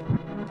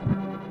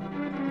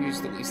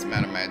use the least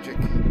amount of magic.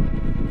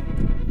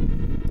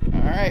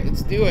 Alright,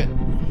 let's do it.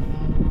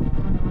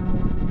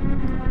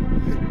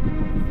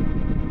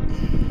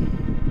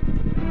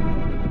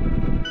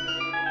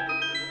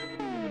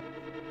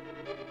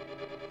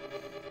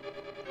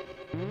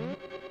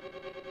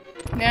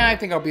 Nah, I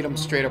think I'll beat him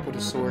straight up with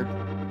a sword.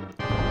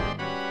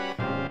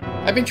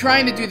 I've been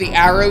trying to do the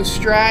arrow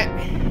strat.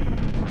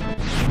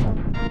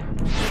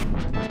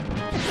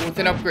 With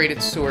an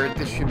upgraded sword,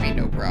 this should be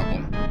no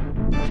problem.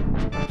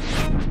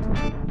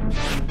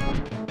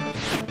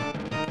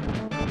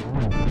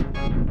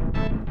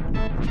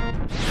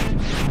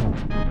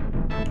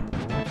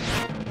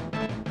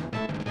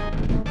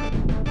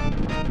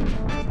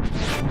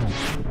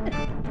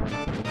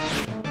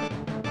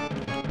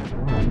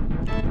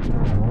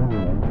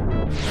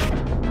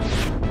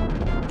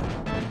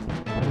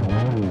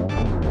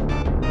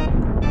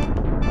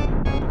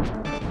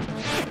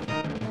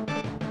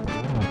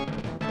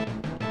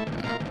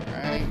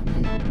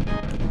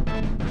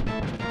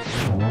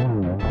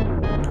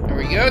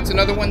 It's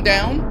another one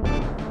down.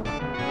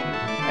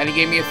 And he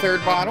gave me a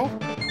third bottle.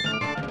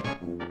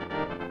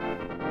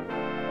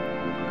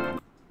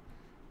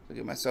 I'll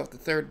give myself the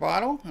third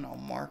bottle, and I'll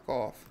mark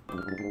off.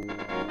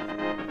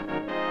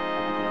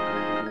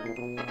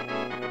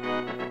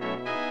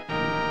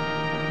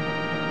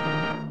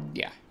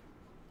 Yeah.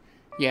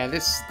 Yeah,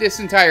 this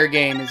entire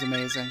game is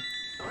amazing.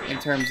 In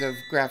terms of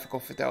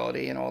graphical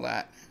fidelity and all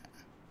that.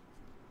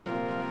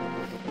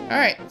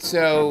 Alright,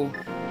 so...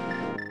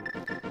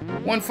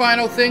 one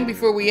final thing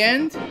before we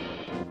end.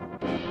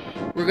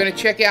 We're going to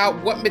check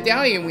out what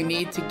medallion we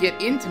need to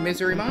get into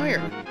Misery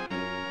Mire.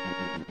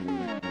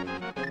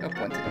 Oh,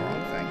 went to the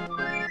wrong thing.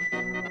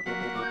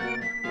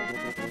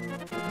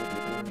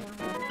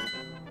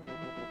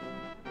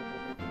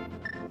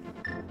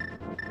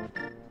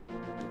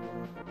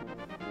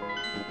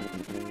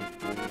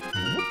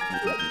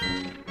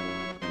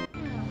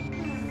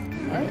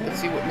 Alright, let's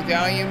see what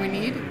medallion we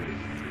need.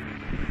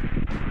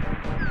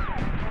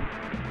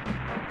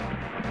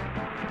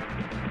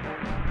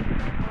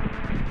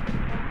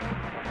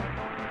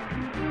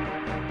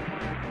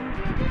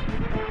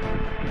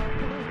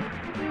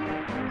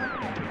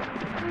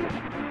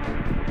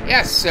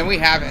 Yes, and we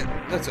have it.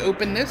 Let's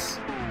open this.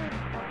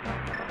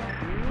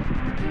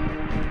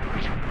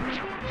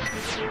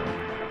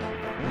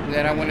 And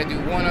then I want to do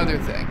one other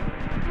thing.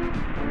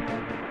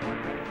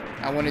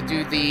 I want to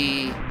do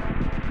the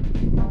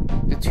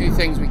two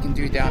things we can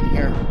do down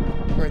here.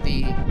 Or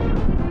the...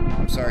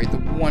 I'm sorry, the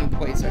one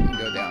place I can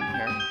go down here.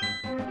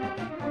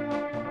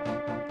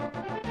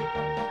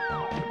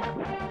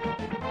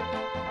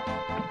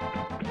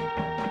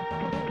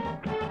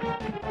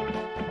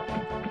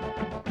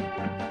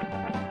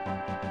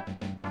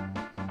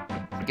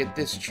 Get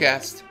this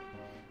chest.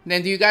 And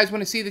then do you guys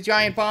want to see the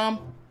giant bomb?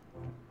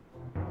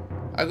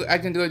 I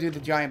can do the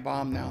giant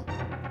bomb now.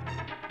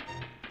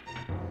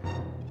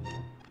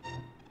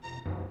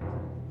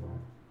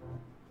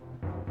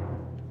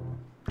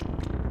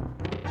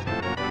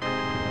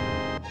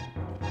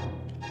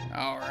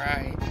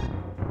 Alright.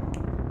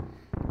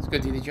 Let's go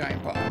do the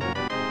giant bomb.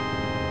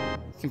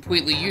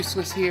 Completely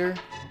useless here.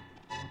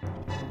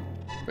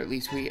 But at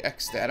least we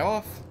X that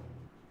off.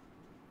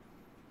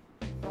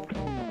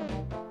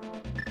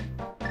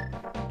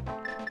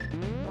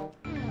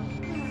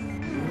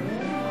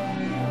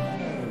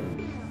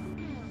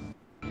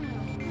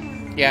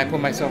 Yeah, I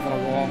put myself on a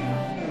wall.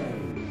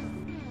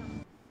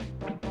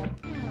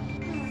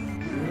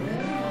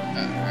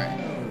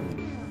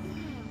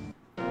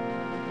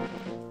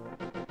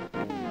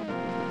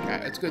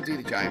 Alright, let's go do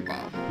the giant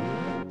bomb.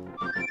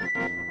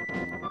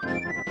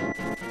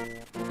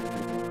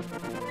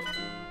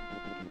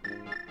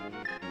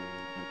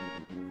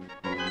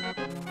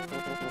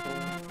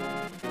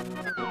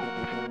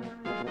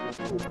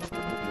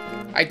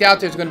 I doubt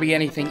there's going to be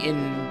anything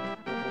in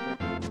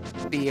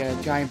the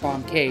giant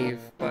bomb cave,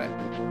 but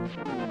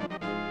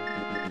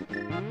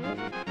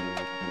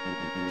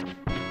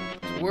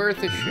it's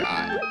worth a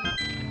shot.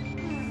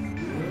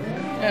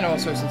 And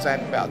also since I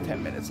have about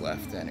 10 minutes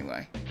left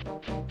anyway.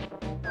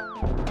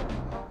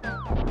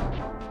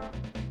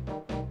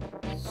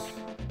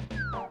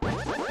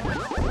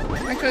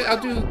 Actually,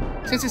 I'll do,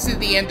 since this is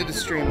the end of the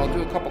stream, I'll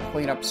do a couple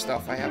cleanup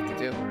stuff I have to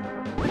do.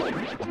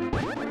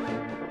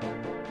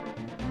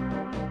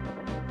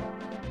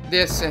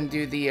 This and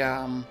do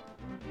the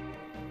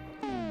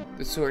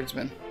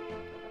swordsman.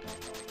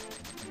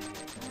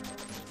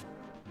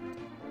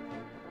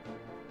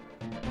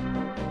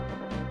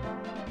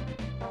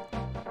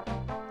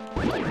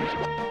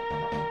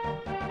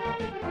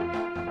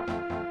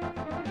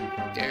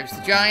 There's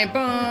the giant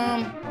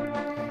bomb.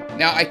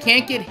 Now, I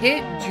can't get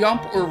hit,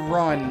 jump, or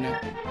run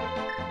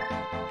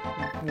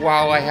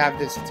while I have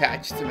this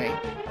attached to me.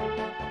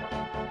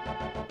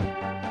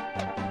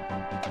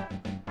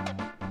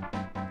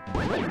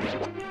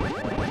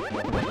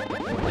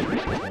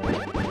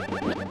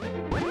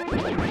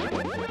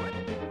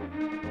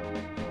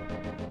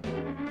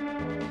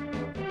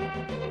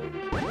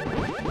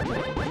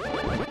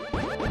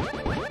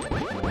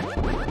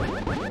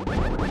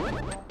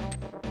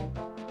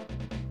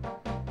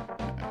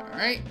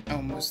 Alright,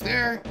 almost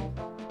there.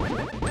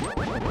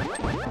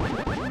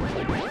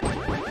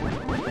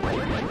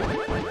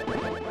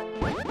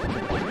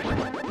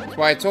 That's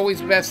why it's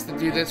always best to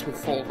do this with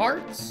full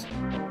hearts.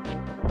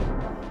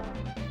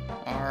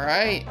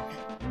 Alright.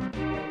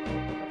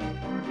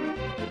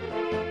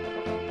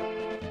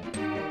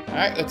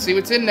 Alright, let's see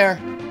what's in there.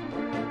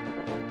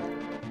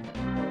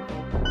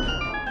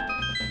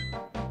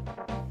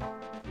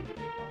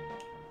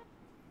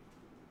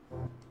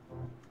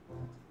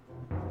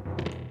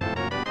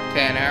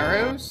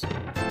 Arrows.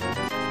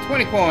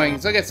 20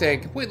 coins. Like I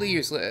said, completely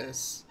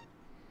useless.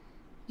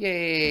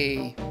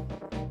 Yay.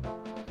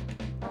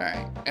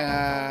 Alright,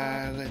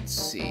 let's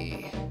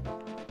see.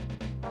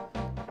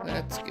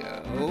 Let's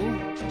go.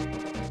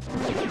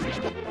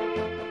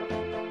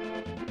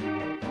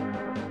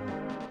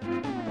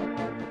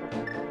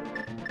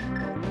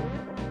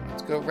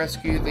 Let's go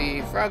rescue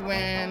the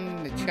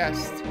frogman, the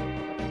chest.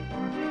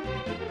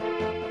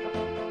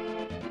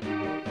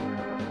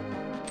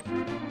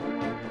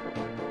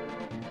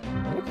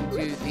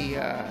 Do the,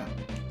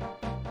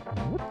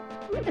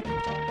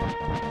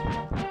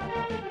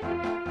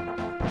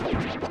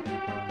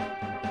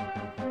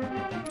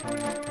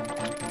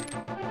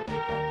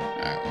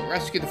 Alright, we'll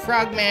rescue the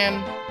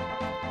frogman.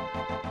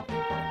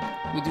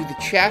 We'll do the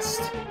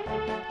chest.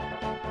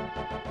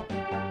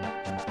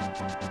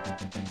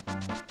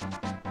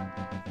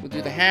 We'll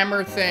do the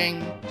hammer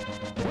thing.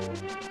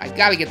 I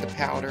gotta get the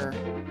powder.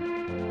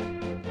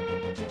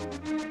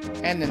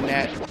 And the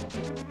net.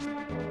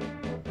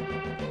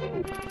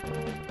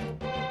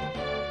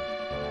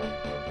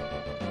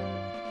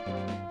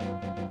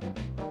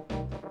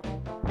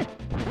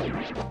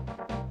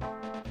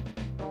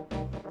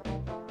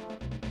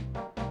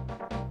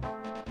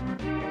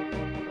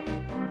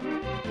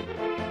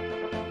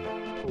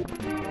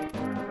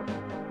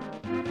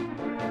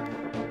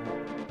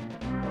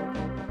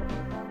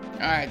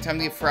 Alright, time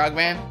to get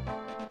Frogman.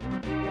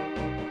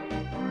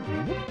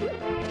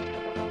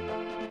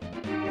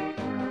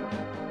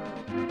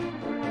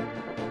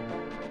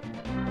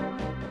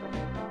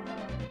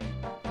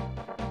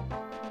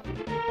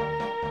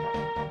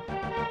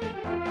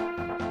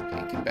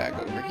 Take him back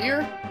over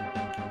here.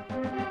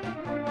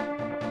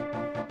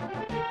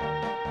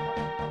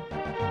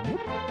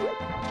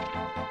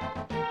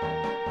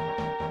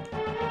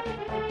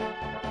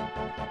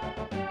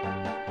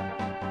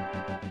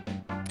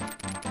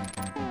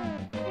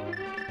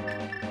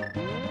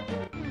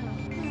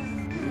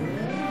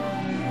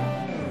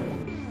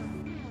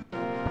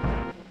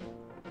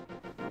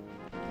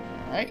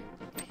 Alright.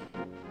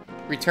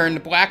 Return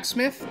to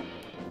blacksmith.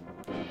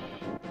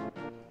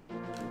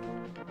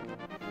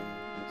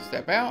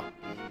 Step out.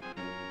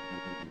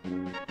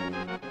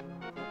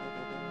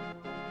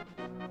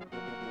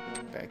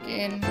 Back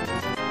in.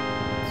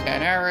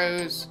 10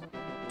 arrows.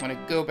 Want to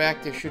go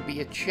back, there should be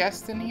a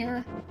chest in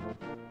here.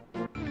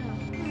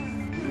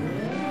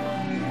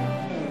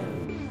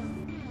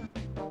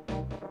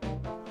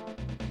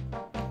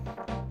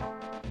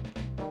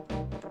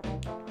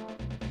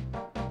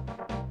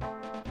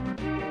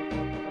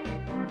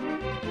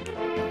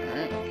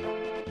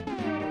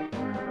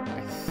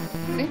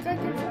 I think I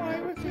can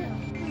fly with it.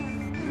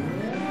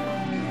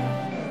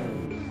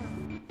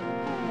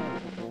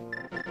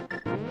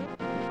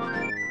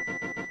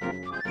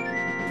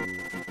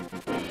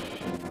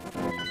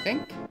 I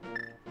think.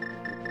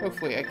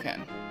 Hopefully I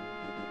can.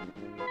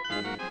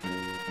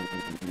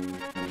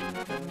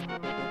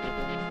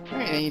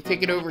 Alright, then you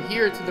take it over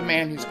here to the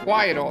man who's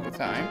quiet all the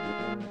time.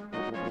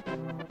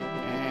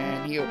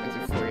 And he opens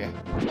it for you.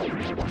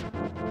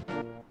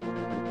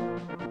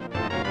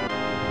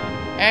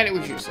 And it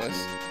was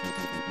useless.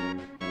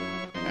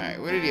 Alright,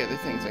 what are the other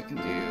things I can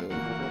do?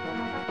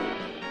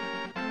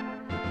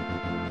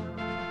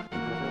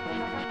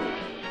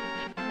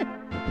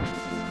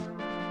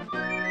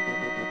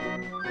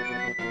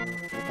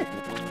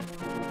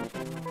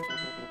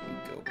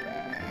 Go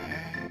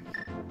back.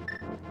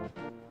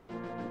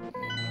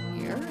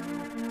 here.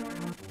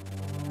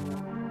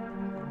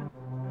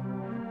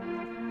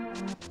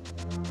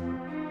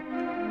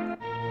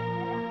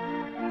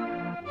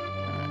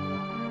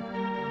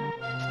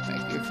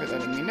 Thank you for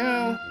letting me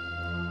know.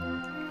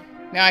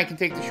 Now I can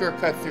take the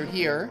shortcut through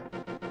here.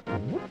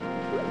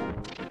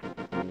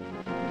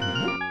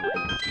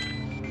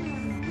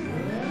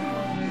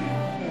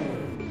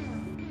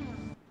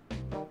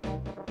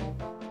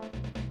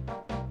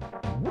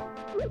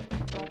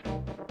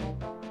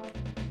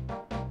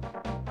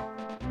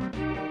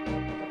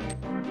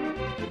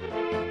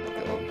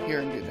 Here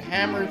and do the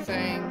hammer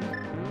thing.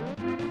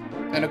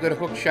 Then I'll go to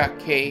Hookshot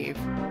Cave.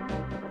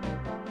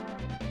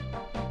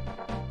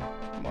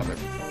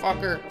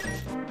 Motherfucker.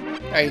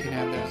 Oh, you can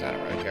have those out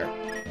of right here.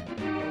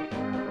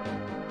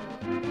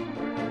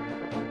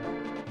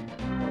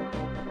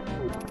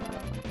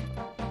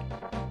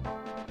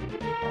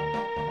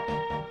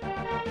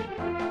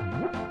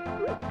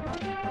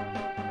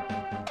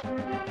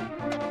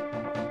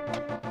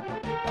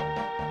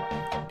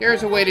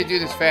 There's a way to do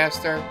this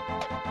faster.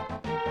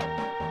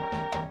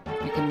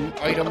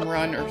 Item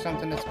run or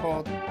something it's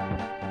called.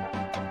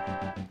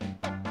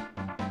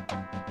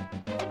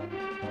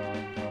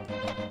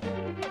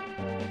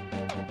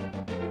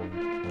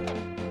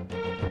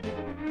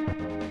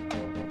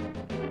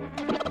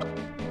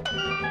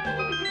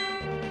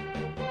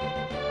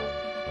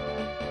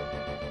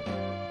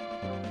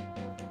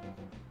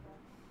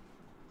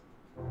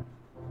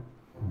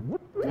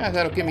 Yeah,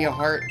 that'll give me a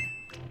heart.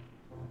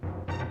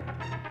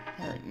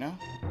 Alright, no.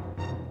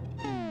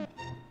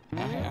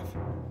 I have.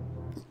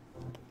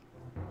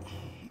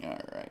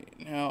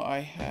 Now I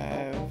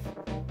have...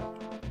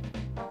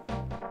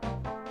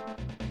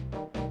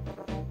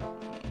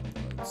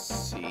 Let's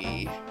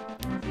see...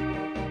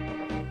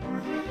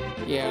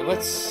 Yeah,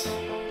 let's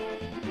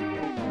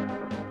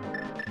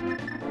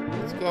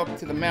go up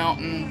to the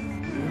mountain.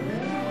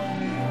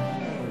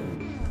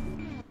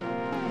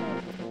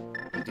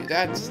 Do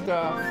that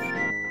stuff.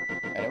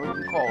 And we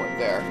can call it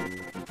there.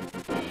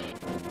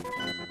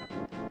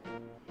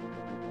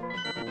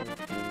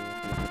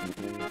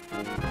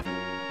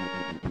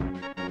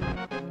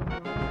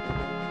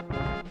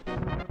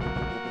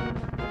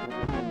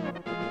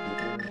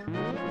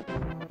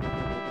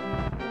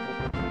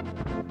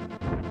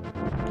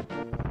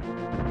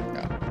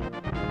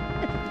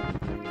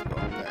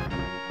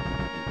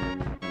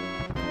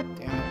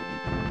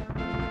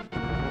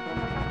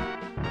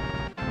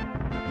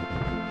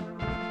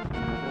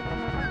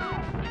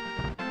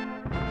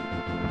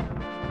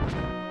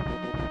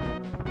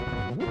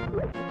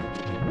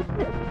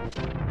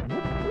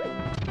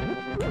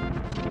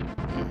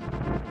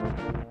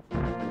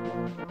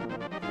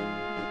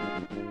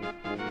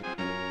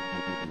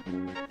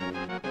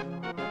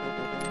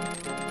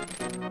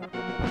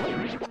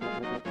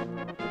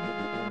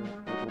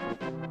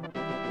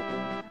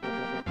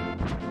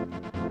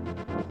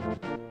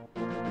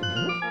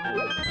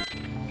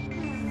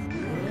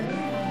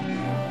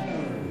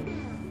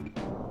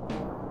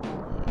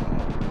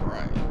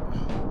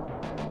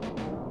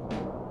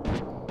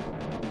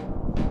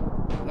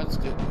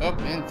 Up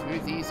and through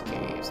these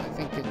caves. I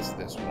think it's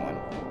this one.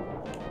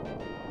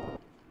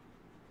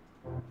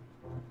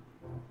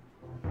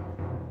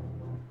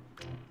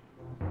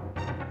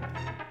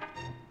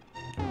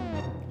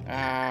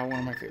 One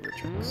of my favorite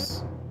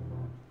tricks.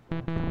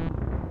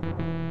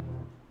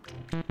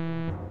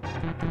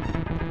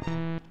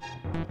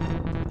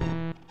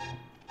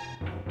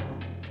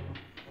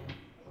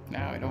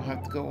 Now I don't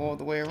have to go all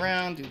the way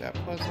around, do that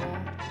puzzle.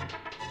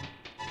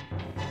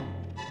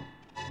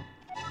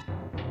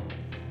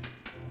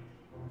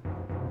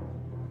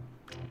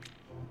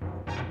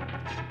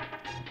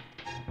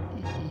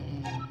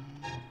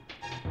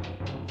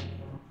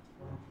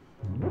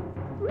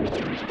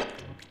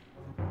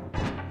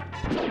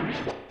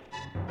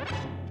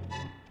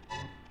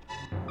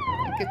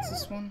 It's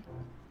this one.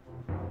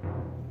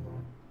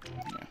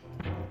 Yeah.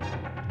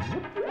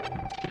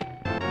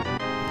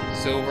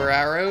 Silver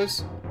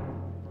arrows.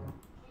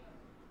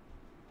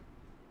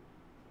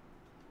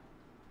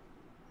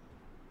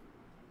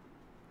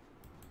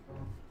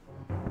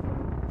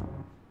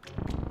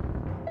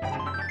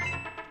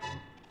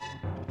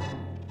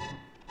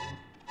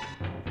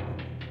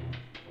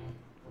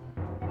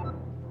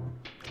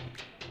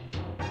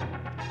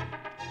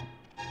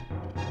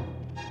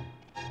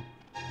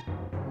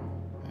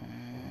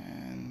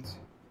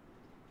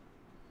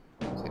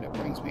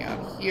 Me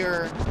out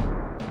here.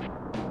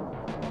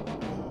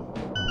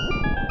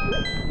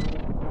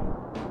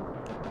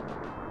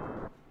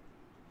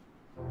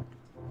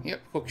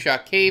 Yep,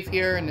 Hookshot Cave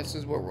here, and this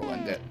is where we'll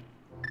end it.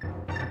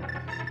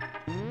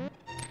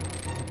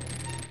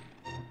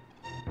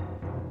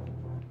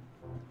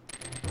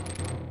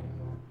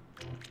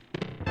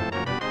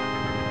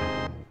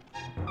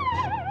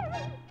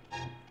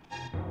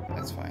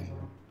 That's fine.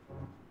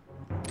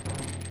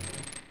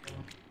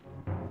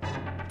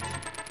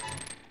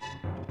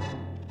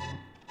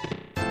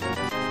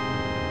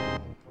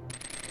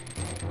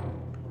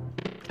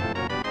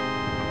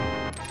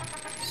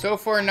 So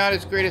far, not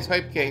as great as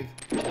Hype Cave.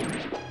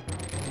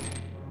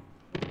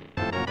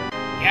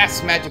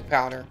 Yes, magic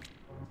powder.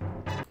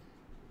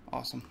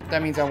 Awesome.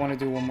 That means I want to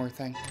do one more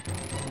thing.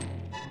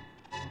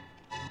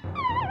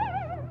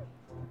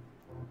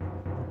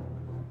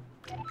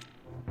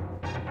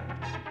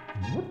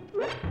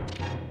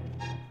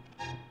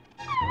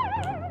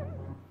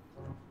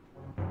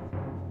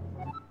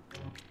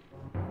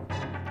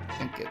 I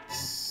think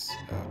it's...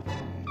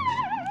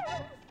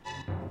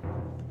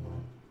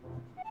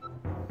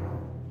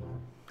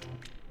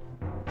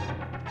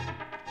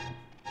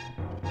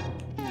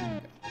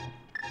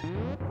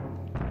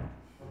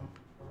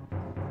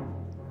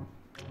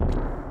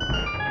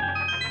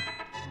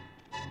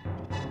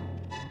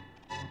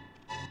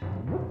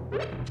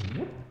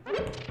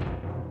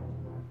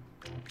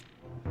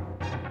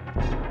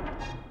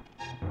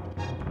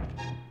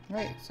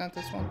 Right, it's not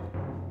this one.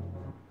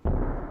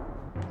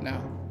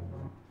 No.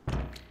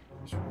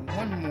 There's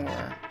one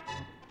more.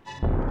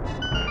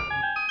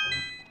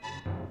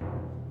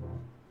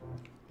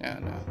 No.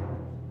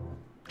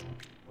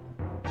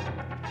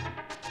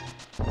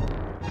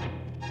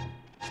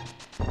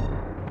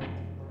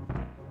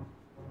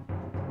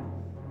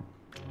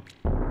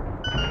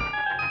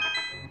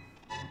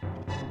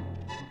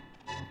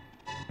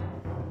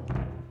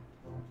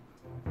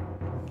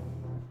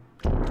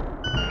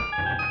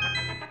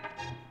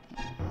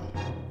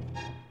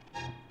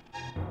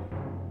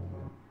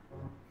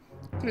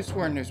 I could have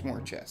sworn there's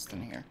more chests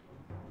in here.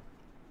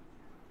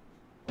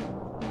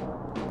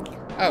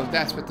 Oh,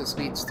 that's what this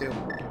leads to.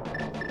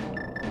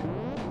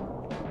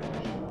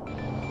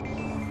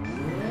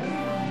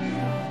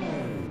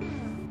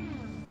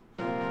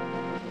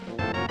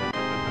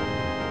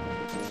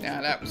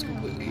 Now that was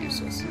completely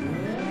useless.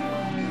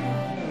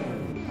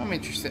 I'm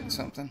interested in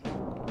something.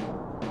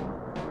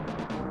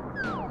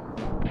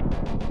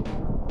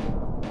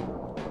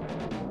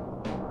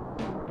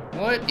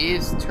 What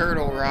is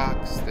Turtle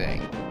Rock's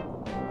thing?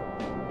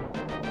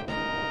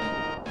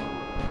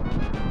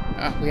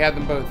 We had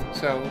them both,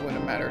 so it wouldn't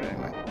have mattered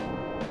anyway.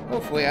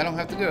 Hopefully, I don't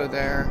have to go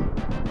there.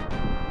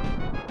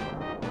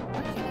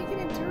 Why can't I get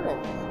in Turtle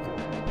Rock?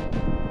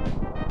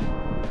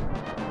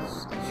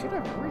 I should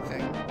have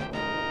everything.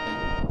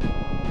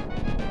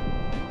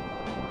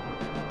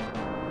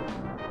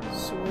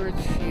 Sword,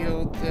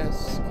 shield,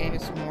 this,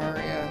 Canis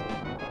Moria.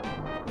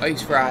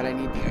 Ice Rod, I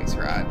need the Ice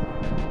Rod.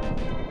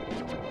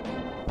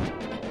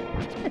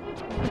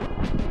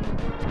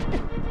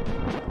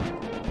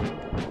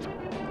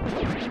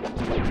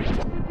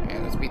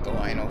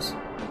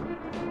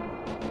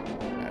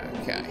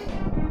 Okay.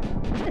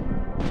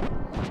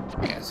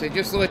 Yeah, so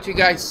just to let you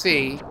guys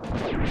see,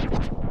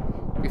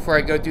 before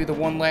I go do the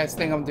one last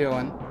thing I'm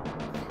doing,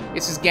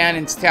 this is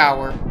Ganon's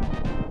Tower.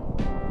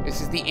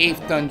 This is the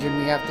 8th dungeon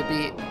we have to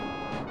beat.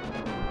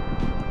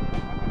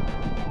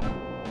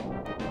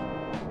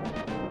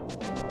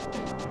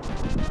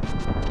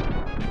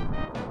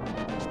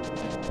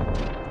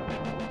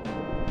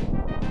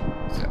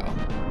 So,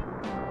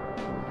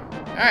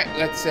 alright,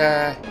 let's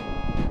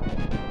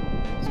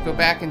go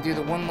back and do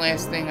the one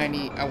last thing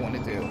I want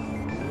to do.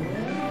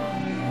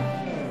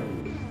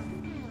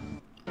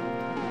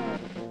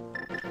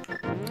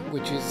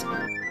 Which is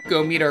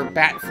go meet our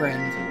bat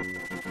friend.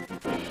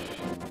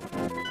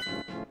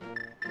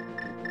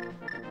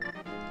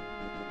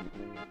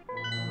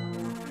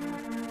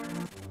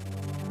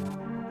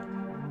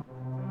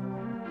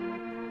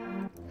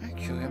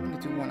 Actually, I'm going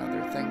to do one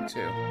other thing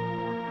too.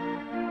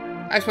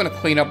 I just want to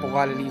clean up a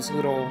lot of these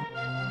little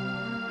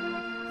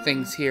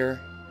things here.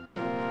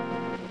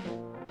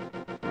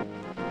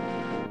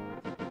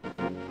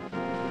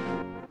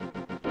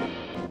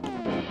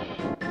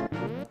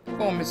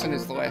 All I'm missing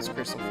is the last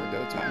crystal for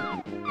go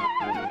time.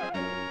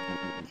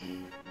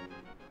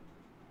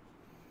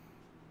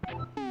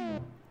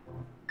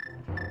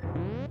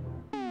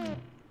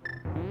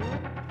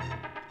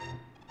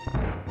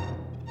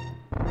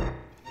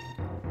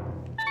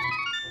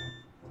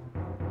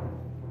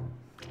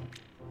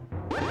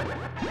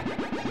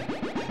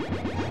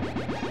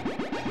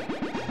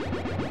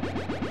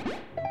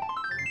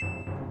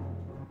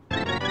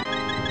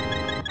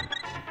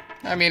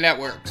 I mean, that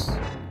works.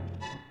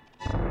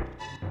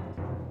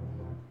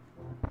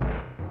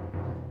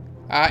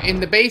 In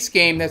the base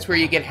game, that's where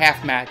you get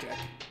half magic.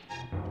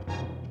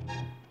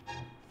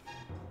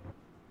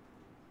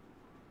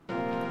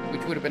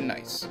 Which would have been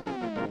nice.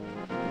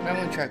 I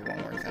want to check one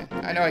more thing.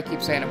 I know I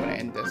keep saying I'm going to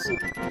end this,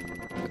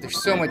 but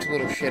there's so much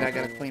little shit I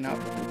gotta clean up.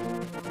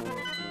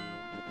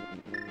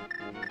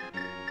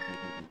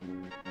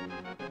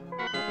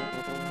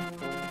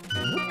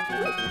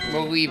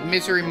 We'll leave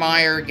Misery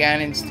Mire,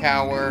 Ganon's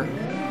Tower,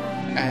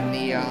 and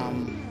the,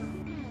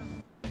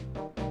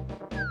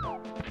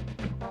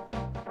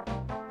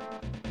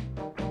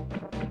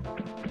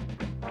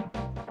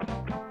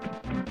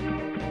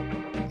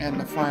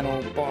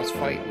 final boss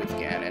fight with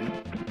Ganon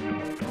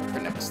for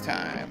next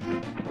time.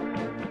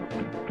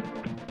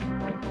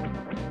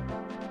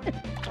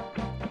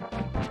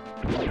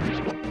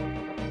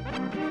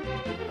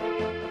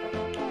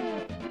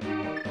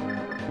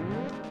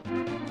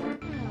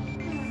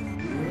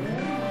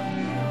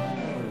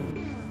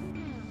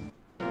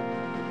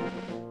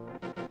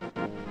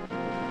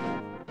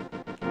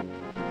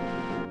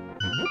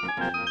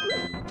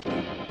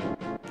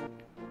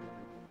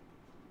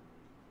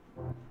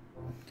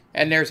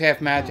 And there's half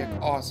magic.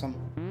 Awesome.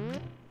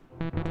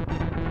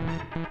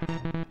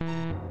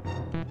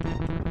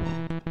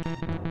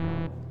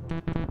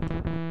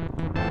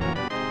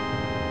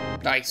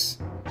 Nice.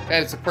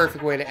 That is the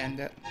perfect way to end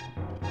it.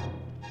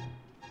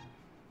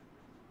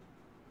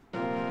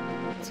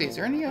 Let's see, is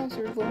there any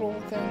other little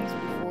things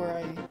before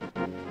I...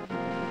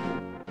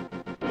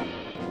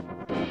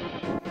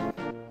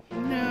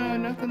 No,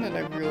 nothing that I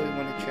really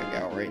want to check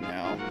out right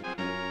now.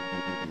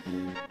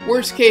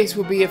 Worst case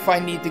would be if I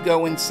need to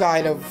go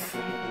inside of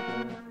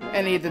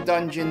any of the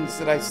dungeons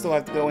that I still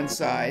have to go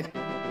inside.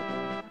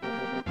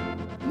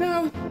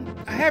 No,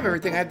 I have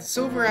everything. I have the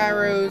silver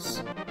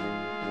arrows.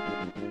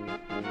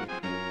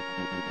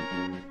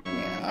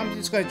 Yeah, I'm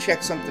just going to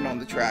check something on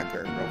the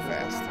tracker real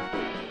fast.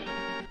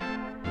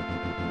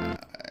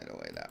 The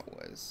way that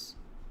was.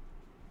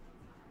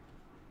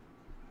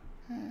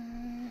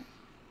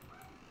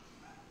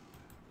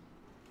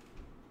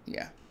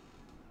 Yeah.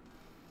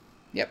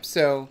 Yep,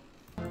 so...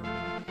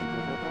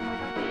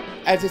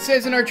 As it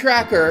says in our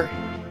tracker,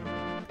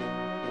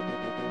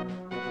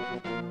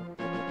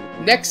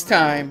 next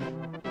time,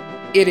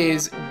 it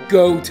is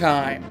go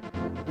time.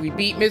 We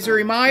beat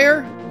Misery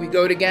Mire, we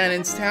go to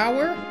Ganon's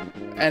Tower,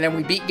 and then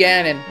we beat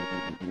Ganon.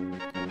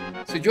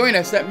 So join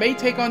us. That may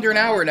take under an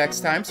hour next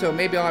time, so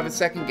maybe I'll have a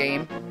second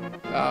game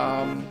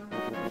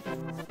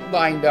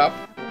lined up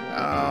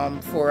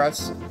for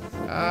us.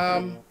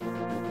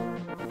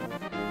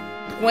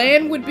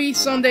 Plan would be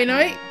Sunday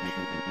night.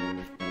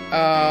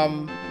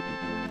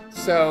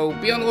 So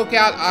be on the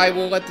lookout. I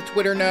will let the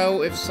Twitter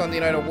know if Sunday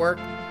night will work.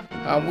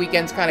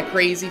 Weekend's kind of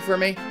crazy for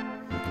me.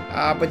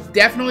 But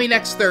definitely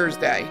next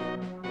Thursday,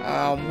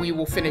 we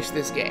will finish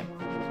this game.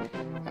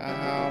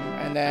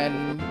 And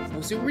then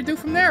we'll see what we do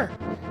from there.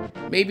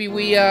 Maybe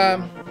we, I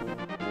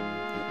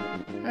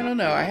don't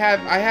know. I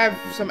have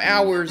some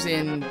hours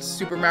in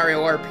Super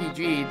Mario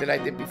RPG that I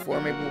did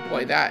before. Maybe we'll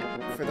play that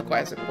for the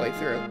classic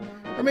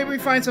playthrough. Or maybe we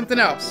find something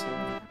else.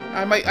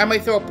 I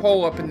might throw a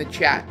poll up in the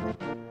chat.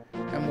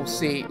 And we'll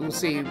see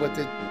what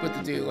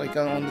to do, like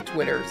on the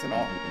Twitters and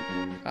all,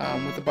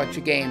 with a bunch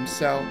of games.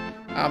 So,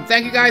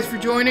 thank you guys for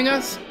joining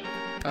us.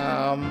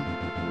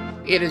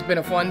 It has been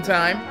a fun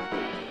time.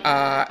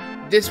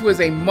 This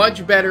was a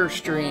much better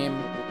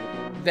stream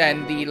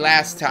than the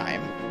last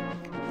time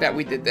that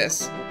we did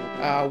this,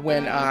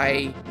 when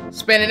I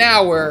spent an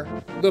hour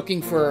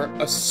looking for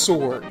a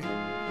sword.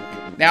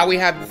 Now we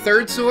have the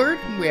third sword.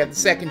 We have the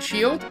second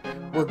shield.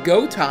 We're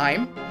go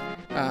time.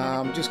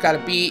 Just gotta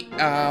beat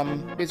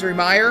Misery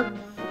Mire,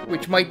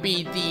 which might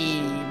be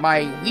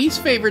my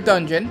least favorite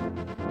dungeon,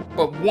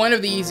 but one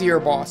of the easier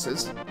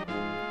bosses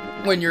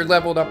when you're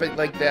leveled up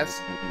like this.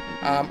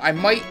 I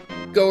might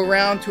go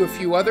around to a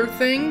few other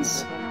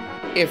things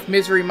if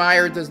Misery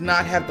Mire does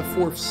not have the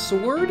fourth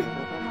sword.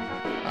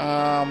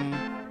 I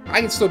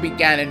can still beat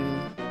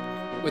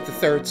Ganon with the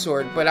third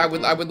sword, but I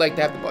would like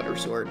to have the butter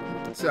sword.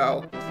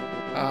 So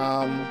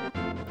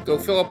go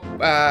fill up.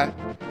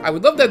 I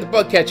would love to have the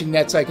bug catching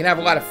net so I can have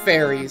a lot of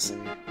fairies.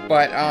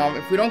 But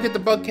if we don't get the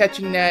bug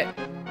catching net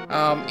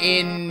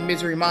in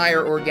Misery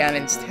Mire or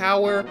Ganon's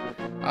Tower,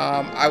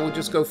 I will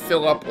just go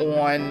fill up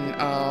on.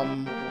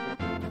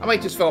 I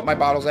might just fill up my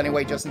bottles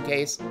anyway, just in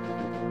case.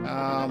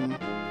 And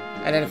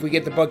then if we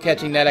get the bug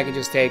catching net, I can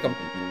just take them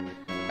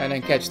and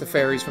then catch the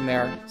fairies from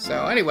there.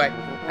 So anyway,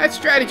 that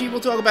strategy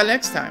we'll talk about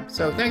next time.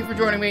 So thank you for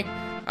joining me.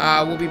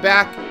 We'll be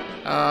back.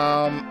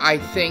 I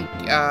think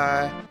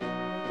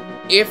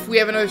if we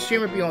have another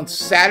stream, it'll be on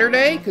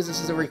Saturday, because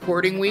this is a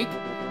recording week.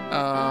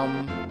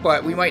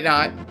 But we might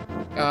not.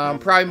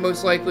 Probably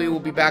most likely we'll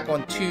be back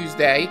on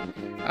Tuesday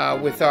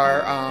with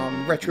our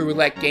Retro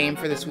Roulette game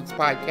for this week's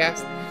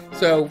podcast.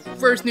 So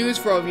first news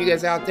for all of you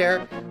guys out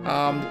there,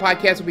 the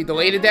podcast will be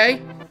delayed a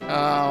day.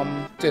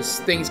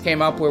 Just things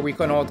came up where we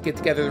couldn't all get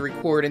together to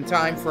record in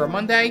time for a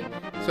Monday.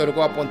 So it'll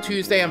go up on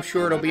Tuesday. I'm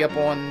sure it'll be up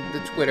on the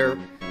Twitter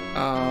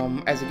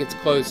as it gets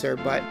closer.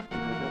 But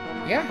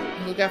yeah,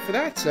 look out for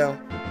that. So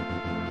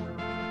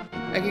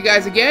thank you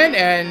guys again,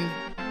 and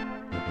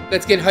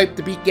let's get hyped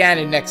to beat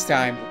Ganon next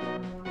time.